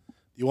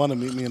 You want to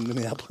meet me in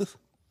Minneapolis?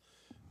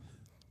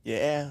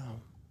 Yeah.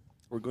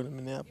 We're going to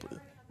Minneapolis.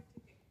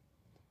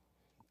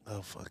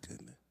 Oh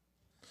fucking.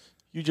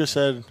 You just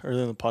said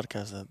earlier in the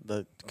podcast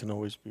that can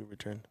always be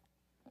returned.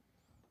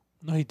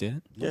 No, he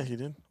didn't. Yeah, he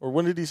did. Or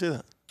when did he say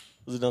that?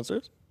 Was it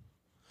downstairs?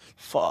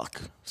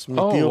 Fuck. Es mi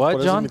Oh, tío, what, por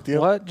eso John? mi tío.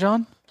 What,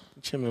 John?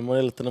 Che,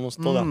 memoria la tenemos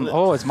toda.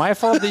 Oh, it's my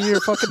fault that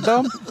you're fucking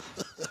dumb?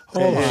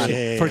 Hold on.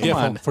 Hey, Forgetful.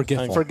 on.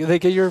 Forgetful. They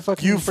get your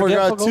fucking You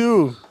forgot forgetful?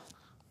 too.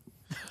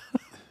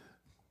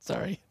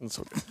 Sorry. It's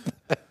okay.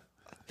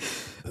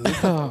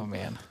 Oh,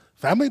 man.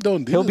 Family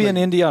don't do. He'll be like, in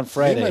Indy on Hey, my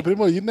Friday.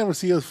 primo, you never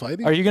see us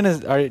fighting. Are you going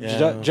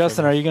Yeah,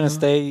 Justin, are you going to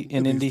stay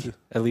in At Indy least-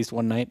 at least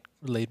one night?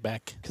 Laid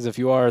back. Because if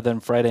you are, then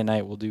Friday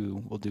night we'll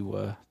do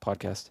a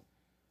podcast.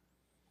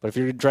 But if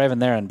you're driving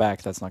there and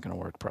back, that's not going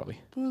to work probably.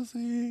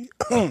 Pussy.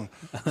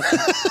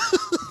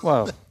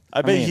 Well,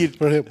 I bet mean, he'd.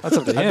 For him. that's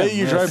up to him. I bet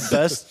you man. drive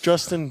best,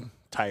 Justin,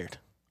 tired.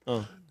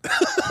 Oh.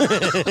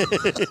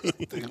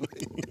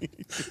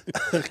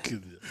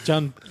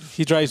 John,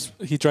 he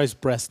drives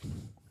breast.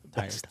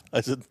 Tired.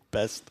 I said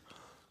best.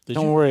 Did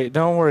Don't you?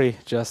 worry,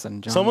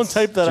 Justin. Someone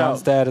type that John's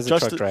out. dad is a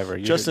Justin- truck driver.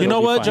 Justin- You know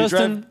you'll what, be fine.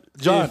 Justin?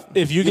 John,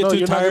 if you get know too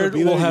you're not gonna tired, be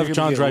there, we'll you're have gonna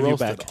John get drive you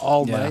roasted back.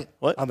 all Yeah. night.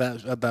 What? on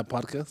that at that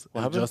podcast? What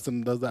And happened?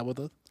 Justin does that with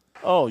us.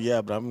 Oh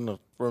yeah, but I'm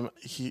gonna.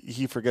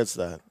 He forgets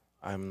that.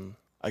 I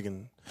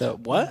can. The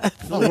what?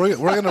 No, we're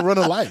gonna run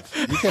a live.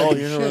 You can't Oh, do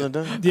you're shit. gonna run it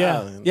down.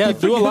 Yeah, Ah, yeah. Do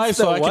a forgets live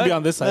so the I can what? be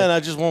on this side. Then I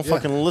just won't Yeah.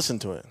 fucking listen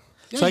to it.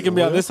 So I can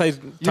be on this side.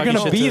 talking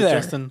gonna shit be to there.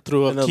 Justin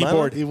through In a Atlanta?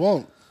 keyboard. He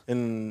won't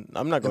And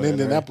I'm not in going to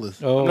NRA.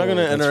 Indianapolis. Oh, I'm not going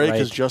to that's NRA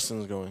because right.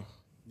 Justin's going.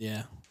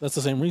 Yeah, that's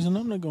the same reason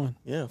I'm not going.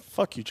 Yeah,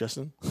 fuck you,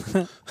 Justin.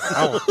 No,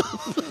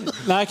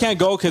 I can't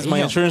go because my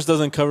insurance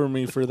doesn't cover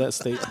me for that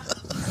state.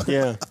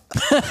 Yeah.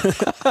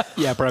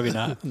 Yeah, probably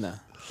not. No,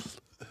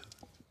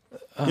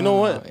 You know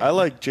what? I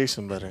like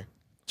Jason better.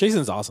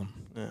 Jason's awesome.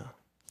 Yeah.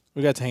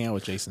 We got to hang out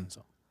with Jason,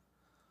 so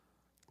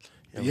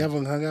You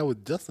haven't hung out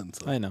with Justin,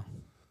 so I know.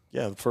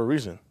 Yeah, for a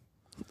reason.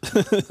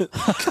 For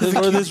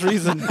this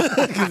reason.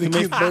 he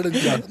keeps burning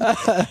John.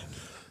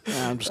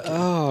 Nah, I'm just kidding.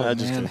 Oh I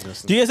just man, kidding,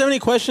 Justin. Do you guys have any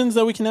questions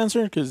that we can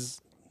answer?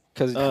 Because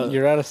because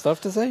you're out of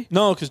stuff to say.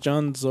 no, because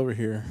John's over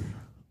here.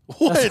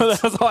 What?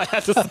 That's all I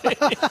had to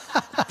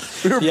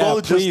say. We were Yeah,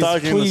 both just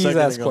talking a please second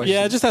ask ago. questions.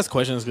 Yeah, just ask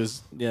questions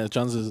because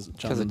John's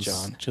of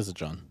John. Just a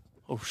John.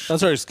 Oh, shit.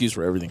 That's our excuse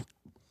for everything.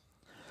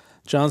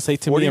 John, say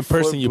to me in 40-foot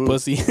person, you boot.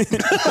 pussy.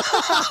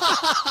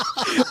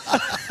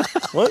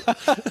 What?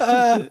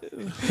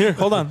 Here,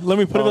 hold on. Let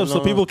me put it Oh, up so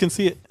no. people can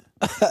see it.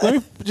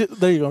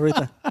 There you go, right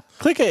there.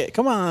 Click it.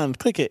 Come on,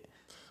 click it.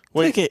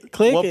 Wait, Click it.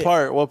 Click what it.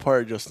 part? What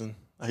part, Justin?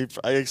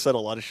 I said a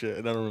lot of shit,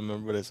 and I don't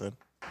remember what I said.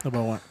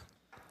 About what?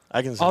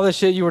 I can say All the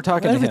shit you were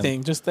talking to him.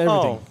 Everything. Just everything.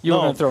 Oh, You were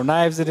no. gonna throw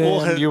knives at him.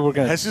 Well, you were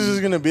gonna. Jesus is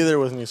gonna be there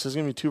with me, so it's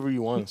gonna be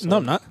 2v1. So. No,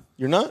 I'm not.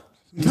 You're not.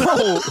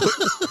 No.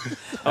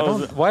 I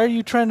don't- why are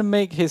you trying to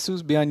make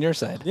Jesus be on your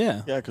side?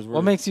 Yeah. Yeah, because we're.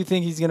 What makes you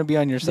think he's gonna be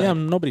on your side? Yeah,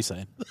 I'm nobody's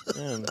side.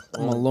 Man,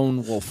 I'm a well,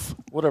 lone wolf.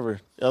 whatever.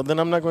 Then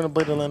I'm not going to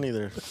Blade of Land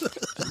either.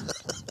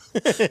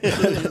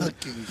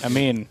 I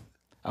mean,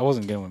 I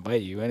wasn't gonna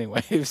invite you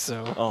anyway.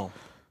 So Oh,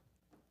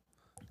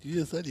 You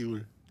just said you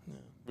were.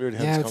 we already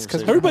had Yeah, this it's 'cause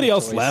conversation. Everybody have a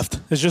else choice. left.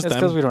 It's just It's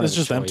them. 'cause we don't It's have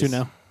a just them two choice.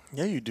 now.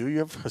 Yeah, you do. You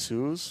have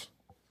Jesus.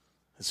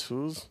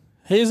 Jesus.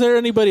 Hey, is there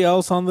anybody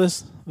else on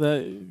this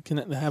that can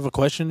have a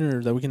question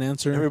or that we can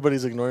answer?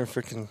 Everybody's ignoring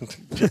freaking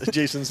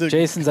Jason.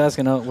 Jason's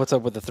asking, "What's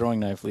up with the throwing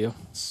knife, Leo?"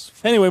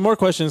 Anyway, more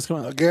questions. Come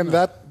on. Again,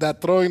 that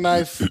throwing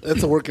knife,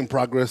 it's a work in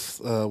progress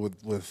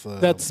with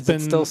That's it been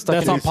still stuck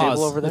that's in on your table pause.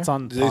 over there? It's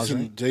on pause. Jason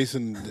Right?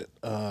 Jason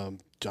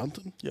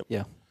Johnson.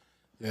 Yeah.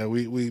 Yeah,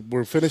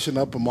 we're finishing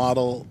up a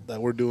model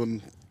that we're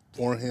doing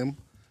for him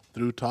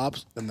through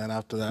Tops, and then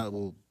after that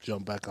we'll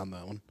jump back on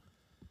that one.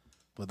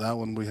 But that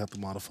one we have to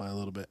modify a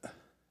little bit.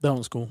 That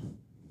one's cool.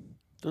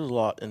 There's a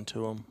lot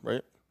into them,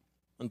 right?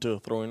 Into a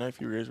throwing knife.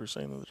 You guys were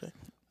saying the other day.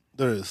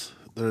 There is.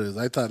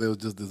 I thought it was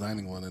just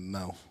designing one, and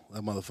no,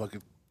 that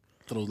motherfucker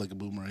throws like a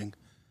boomerang.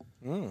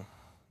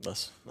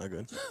 That's not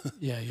good.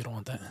 Yeah, you don't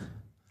want that.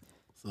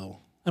 So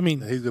I mean,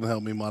 he's gonna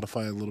help me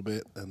modify it a little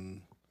bit,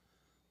 and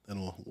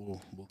then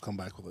we'll come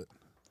back with it.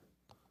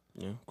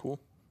 Yeah, cool.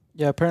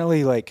 Yeah,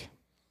 apparently, like,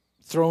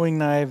 throwing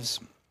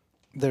knives,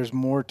 there's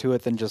more to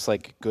it than just,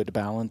 like, good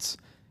balance.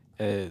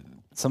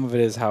 Some of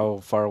it is how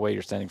far away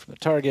you're standing from the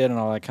target and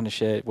all that kind of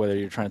shit, whether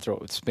you're trying to throw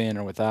it with spin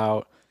or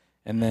without.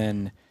 And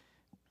then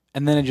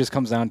it just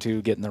comes down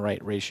to getting the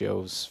right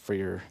ratios for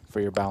your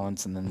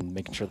balance and then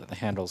making sure that the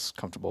handle's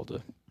comfortable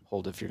to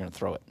hold if you're going to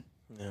throw it.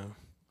 Yeah.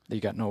 You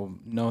got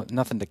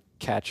nothing to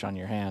catch on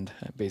your hand,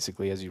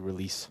 basically, as you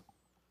release.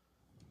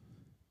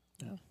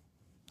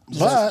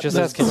 But just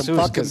there's ask some Jesus,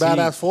 fucking 'cause he-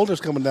 badass folders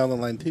coming down the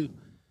line too.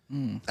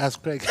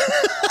 Ask Craig.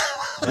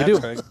 We do.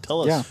 Craig,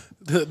 tell us.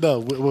 Yeah, No,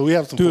 we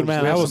have some. dude, folders.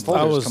 man, we I have was some I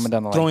folders was coming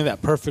down the line. throwing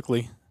that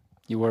perfectly.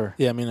 you were.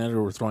 Yeah, I mean, I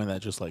were throwing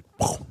that just like.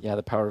 Yeah,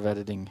 the power of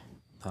editing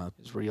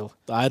is real.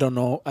 I don't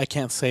know. I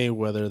can't say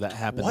whether that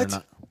happened What? or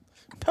not.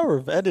 Power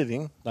of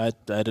editing. I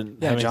didn't.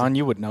 Yeah, have John, anything-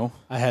 you would know.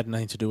 I had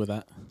nothing to do with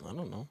that. I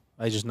don't know.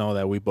 I just know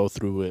that we both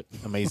threw it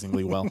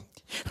amazingly well.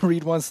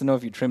 Reed wants to know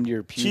if you trimmed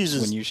your pubes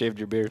Jesus. when you shaved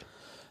your beard.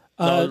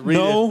 Read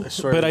No, it. I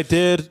swear. but I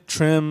did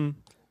trim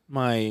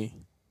my.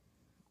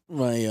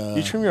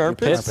 You trim your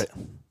armpits?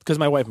 Because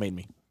my wife made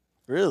me.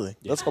 Really?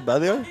 That's how bad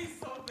they are?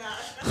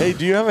 Hey,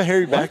 do you have a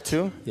hairy back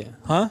too? Yeah.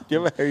 Huh? Do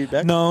you have a hairy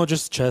back? No,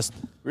 just chest.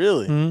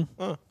 Really? Can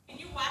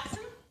you wax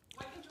him?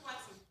 Why can't you wax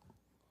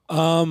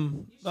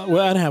him? Well,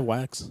 I didn't have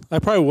wax. I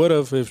probably would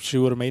have if she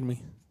would have made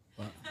me.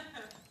 But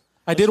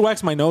I did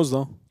wax my nose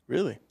though.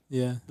 Really?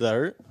 Yeah. Did that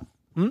hurt?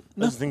 I No.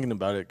 was thinking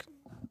about it.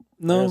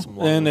 No, Yeah, some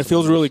long and it nose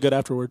feels and really nose. good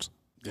afterwards.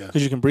 Yeah.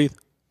 Because you can breathe.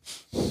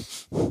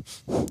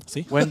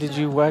 See? When did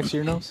you wax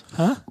your nose?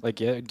 Huh? Like,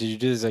 yeah, did you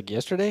do this like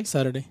yesterday?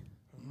 Saturday.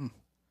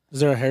 Is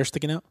there a hair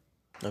sticking out?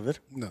 Of it?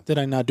 Did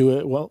I not do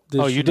it well?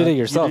 Oh, she you did not- it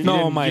yourself.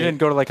 No, you my didn't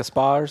go to like a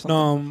spa or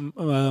something.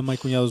 no, my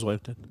cuñado's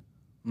wife did.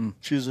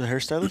 She's a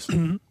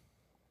hairstylist?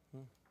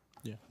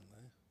 Yeah.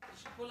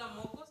 Pull a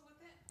mocos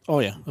with it? Oh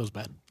yeah, it was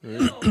bad.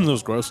 It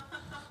was gross.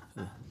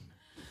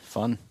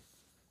 Fun.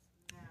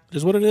 It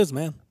is what it is,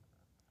 man.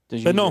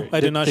 Did But no, I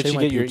did not Did shave you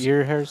my get pubes. your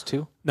ear hairs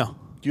too? No,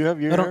 Do you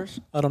have your I don't. hairs?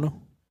 I don't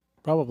know.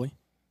 Probably.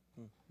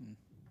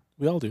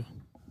 We all do.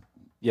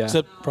 Yeah.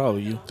 Except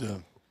probably you. Yeah.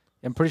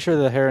 I'm pretty sure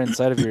the hair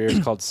inside of your ear is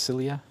called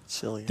cilia.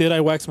 Silly. Did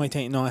I wax my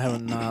taint? No, I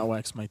haven't not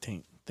waxed my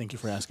taint. Thank you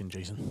for asking,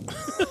 Jason.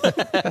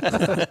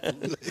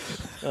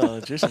 Oh,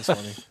 Jason's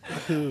funny.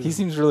 He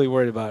seems really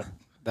worried about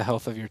the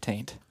health of your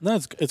taint. No,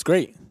 it's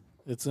great.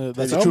 It's that's Tell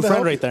a him true to friend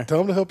help right you- there.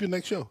 Tell him to help you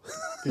next show.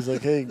 He's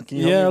like, hey, can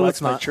you Yeah, help me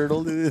let's wax my not.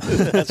 turtle?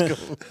 Let's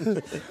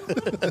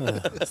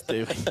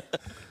go.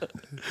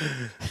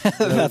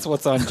 That's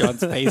what's on John's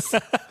face.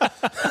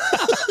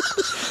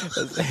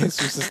 It's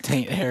just his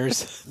taint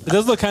hairs. It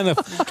does look kind of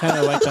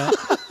like that.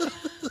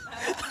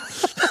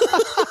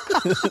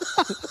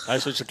 I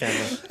switched the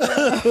camera.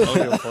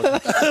 Okay,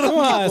 fuck. Come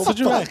on, switch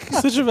it back.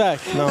 Switch it back.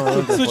 No,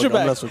 I'm Switch fuck, it I'm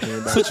back. not switching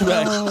it back. Switch it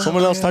back.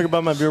 Someone else talk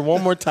about my beard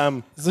one more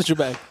time. Switch it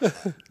back.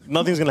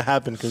 Nothing's gonna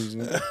happen because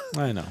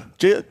I know.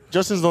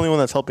 Justin's the only one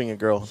that's helping a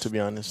girl. To be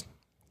honest,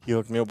 he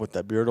hooked me up with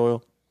that beard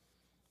oil.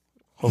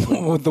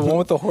 With the one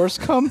with the horse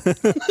cum?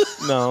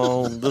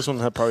 No, this one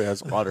probably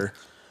has water.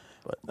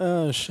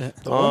 Oh shit.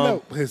 The one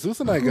that Jesus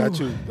and I got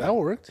you, that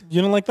worked.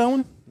 You don't like that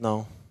one?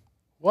 No,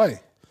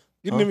 Why?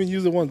 You didn't even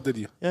use it once, did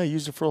you? yeah, I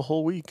used it for a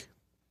whole week.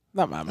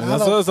 Not my man. How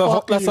the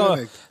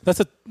fuck That's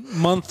a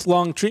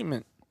month-long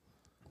treatment.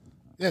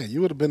 Yeah,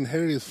 you would have been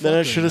hairy as fuck. Then I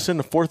right should now. have sent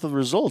a fourth of the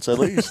results at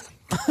least.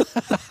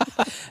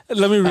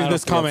 Let me I read don't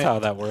this think comment. That's how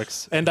that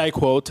works. And I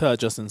quote,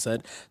 Justin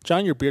said,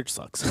 "John, your beard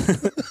sucks."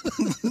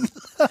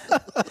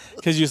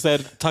 Because you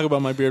said, "Talk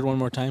about my beard one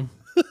more time,"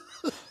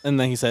 and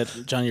then he said,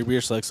 "John, your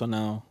beard sucks." So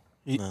now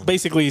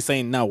Basically, he's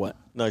saying now what?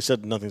 No, I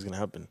said nothing's gonna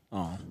happen.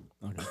 Oh,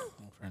 okay.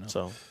 Well, fair enough.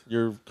 So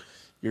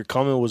your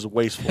comment was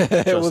wasteful.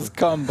 It was Justin.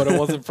 cum, but it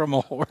wasn't from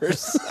a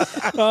horse.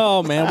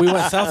 Oh man, we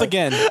went south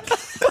again.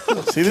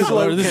 See, this is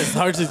why This is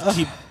hard to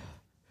keep.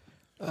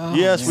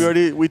 yes,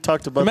 we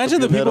talked about.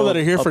 Imagine the people that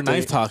are here for update.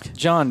 Knife Talk.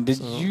 John,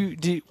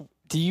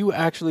 do you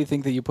actually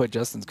think that you put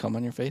Justin's cum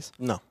on your face?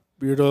 No.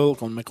 Weirdo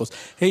con mecos.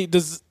 Hey,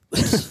 does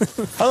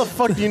How the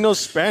fuck do you know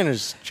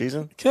Spanish,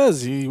 Jason?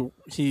 because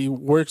he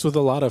works with a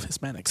lot of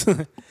Hispanics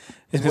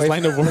in his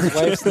line of His work.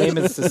 wife's name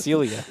is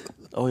Cecilia.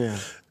 Oh yeah.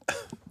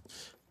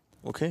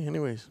 Okay.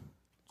 Anyways,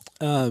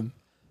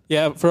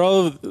 Yeah,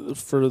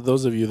 for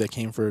those of you that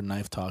came for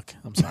Knife Talk,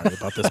 I'm sorry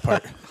about this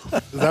part.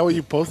 Is that what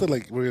you posted?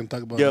 Like we're gonna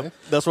talk about? yeah, it?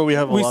 that's what we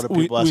have a lot of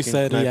people asking. we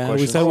said knife yeah, we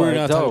questions. said we were Alright,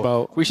 gonna talk dope.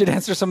 about We should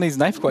answer some of these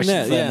knife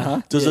questions then, yeah.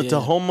 huh? Does Yeah, the yeah.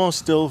 Tahomo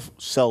still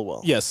sell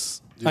well?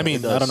 Yes. Yeah, I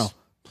mean, it I don't does. know.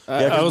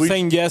 Yeah, 'cause I was we-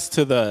 saying yes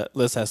to the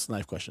let's ask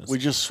knife questions. We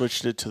just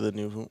switched it to the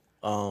new.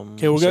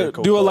 Okay, we're gonna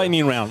Cerakote do a color.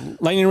 lightning round.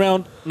 Lightning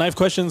round, knife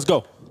questions,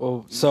 go.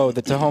 Well, so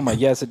the Tahoma,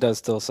 yes, it does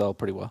still sell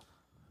pretty well.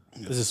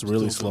 This is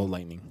really slow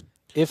lightning.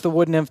 If the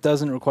wood nymph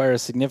doesn't require a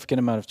significant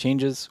amount of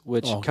changes,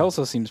 which Oh.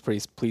 Kelso seems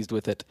pretty pleased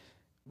with it,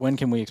 when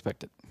can we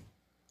expect it?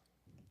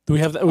 Do we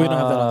have that? We don't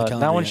have that on the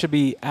calendar. That one yet. should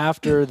be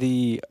after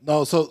the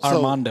No, so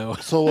Armando.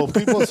 So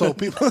people,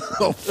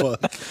 oh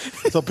fuck.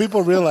 So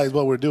people realize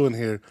what we're doing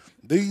here.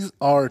 These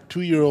are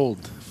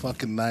 2-year-old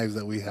fucking knives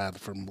that we had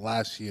from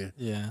last year.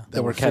 Yeah.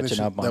 That we're catching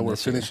finishing, up on That we're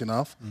this year. finishing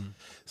off.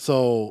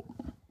 So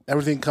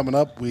everything coming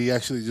up, we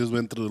actually just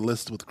went through the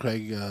list with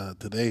Craig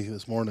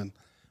this morning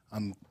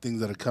on things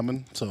that are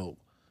coming. So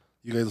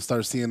you guys will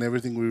start seeing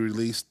everything we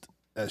released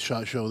at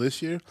SHOT Show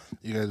this year.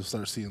 You guys will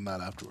start seeing that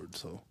afterwards.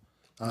 So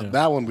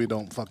that one we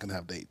don't fucking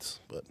have dates,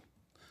 but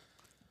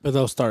But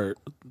they'll start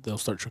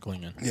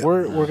trickling in. yeah.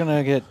 We're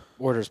gonna get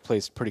orders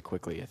placed pretty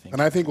quickly, I think.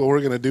 And I think what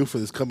we're gonna do for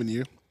this coming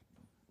year,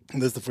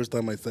 and this is the first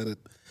time I said it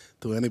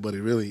to anybody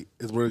really,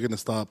 is we're gonna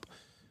stop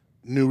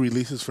new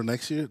releases for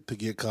next year to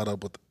get caught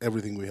up with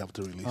everything we have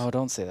to release. Oh,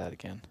 don't say that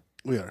again,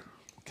 We are.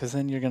 because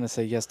then you're gonna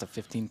say yes to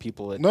 15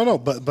 people. No,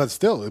 but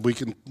still, we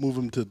can move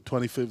them to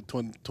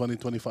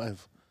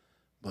 2025.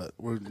 But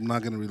we're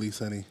not gonna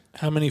release any.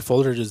 How many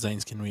folder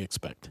designs can we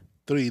expect?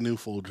 3 new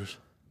folders.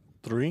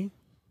 3?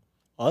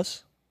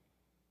 Us?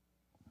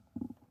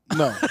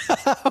 No.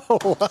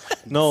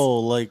 No,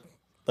 like.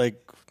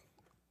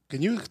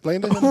 Can you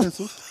explain to him,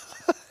 Jesus?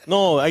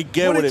 No, I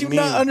get What what, did it you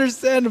means. not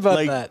understand about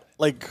like, that?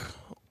 like,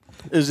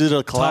 is it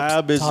a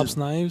collab? Tops Is it,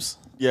 knives?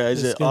 yeah,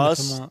 is It's it gonna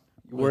us? come out.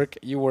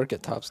 You work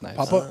at Tops Knives.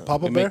 Papa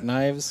you Bear? make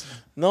knives.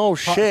 No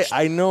shit,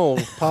 I know.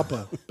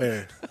 Papa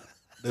Bear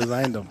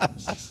designed them.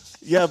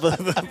 Yeah, but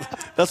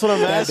that's what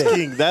I'm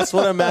asking. That's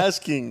what I'm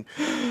asking.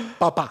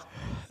 Papa.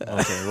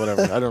 Okay,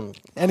 whatever. I don't.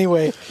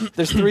 Anyway,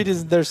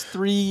 there's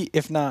three,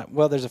 if not,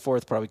 well, there's a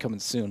fourth probably coming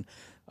soon.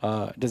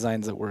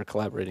 Designs that we're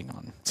collaborating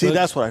on. See,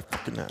 that's what I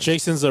fucking asked.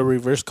 Jason's a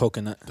reverse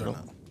coconut.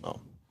 Oh.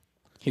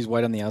 He's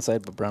white on the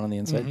outside but brown on the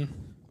inside.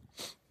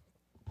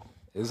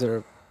 Is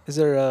there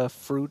a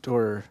fruit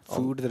or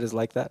food that is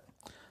like that?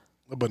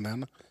 A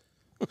banana.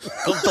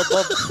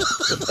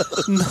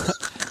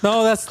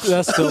 No, that's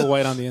still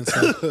white on the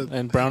inside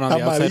and brown on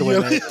the outside when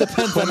Amarillo. it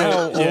depends on how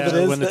old it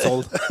is. when it's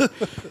old.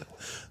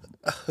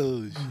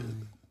 Oh shit.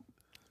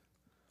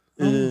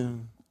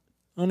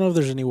 I don't know if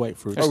there's any white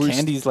fruits. There's we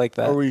candies like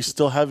that. Are we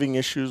still having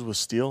issues with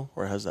steel,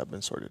 or has that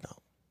been sorted out?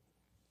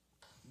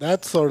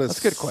 That's sort of That's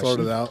a good question.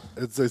 sorted out.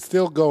 It's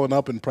still going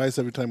up in price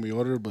every time we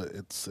order, but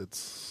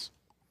it's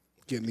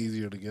getting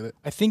easier to get it.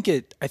 I think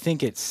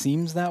it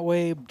seems that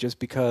way just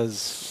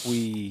because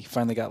we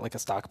finally got like a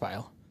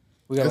stockpile.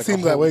 We got It like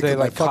seems a that whole- way they because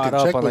my like caught fucking up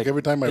on, checkbook, like-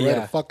 every time I write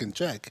yeah. a fucking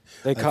check.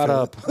 They I caught feel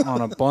up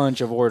on a bunch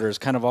of orders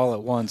kind of all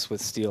at once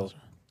with steel.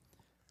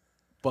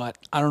 But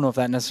I don't know if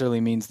that necessarily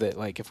means that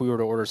like if we were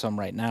to order some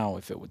right now,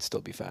 if it would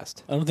still be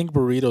fast. I don't think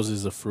burritos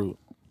is a fruit,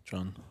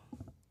 John.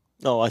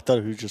 No, I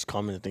thought he was just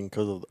commenting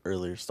because of the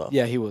earlier stuff.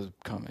 Yeah, he was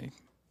commenting.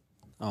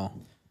 Oh.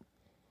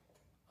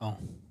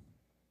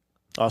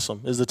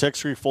 Awesome. Is the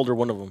text-free folder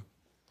one of them?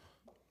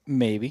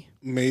 Maybe.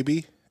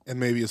 Maybe, and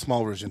maybe a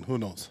small version. Who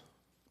knows?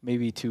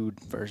 Maybe 2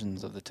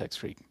 versions of the text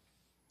freak.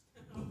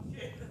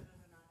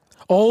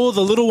 Oh,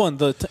 the little one.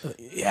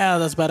 Yeah,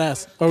 that's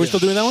badass. Are we still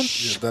doing that one?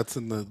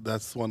 Yeah,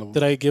 that's one of them.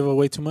 Did I give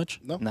away too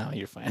much? No,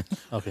 you're fine.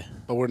 Okay.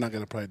 But we're not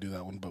gonna probably do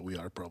that one. But we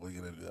are probably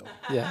gonna do that one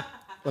Yeah.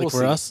 Like We'll for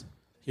see. us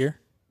here,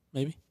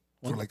 maybe.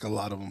 for like a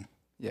lot of them,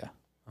 Yeah.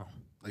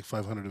 like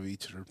 500 of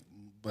each.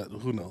 But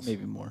who knows?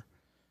 Maybe more.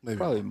 Maybe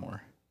Probably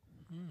more.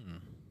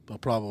 but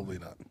probably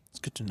not. It's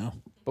good to know.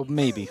 But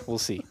maybe. We'll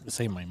see.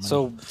 Save my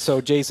money.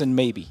 So Jason,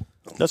 maybe.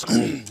 That's cool.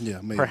 Yeah,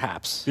 maybe.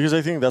 Perhaps. Because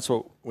I think that's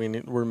what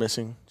we're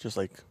missing, just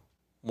like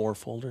more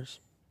folders.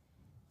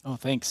 Oh,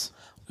 thanks.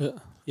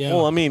 yeah.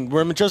 Well, I mean,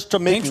 we're just to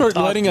make. Thanks for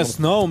letting us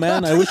know,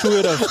 man. I wish we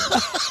would have.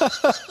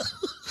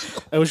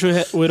 I wish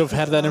we would have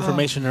had that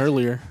information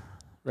earlier,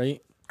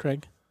 right,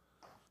 Craig?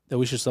 that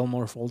we should sell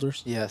more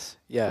folders? Yes.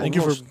 Yeah. Thank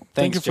you for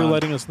Thanks, for John.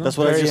 letting us know. That's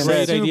what I Very just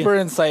Great said. idea. super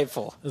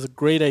insightful. That's a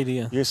great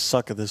idea. You guys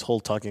suck at this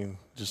whole talking,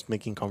 just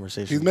making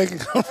conversation. He's making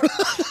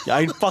Yeah,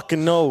 I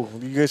fucking know.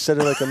 You guys said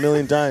it like a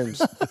million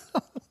times.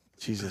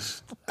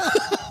 Jesus.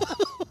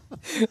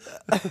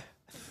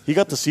 He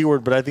got the C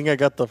word, but I think I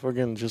got the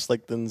fucking just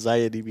like the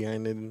anxiety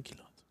behind it.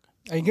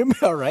 Are you gonna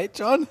be all right,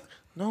 John?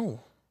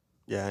 No.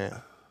 Yeah.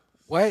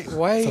 Why?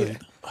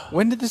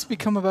 When did this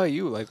become about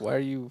you? Like, why are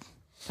you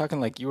talking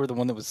like you were the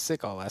one that was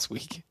sick all last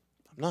week?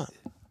 I'm not.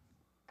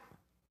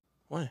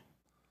 Why?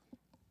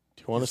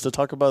 Do you want us to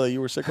talk about that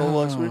you were sick all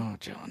last week? Oh,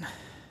 John.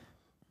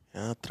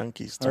 Yeah,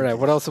 tranquis. All right,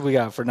 what else have we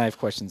got for knife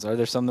questions? Are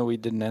there some that we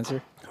didn't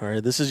answer? All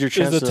right, this is your Is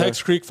chance. the to,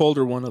 Tex Creek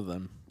folder one of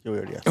them? Yeah, we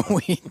already asked.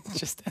 We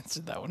just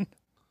answered that one.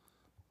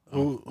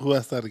 Who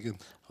asked that again?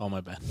 Oh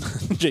my bad,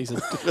 Jason.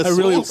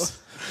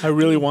 I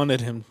really wanted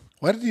him.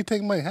 Why did you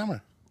take my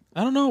hammer?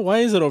 I don't know. Why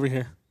is it over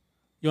here?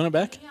 You want it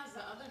back? He has the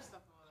other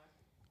stuff over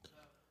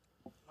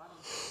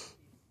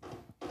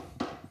there.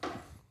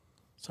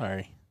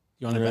 Sorry.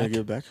 You want You're it gonna back?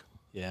 give it back?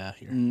 Yeah.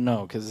 Here.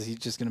 No, because he's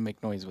just gonna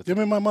make noise with it. Give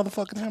me my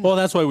motherfucking hammer. Well,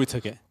 that's why we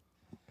took it.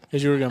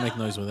 Because you were gonna make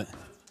noise with it.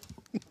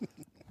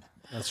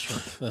 That's true.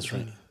 That's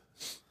right.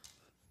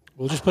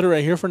 We'll just put it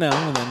right here for now,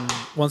 and then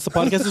once the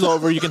podcast is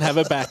over, you can have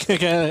it back.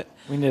 Okay.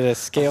 We need a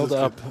scaled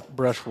up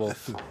brush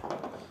wolf.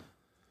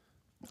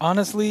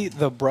 Honestly,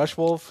 the brush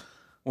wolf,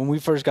 when we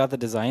first got the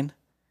design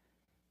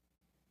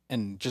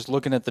and just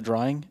looking at the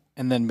drawing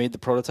and then made the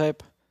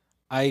prototype,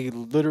 I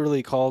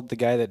literally called the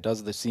guy that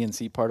does the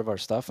CNC part of our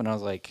stuff and I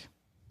was like,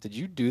 "Did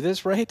you do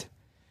this right?"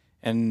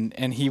 And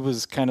he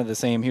was kind of the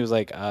same. He was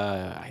like,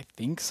 "I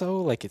think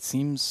so. Like it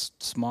seems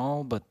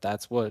small, but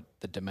that's what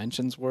the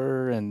dimensions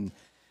were." And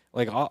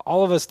like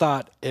all of us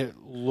thought it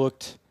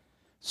looked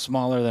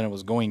smaller than it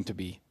was going to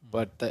be,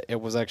 but it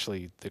was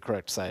actually the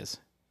correct size.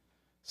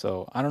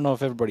 So I don't know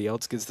if everybody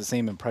else gets the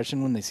same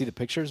impression when they see the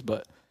pictures,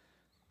 but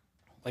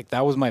like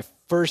that was my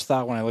first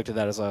thought when I looked at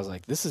that. As I was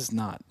like, "This is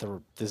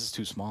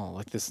too small.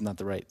 Like this is not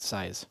the right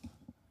size."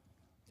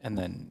 And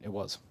then it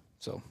was.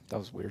 So that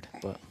was weird,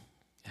 but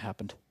it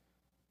happened.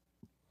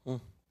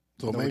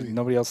 So maybe.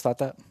 Nobody else thought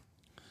that.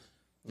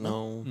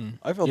 No.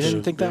 I felt You it didn't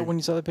was think that big. when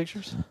you saw the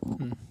pictures?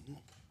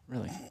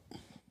 Really?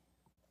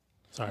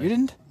 Sorry. You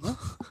didn't?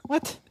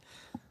 What?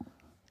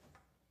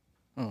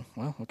 Oh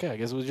well, okay. I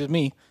guess it was just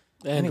me.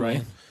 And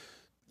Anyway.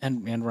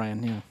 Ryan. And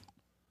Ryan, yeah.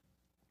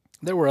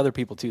 There were other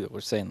people too that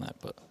were saying that,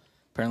 but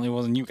apparently it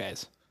wasn't you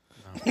guys.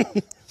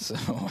 So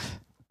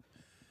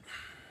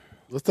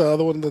What's the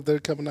other one that they're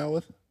coming out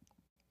with?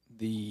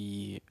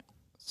 the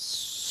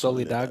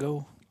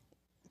Solidago,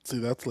 See,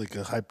 that's like a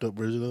hyped up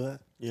version of that.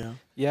 Yeah.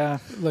 yeah,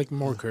 Like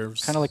more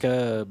curves. kind of like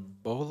a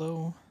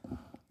bolo.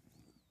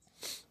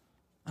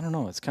 I don't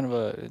know. It's kind of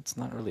a. It's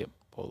not really a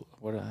bolo.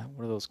 What are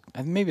those?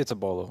 Maybe it's a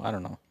bolo. I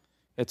don't know.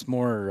 It's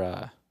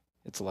more.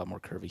 It's a lot more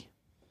curvy.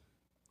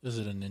 Is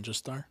it a ninja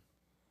star?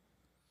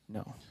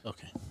 No.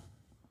 Okay.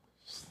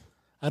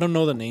 I don't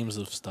know the names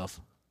of stuff.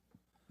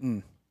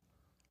 Mm.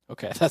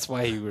 Okay, that's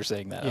why you were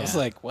saying that. I was Yeah.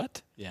 like,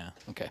 what? Yeah.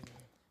 Okay,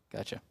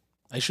 gotcha.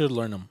 I should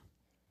learn them.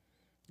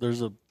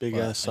 There's a big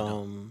Well, ass I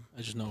don't.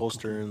 I just know.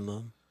 poster in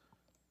the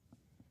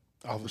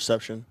Oh,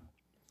 reception.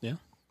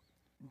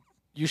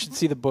 You should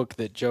see the book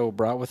that Joe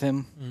brought with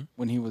him Mhm.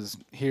 when he was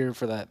here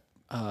for that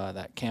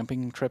that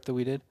camping trip that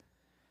we did.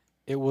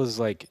 It was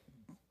like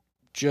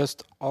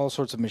just all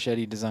sorts of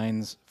machete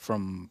designs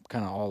from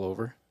kind of all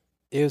over.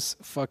 It was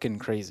fucking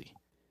crazy.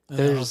 And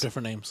they're all There's-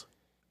 different names.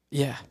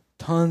 Yeah,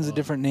 tons of Wow.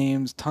 different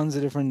names, tons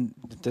of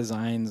different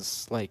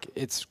designs. Like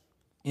it's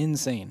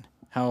insane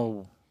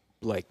how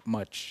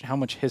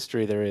much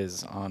history there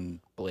is on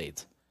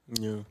blades.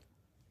 Yeah.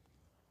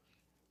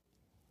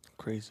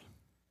 Crazy.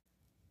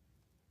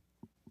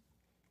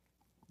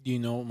 Do you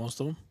know most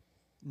of them?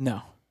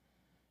 No.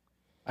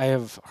 I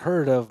have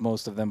heard of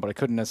most of them, but I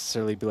couldn't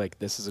necessarily be like,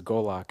 this is a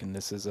Golok, and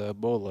this is a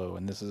Bolo,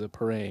 and this is a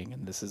Parang,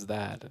 and this is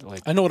that.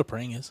 Like, I know what a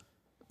praying is.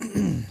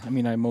 I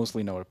mean, I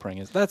mostly know what a Parang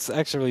is. That's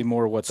actually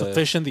more what It's a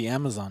fish in the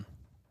Amazon.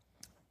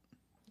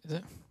 Is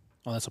it?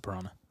 Oh, that's a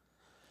piranha.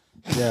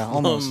 Yeah,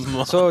 almost.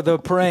 So the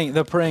Parang,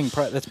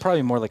 that's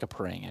probably more like a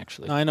Parang,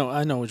 actually. No,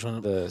 I know which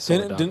one. The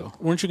Didn't- Solidago.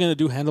 weren't you gonna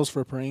do handles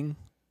for praying?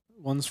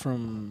 Ones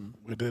from.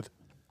 we did.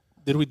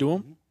 Did we do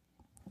them?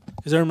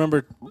 Because I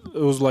remember it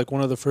was like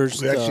one of the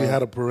first. We actually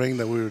had a parade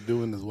that we were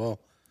doing as well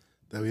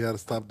that we had to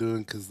stop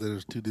doing because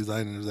there's two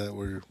designers that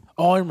were,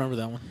 Oh, I remember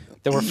that one.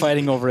 They were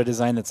fighting over a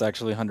design that's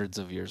actually hundreds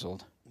of years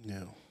old, I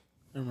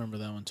remember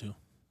that one too.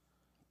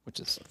 which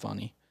is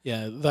funny.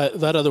 Yeah,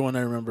 that other one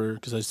I remember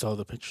because I saw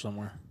the picture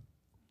somewhere.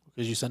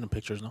 Because you sent them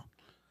pictures, no?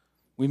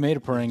 We made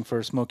a Parang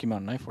for Smoky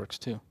Mountain Knife Works,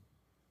 too.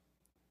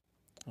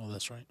 Oh,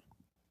 that's right.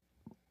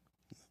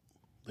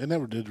 they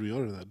never did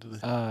reorder that, did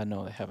they?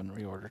 No, they haven't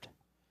reordered.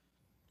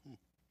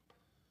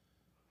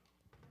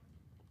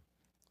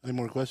 Any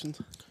more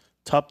questions?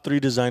 Top 3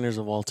 designers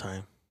of all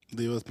time.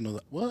 The US know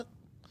that. What?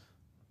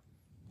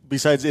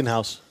 Besides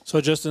in-house.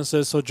 So Justin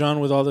says, so John,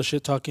 with all the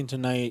shit talking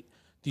tonight,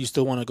 do you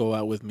still want to go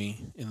out with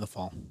me in the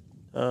fall?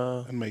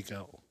 And make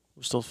out.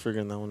 We're still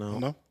figuring that one out.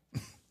 No?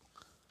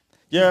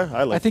 Yeah,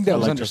 I like. I think that I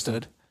was like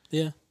understood.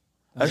 Yeah.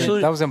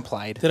 Actually- that was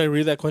implied. Did I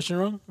read that question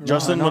wrong?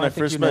 Justin, no, when I I think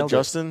first you met nailed it.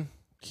 Justin,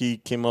 he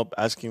came up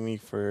asking me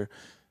for.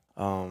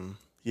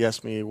 He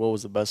asked me what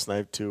was the best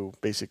knife to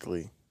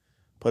basically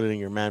put it in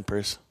your man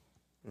purse.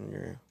 In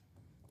your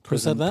Who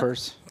said that?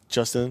 purse.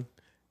 Justin,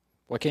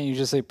 Why can't you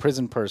just say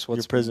prison purse? What's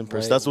your prison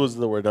purse. right- That's was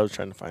the word I was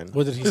trying to find.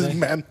 What did he His say?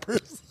 man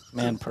purse.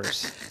 man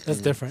purse? That's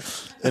different.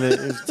 And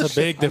It's a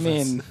big I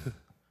difference. mean,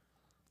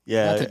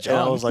 yeah, Not to and I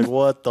John. was like,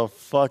 "What the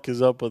fuck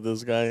is up with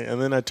this guy?"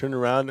 And then I turned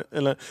around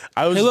and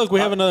I was. hey, look, we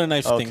have another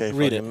knife okay, thing.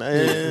 Read it.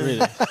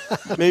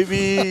 fucking-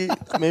 Read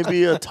it.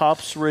 maybe a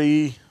Tops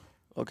Ray.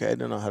 Okay, I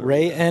don't know how to.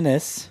 Ray read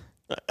Ennis.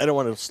 that. I don't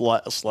want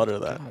to slaughter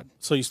that.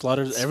 So you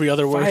slaughtered every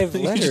other word 5 that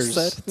you letters.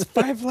 just said. It's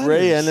 5 letters.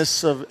 Ray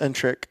Ennis of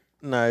Entric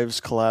Knives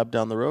collab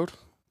down the road.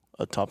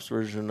 A Tops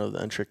version of the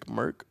Entric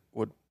Merc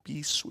would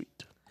be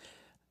sweet.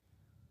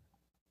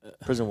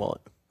 Prison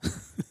wallet.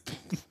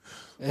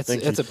 It's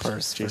Thank it's you, a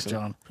purse for Jason.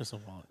 John. Prison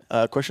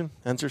wallet. Question?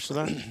 Answers to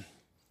that?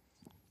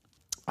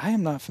 I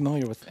am not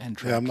familiar with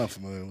Entric. Yeah, I'm not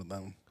familiar with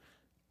that one.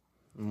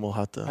 We'll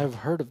have to. I've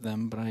heard of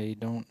them, but I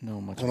don't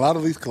know much. A lot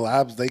of these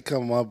collabs, they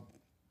come up,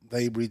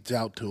 they reach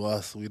out to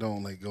us. We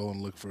don't like go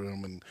and look for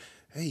them and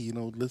hey,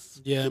 let's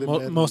Yeah, get in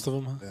bed. most of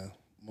them. Huh? Yeah,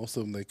 most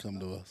of them they come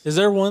to us. Is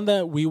there one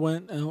that we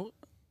went out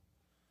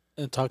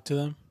and talked to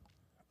them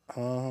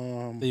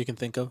that you can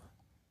think of?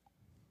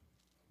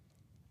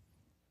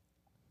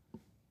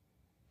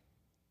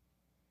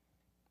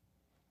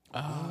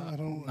 I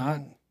don't Not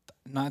know.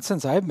 not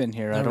since I've been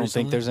here. I Not don't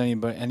recently? think there's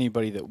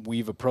anybody that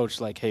we've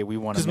approached like, hey, we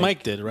want to Because make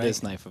Mike did, right?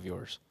 this knife of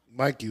yours.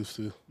 Mike used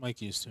to.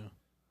 Mike used to.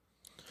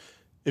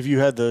 If you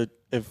had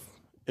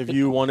if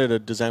you wanted a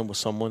design with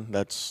someone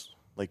that's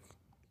like,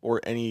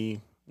 or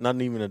any, not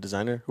even a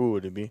designer, who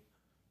would it be?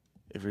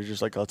 If you're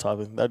just like on top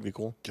of it, that'd be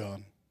cool.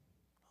 John.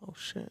 Oh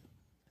shit,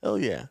 hell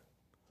yeah.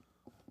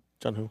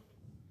 John who?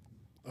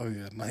 Oh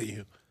yeah, not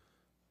you.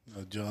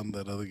 No, John,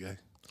 that other guy.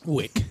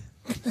 Wick.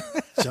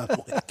 John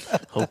Wick.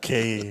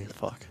 Okay,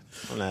 fuck.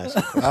 I'm gonna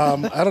ask you.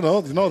 I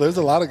don't know. There's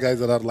a lot of guys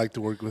that I'd like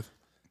to work with.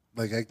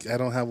 Like I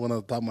don't have one on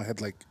the top of my head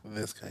like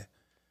this guy.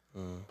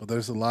 But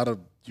there's a lot of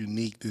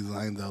unique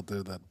designs out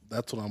there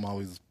that's what I'm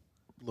always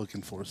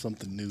looking for.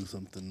 Something new,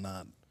 something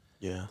not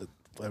Yeah. that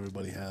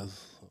everybody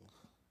has. So,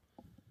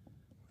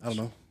 I don't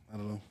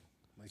know.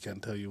 I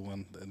can't tell you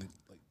one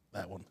like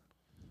that one.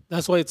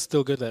 That's why it's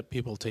still good that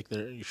people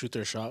you shoot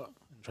their shot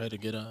and try to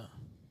get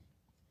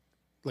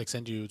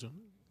send you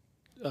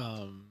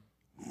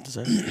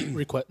Design?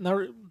 request.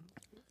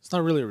 It's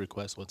not really a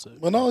request. What's it?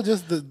 Well, no,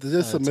 just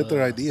submit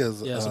their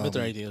ideas. Yeah, submit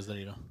their ideas. There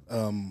you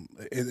go.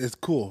 It's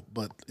cool,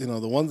 but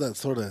the ones that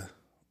sort of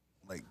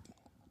like,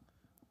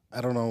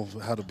 I don't know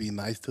how to be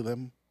nice to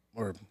them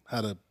or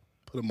how to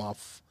put them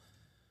off,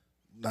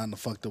 not in the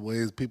fucked up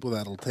ways. People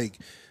that'll take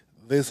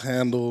this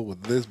handle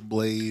with this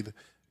blade,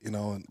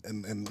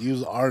 and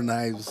use our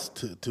knives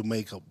to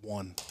make up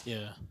one,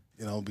 Yeah.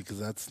 because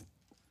that's.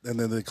 And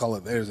then they call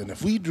it theirs. And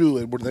if we drew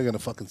it, they're going to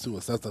fucking sue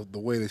us. That's the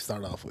way they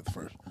start off with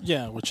first.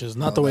 Yeah, which is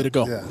not the way to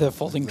go. Yeah, The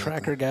folding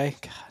exactly. tracker guy.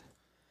 God.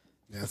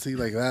 Yeah, see,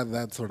 like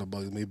that sort of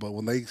bugs me. But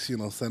when they,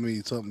 send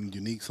me something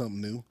unique, something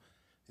new,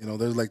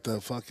 there's like the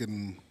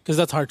fucking. Because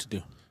that's hard to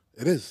do.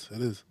 It is.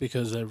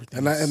 Because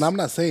everything. And I'm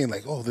not saying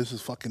like, oh, this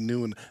is fucking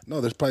new. And no,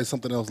 there's probably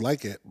something else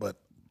like it. But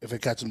if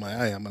it catches my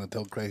eye, I'm gonna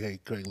tell Craig, hey,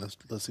 Craig, let's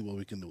see what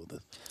we can do with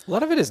this. A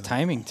lot of it is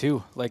timing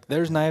too. Like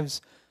there's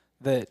knives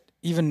that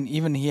even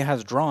he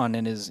has drawn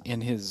in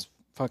his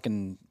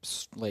fucking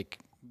like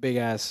big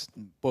ass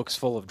books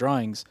full of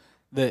drawings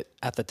that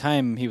at the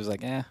time he was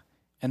like,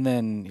 and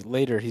then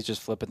later he's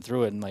just flipping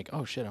through it and like,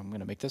 oh shit, I'm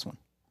gonna make this one.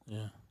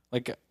 Yeah.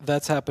 Like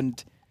that's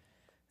happened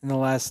in the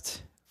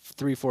last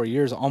 3-4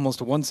 years, almost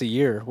once a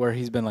year, where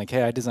he's been like,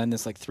 hey, I designed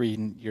this like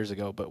 3 years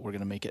ago, but we're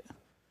gonna make it.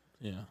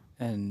 Yeah.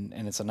 And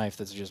it's a knife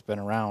that's just been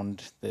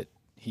around that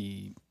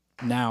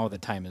now the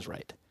time is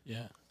right.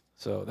 Yeah.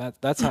 So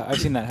that's how I've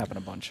seen that happen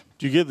a bunch.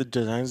 Do you get the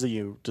designs that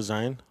you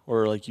design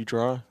or like you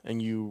draw and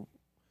you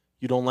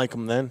don't like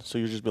them then, so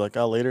you just be like,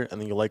 oh, later,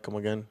 and then you like them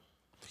again?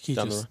 He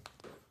Down the just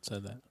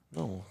said that.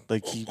 No,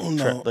 like he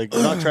No. like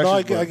not trash. No,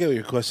 I get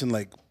your question.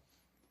 Like,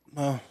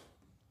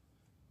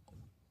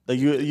 like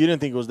you didn't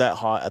think it was that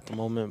hot at the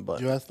moment,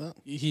 but you asked that?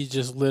 He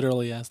just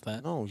literally asked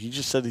that. no, he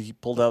just said that he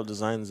pulled out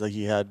designs that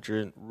he had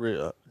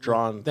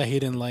drawn. That he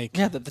didn't like.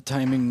 Yeah, that the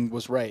timing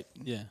was right.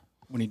 Yeah.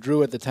 When he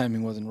drew it, the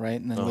timing wasn't right,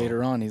 and then Oh.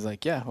 later on, he's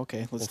like, "Yeah,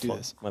 okay, let's Well, do fuck,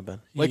 this." My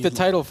bad. Like the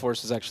Title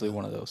Force is actually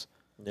one of those.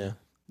 Yeah.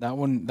 That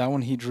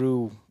one he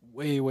drew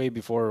way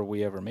before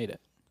we ever made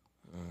it.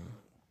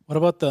 What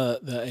about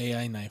the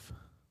AI knife?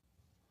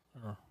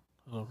 Or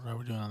how are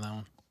we doing on that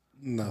one?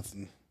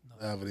 Nothing.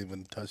 I haven't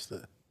even touched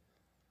it.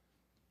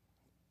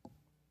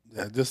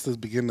 Yeah, just the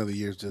beginning of the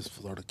year just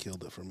sort of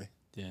killed it for me.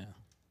 Yeah.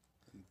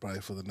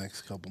 Probably for the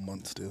next couple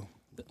months too.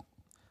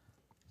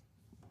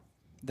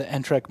 The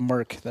Entrek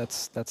Merc,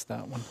 that's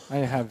that one. I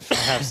have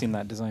seen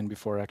that design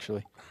before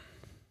actually.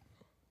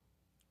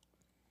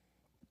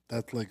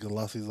 That's like a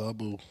Lassie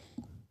Zabu.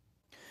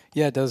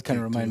 Yeah, it does kind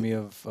of Yeah, remind too. me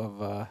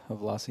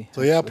of Lassie.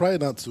 So yeah, actually. probably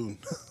not soon.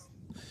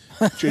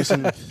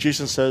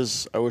 Jason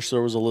says, I wish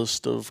there was a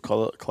list of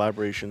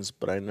collaborations,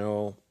 but I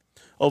know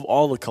of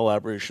all the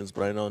collaborations,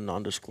 but I know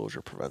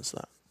non-disclosure prevents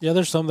that. Yeah,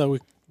 there's some that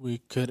we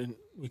couldn't.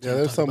 We Yeah,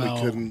 there's talk some about.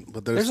 we couldn't,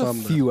 but there's There's a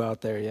some few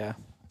out there, yeah.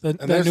 The and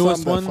there's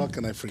newest some one. that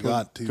fucking I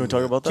forgot too. Can we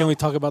talk about that? Can we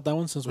talk about that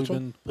one since Which we've one?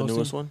 been The posting?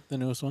 newest one? The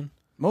newest one.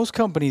 Most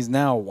companies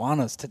now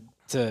want us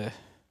to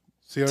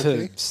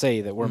CRK?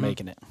 say that we're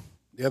making it.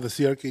 Yeah, the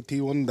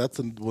CRKT one. That's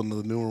one of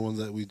the newer ones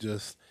that we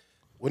just.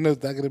 When is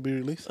that going to be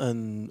released?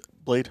 And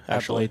Blade,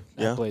 actually.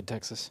 At Blade,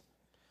 Texas.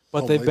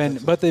 But Oh, they've Blade, been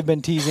Texas. but they've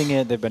been teasing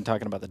it. They've been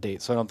talking about the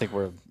date, so I don't think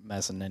we're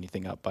messing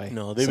anything up by.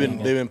 No, they've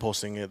saying been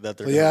posting it that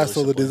they're. So gonna yeah, release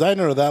so it the Blade.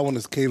 designer of that one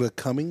is Kayla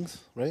Cummings,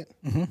 right?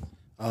 Mm-hmm.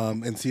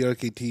 And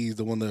CRKT is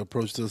the one that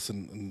approached us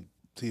and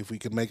see if we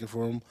could make it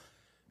for them.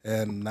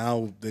 And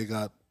now they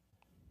got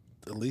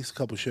at least a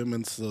couple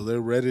shipments, so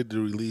they're ready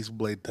to release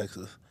Blade,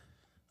 Texas.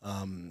 I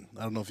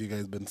don't know if you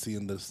guys been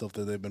seeing the stuff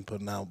that they've been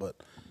putting out, but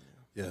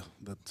yeah,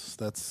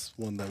 that's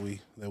one that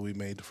we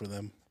made for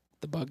them.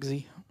 The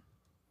Bugsy.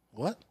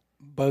 What?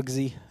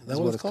 Bugsy that is what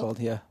what it's it's called.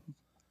 Yeah.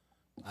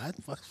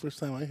 First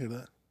time I hear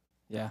that.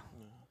 Yeah.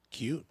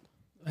 Cute.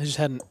 I just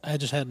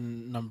had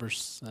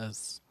numbers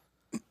as.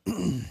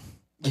 I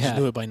Yeah. just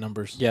do it by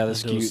numbers. Yeah, And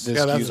this it cute. was- This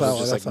Yeah, that's cute how- was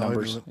just that's like how I do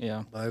numbers. it.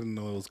 Yeah. I didn't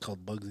know it was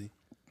called Bugsy.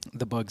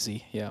 The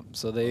Bugsy. Yeah.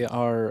 So they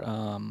are.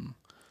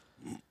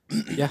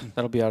 Yeah,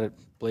 that'll be out at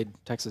Blade,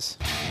 Texas.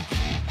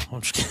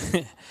 I'm just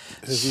kidding.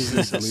 It's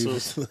easy to believe.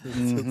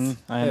 Mhm,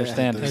 I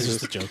understand. That's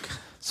just a joke.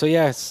 So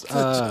yes,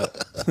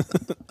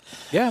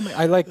 yeah, I mean,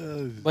 I like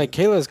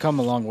Kayla's come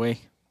a long way.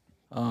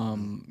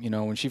 You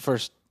know, when she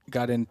first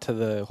got into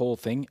the whole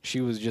thing,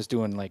 she was just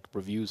doing like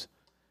reviews,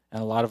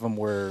 and a lot of them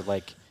were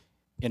like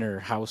in her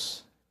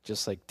house,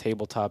 just like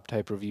tabletop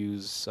type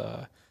reviews.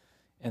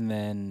 And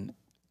then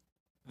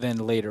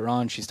later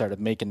on, she started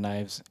making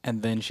knives,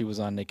 and then she was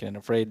on Naked and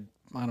Afraid.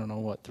 I don't know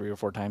what 3 or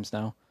 4 times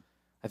now.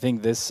 I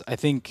think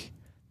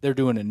they're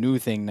doing a new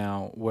thing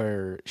now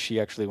where she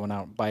actually went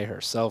out by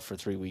herself for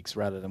 3 weeks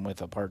rather than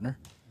with a partner.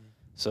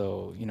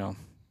 So, you know,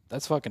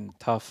 that's fucking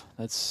tough.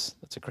 That's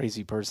a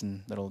crazy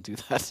person that'll do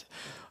that.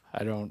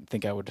 I don't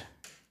think I would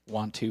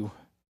want to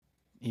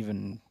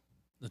even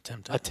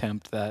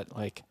attempt that.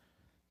 Like,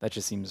 that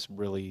just seems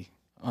really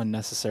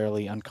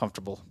unnecessarily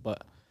uncomfortable.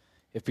 But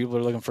if people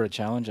are looking for a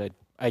challenge,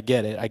 I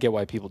get it. I get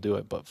why people do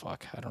it, but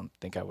fuck, I don't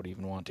think I would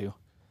even want to.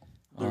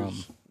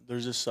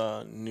 There's this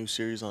new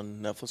series on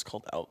Netflix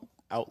called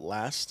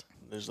Outlast.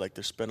 There's like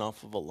their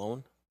spinoff of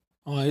Alone.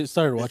 Oh, I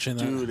started watching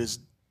that. Dude,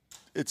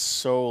 it's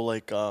so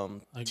like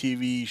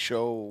TV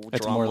show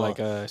It's drama. more like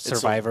a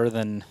Survivor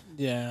than.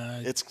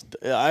 Yeah,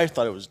 I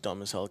thought it was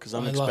dumb as hell because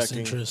I'm I lost expecting.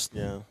 interest.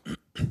 Yeah.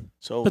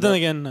 So, but then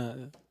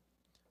again,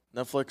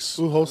 Netflix.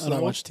 Who hosts I that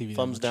don't one? watch TV. that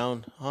Thumbs much.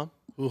 down, huh?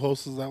 Who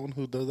hosts that one?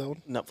 Who does that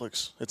one?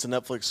 Netflix. It's a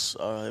Netflix,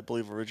 I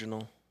believe,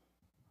 original.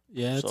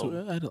 Yeah, So-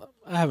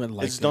 I haven't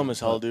liked it. It's dumb as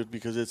hell, but- dude,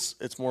 because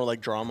it's more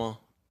like drama,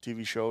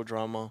 TV show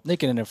drama.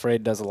 Naked and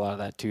Afraid does a lot of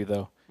that too,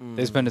 though. Mm.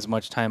 They spend as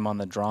much time on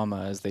the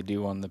drama as they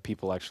do on the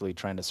people actually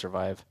trying to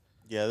survive.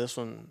 Yeah, this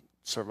one,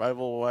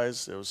 survival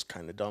wise, it was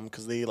kind of dumb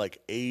because they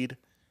like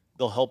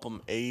they'll help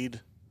them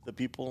aid the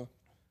people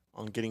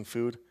on getting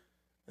food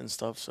and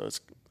stuff. So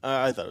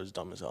I thought it was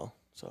dumb as hell.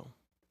 So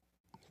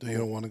Do you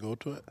don't want to go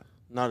to it?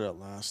 not at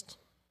last.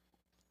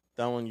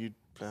 That one,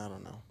 I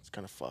don't know. It's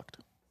kind of fucked.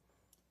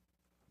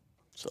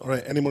 So All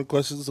right. Any more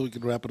questions so we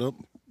can wrap it up?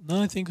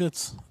 No, I think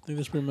that's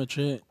pretty much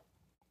it.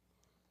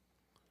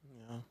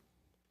 yeah.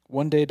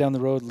 One day down the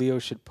road, Leo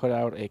should put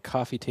out a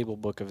coffee table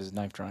book of his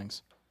knife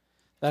drawings.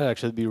 That'd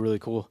actually be really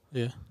cool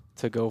Yeah.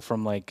 to go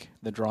from like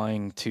the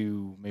drawing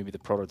to maybe the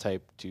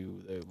prototype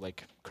to the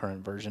like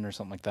current version or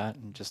something like that,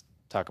 and just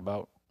talk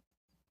about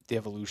the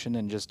evolution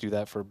and just do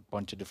that for a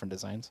bunch of different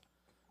designs.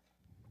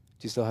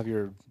 Do you still have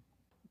your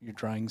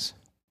drawings,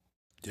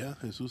 Yeah,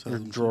 Jesus your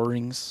has them.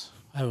 drawings?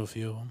 I have a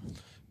few of them.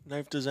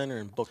 Knife designer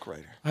and book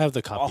writer. I have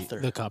the copy. Author.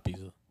 The copies,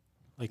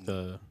 like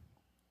the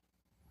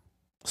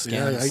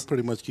Yeah, I scans.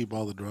 pretty much keep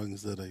all the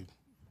drawings that I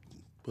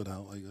put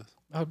out, I guess.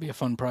 That would be a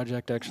fun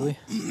project, actually.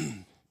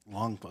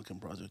 Long fucking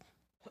project.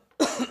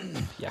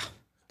 Yeah,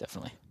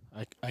 definitely.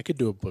 I could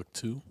do a book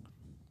too,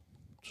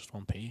 just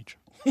 1 page.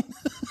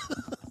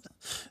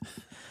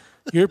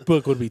 Your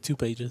book would be 2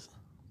 pages.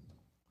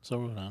 So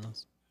we're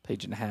honest.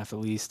 Page and a half at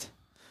least.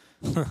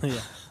 Yeah.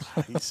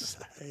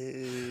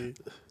 Hey.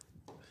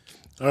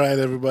 All right,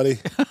 everybody.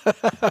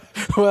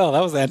 Well,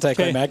 that was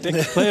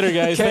anticlimactic. Later,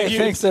 guys. Okay, Thank you.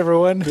 thanks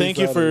everyone. Thank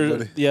you out, for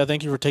everybody.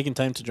 thank you for taking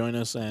time to join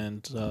us,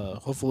 and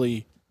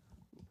hopefully,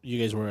 you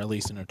guys were at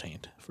least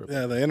entertained. For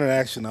Yeah, the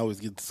interaction always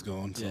gets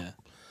going. So. yeah.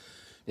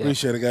 Yeah.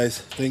 Appreciate it, guys.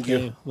 Thank you.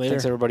 Okay, later.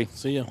 Thanks everybody.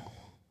 See you.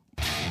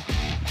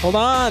 Hold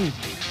on.